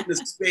filling the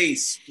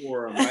space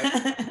for him,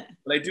 right?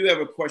 But I do have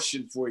a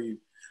question for you.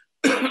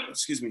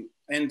 Excuse me.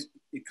 And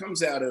it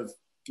comes out of,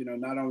 you know,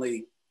 not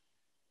only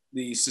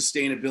the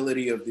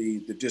sustainability of the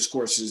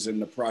discourses and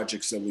the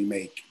projects that we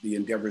make, the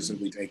endeavors that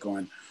we take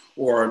on,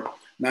 or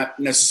not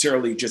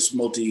necessarily just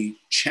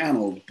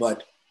multi-channeled,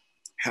 but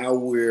how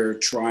we're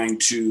trying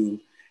to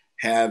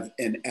have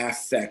an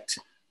affect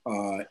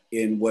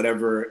in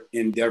whatever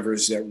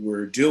endeavors that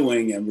we're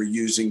doing, and we're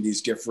using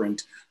these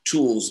different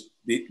tools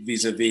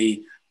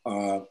vis-a-vis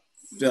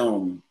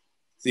film,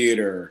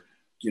 theater,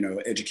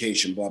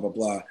 education, blah, blah,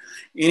 blah.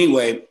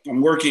 Anyway,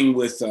 I'm working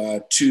with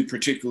two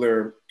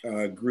particular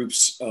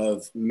groups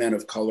of men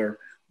of color.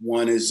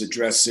 One is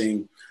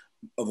addressing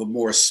of a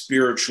more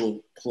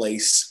spiritual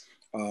place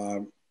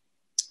and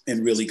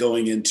really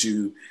going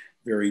into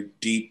very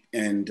deep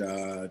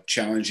and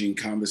challenging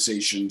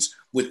conversations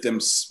with them.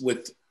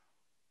 With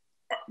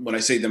when I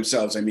say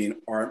themselves, I mean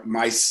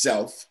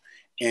myself,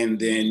 and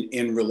then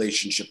in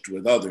relationship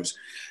with others.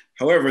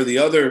 However, the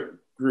other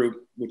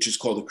group, which is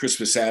called the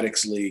Christmas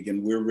Addicts League,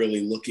 and we're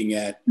really looking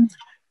at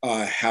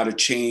how to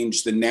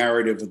change the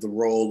narrative of the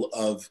role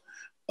of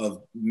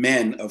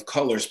men of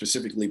color,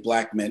 specifically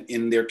Black men,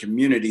 in their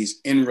communities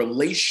in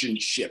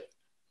relationship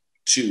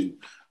to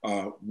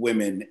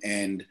women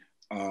and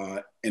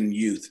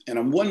youth. And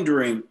I'm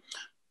wondering,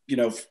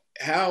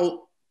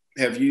 how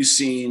have you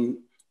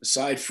seen,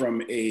 aside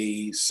from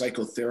a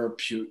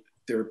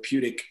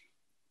psychotherapeutic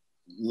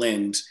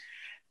lens,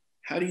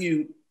 how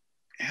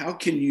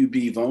can you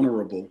be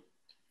vulnerable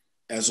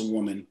as a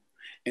woman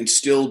and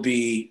still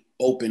be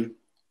open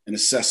and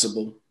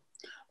accessible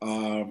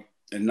and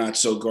not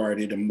so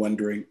guarded? I'm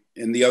wondering.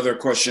 And the other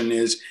question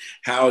is,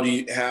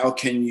 how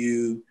can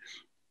you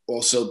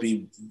also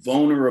be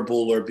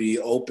vulnerable or be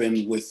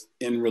open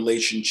in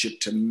relationship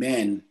to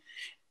men,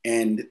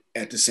 and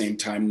at the same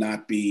time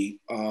not be,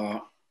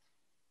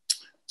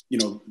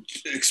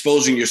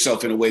 exposing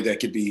yourself in a way that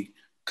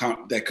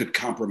could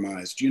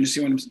compromise? Do you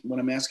understand what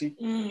I'm asking?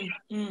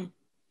 Mm-hmm.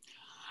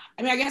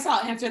 I mean, I guess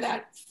I'll answer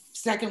that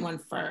second one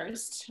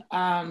first.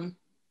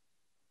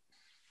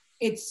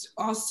 It's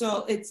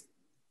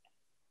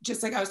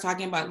just like I was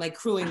talking about, like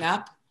crewing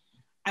up.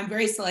 I'm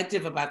very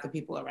selective about the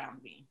people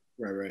around me.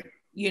 Right.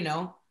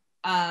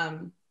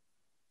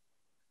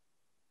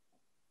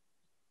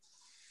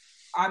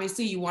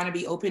 Obviously you want to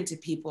be open to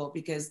people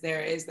because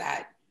there is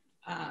that,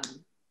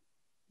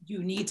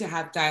 you need to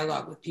have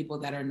dialogue with people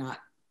that are not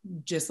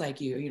just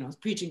like you,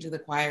 preaching to the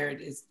choir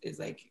is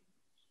like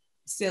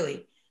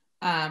silly.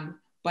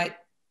 But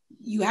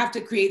you have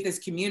to create this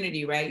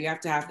community, right? You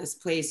have to have this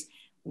place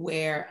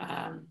where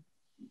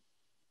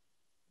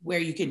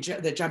you can,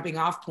 the jumping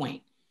off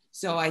point.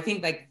 So I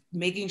think like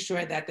making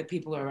sure that the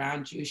people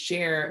around you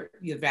share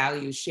your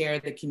values, share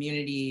the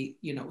community,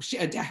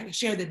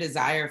 share the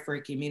desire for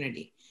a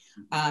community.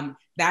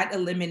 That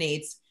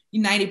eliminates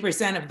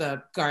 90% of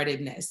the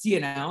guardedness,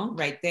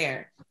 right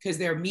there, because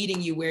they're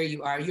meeting you where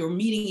you are. You're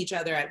meeting each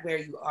other at where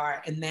you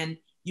are, and then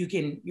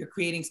you're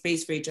creating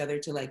space for each other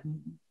to like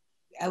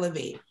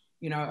elevate,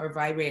 or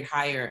vibrate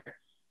higher.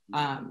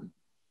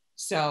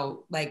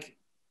 So like,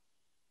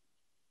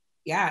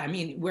 yeah, I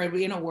mean, we're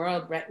in a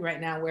world right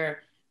now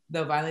where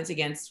the violence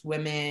against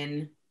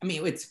women, I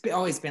mean, it's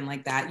always been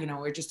like that.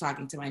 We're just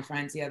talking to my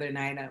friends the other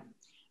night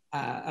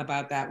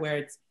about that,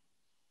 where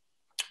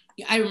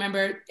I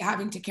remember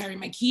having to carry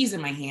my keys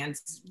in my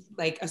hands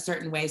like a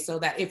certain way so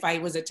that if I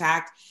was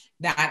attacked,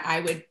 that I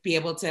would be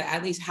able to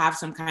at least have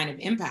some kind of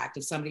impact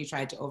if somebody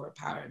tried to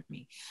overpower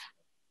me.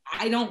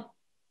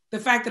 The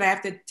fact that I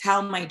have to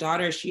tell my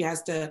daughter she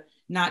has to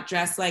not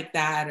dress like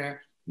that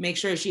or make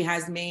sure she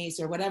has mace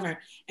or whatever.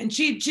 And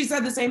she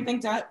said the same thing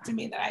to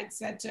me that I'd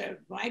said to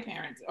my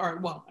parents, or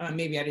well,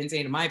 maybe I didn't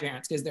say to my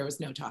parents because there was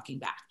no talking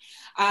back.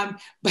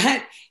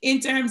 But in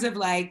terms of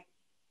like,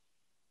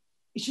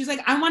 she's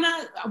like,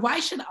 why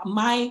should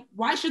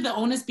the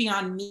onus be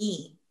on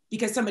me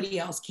because somebody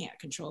else can't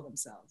control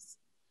themselves,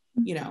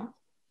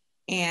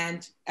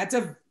 And that's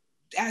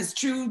as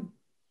true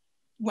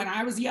when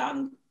I was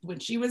young, when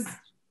she was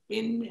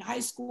in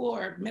high school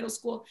or middle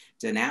school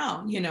to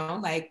now,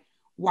 like,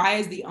 why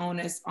is the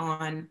onus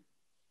on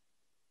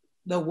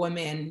the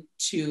woman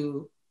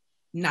to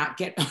not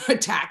get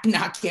attacked,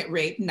 not get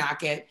raped, not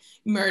get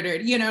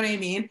murdered? You know what I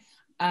mean?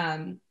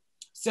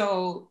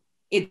 So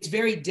it's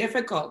very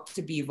difficult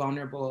to be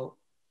vulnerable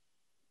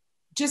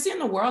just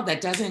in a world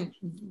that doesn't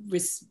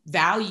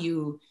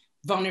value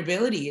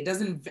vulnerability.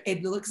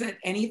 It looks at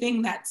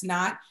anything that's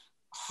not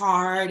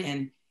hard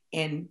and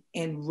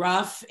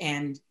rough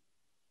and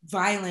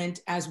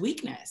violent as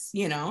weakness,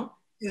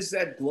 Is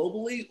that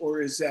globally,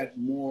 or is it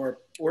more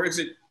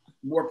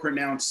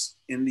pronounced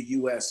in the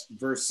US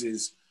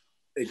versus?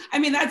 I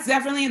mean, that's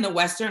definitely in the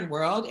Western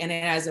world, and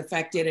it has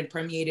affected and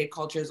permeated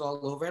cultures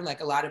all over. Like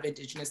a lot of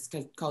indigenous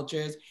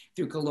cultures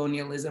through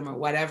colonialism or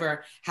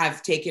whatever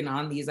have taken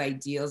on these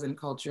ideals and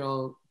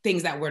cultural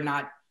things that were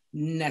not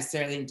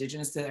necessarily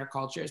indigenous to their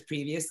cultures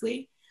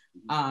previously.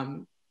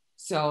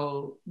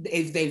 So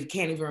if they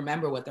can't even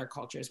remember what their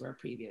cultures were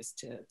previous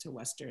to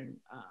Western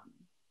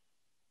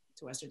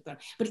thought.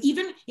 But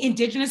even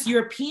indigenous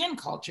European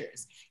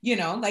cultures,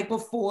 like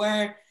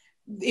before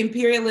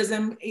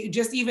imperialism,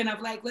 just even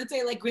of like, let's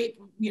say like Great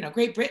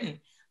Britain,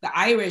 the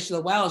Irish,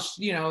 the Welsh,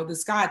 the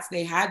Scots,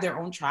 they had their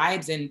own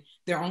tribes and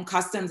their own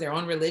customs, their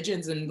own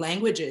religions and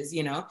languages,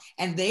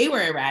 and they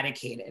were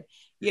eradicated,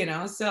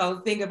 So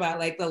think about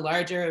like the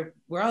larger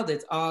world.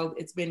 It's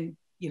always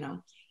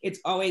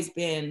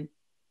been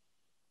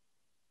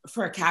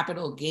for a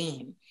capital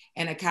gain,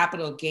 and a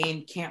capital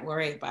gain can't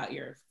worry about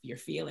your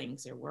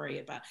feelings or worry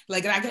about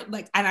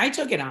and I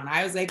took it on.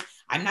 I was like,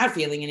 I'm not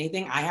feeling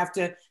anything. I have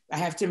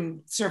to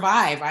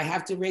survive. I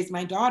have to raise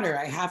my daughter.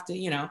 I have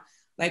to,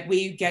 like,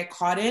 we get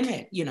caught in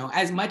it,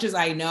 as much as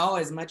I know,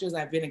 as much as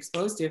I've been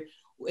exposed to,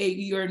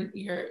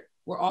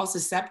 we're all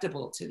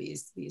susceptible to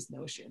these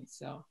notions.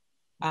 So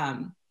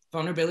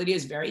vulnerability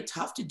is very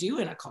tough to do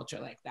in a culture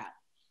like that.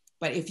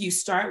 But if you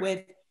start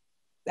with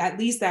at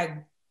least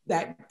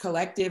that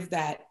collective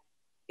that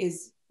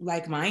is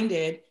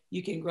like-minded,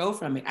 you can grow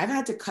from it. I've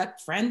had to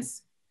cut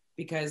friends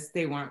because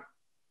they weren't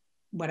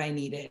what I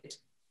needed.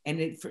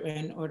 And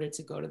in order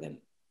to go to them,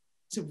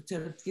 to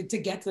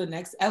get to the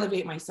next,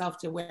 elevate myself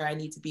to where I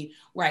need to be,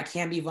 where I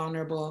can be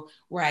vulnerable,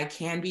 where I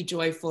can be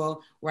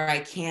joyful, where I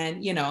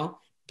can,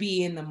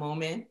 be in the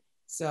moment.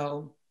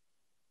 So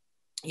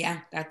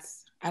yeah,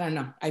 I don't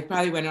know. I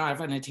probably went off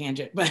on a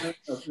tangent, but.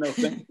 No,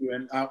 thank you.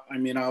 And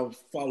I'll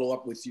follow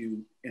up with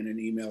you in an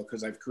email,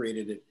 because I've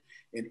created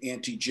an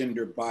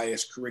anti-gender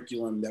bias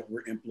curriculum that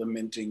we're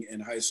implementing in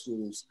high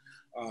schools.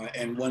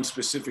 And one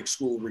specific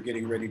school we're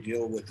getting ready to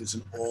deal with is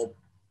an all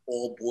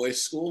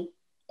boys school,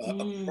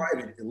 a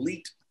private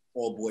elite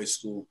all boys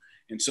school.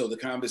 And so the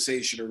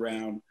conversation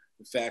around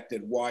the fact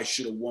that why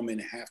should a woman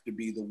have to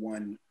be the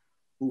one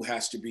who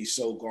has to be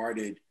so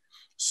guarded?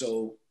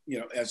 So,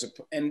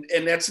 and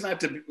that's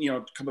not to,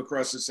 come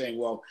across as saying,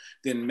 well,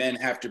 then men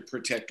have to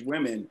protect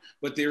women,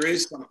 but there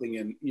is something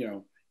in,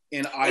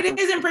 it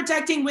isn't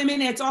protecting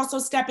women. It's also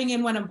stepping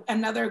in when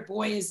another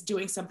boy is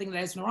doing something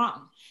that is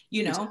wrong.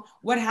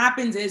 What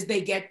happens is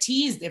they get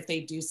teased if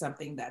they do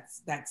something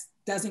that's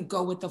doesn't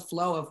go with the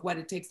flow of what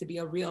it takes to be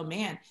a real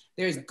man.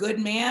 There's good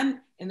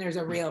man and there's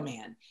a real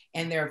man,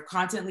 and they're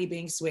constantly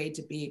being swayed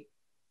to be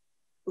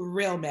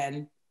real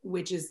men,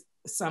 which is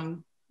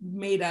some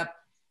made up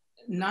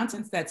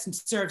nonsense that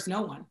serves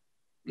no one.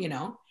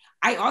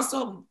 I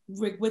also,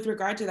 with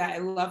regard to that, I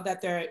love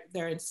that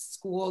they're in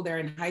school, they're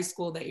in high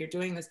school, that you're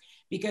doing this,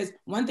 because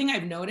one thing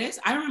I've noticed,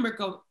 I remember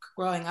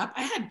growing up,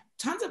 I had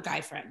tons of guy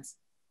friends.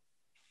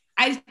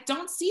 I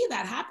don't see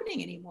that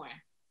happening anymore,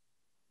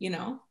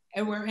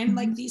 and we're in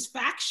like these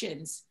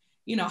factions.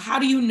 How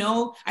do you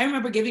know? I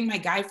remember giving my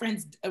guy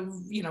friends,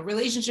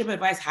 relationship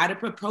advice, how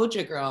to approach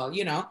a girl.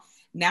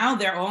 Now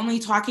they're only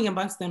talking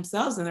amongst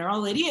themselves and they're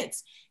all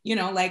idiots.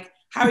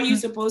 How are you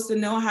supposed to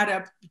know how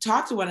to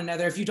talk to one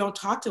another if you don't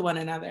talk to one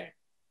another,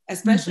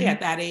 especially at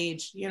that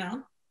age,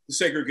 The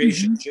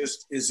segregation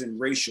just isn't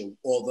racial,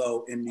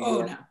 although in New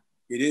York,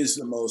 it is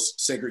the most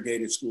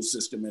segregated school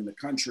system in the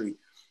country,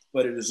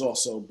 but it is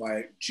also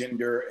by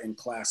gender and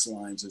class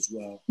lines as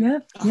well. Yeah,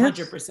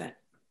 100%.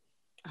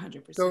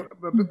 100%. So,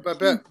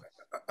 Babette,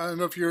 I don't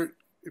know if you're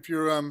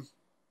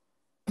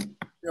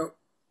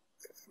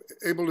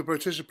able to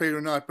participate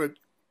or not, but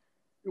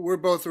we're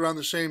both around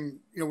the same,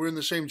 we're in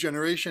the same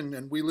generation,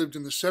 and we lived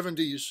in the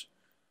 70s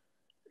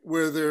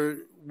where there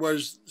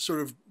was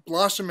sort of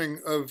blossoming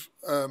of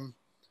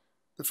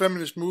the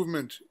feminist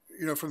movement,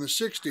 from the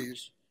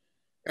 60s.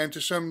 And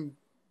to some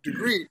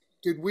degree,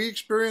 did we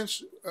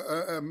experience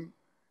an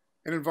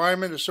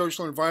environment, a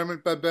social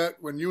environment, Babette,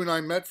 when you and I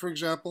met, for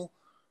example,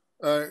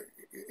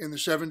 in the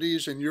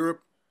 70s in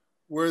Europe,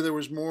 where there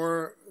was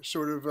more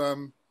sort of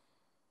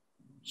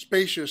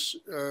spacious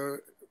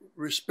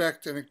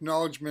respect and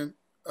acknowledgement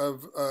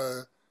of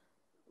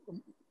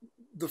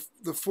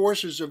the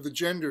forces of the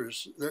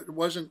genders, that it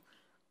wasn't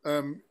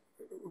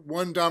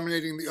one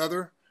dominating the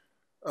other?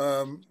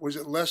 Was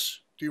it less?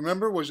 Do you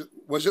remember? Was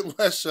it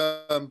less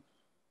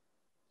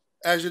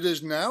as it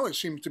is now? It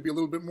seems to be a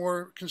little bit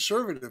more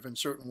conservative in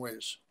certain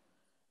ways,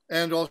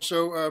 and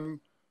also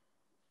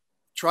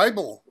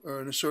tribal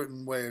in a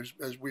certain way,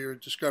 as we are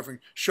discovering,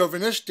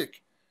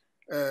 chauvinistic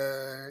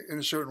in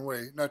a certain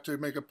way. Not to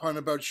make a pun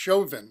about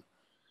Chauvin,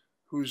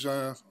 who's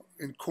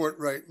in court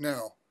right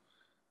now.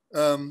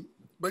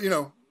 But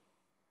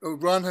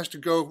Ron has to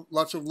go.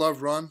 Lots of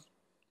love, Ron.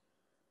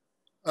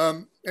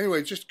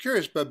 Anyway, just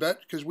curious,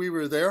 Babette, because we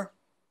were there.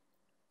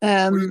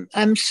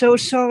 I'm so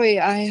sorry.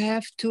 I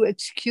have to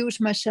excuse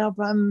myself.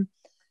 I'm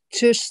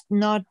just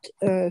not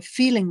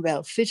feeling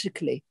well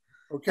physically.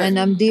 Okay. And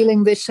I'm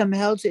dealing with some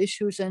health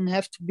issues and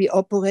have to be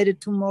operated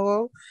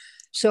tomorrow.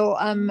 So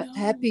I'm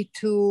happy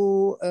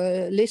to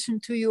listen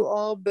to you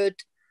all, but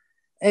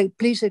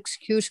please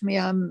excuse me.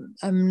 I'm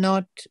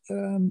not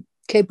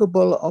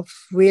capable of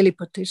really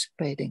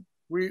participating.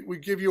 We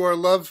give you our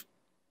love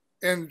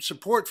and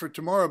support for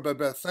tomorrow,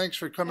 Babette. Thanks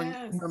for coming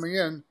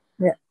in.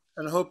 Yeah.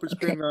 And I hope it's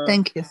been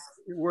thank you.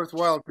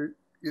 Worthwhile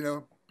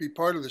to be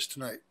part of this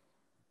tonight.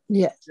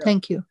 Yeah.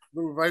 Thank you.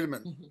 Little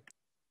vitamin.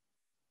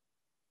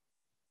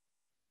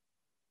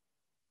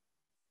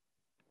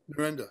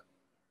 Nerenda,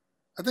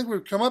 I think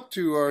we've come up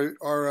to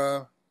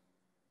our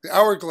the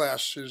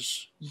hourglass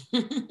is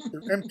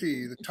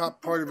empty. The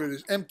top part of it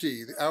is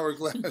empty. The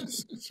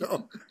hourglass.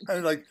 So kind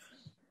of like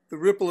the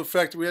ripple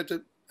effect. We had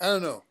to. I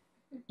don't know.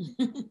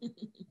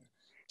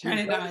 Turn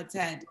it on its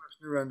head.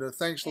 Nerenda,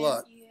 thanks a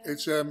lot.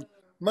 It's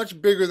much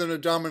bigger than a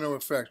domino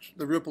effect.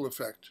 The ripple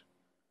effect.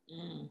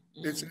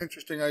 It's an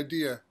interesting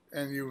idea,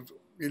 and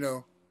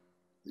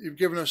you've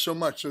given us so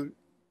much. So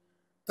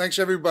thanks,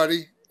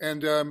 everybody.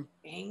 And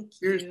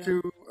here's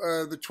to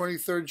the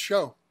 23rd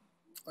show.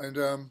 And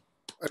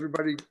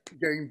everybody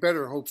getting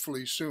better,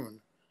 hopefully,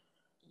 soon.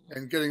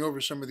 And getting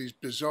over some of these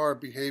bizarre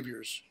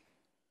behaviors.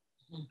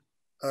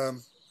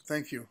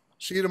 Thank you.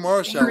 See you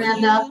tomorrow, Sally. Bye,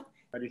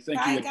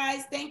 you.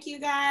 guys. Thank you,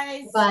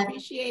 guys. Bye.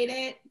 Appreciate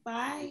it.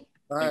 Bye.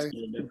 Bye.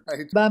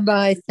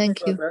 Bye-bye.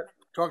 Thank you.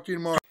 Talk to you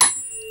tomorrow.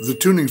 The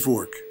Tuning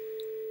Fork,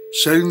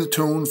 setting the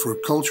tone for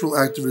cultural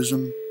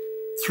activism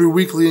through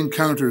weekly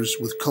encounters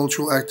with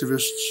cultural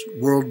activists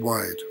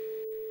worldwide.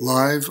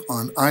 Live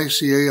on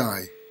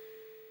ICAI,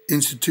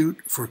 Institute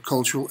for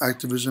Cultural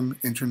Activism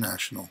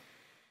International.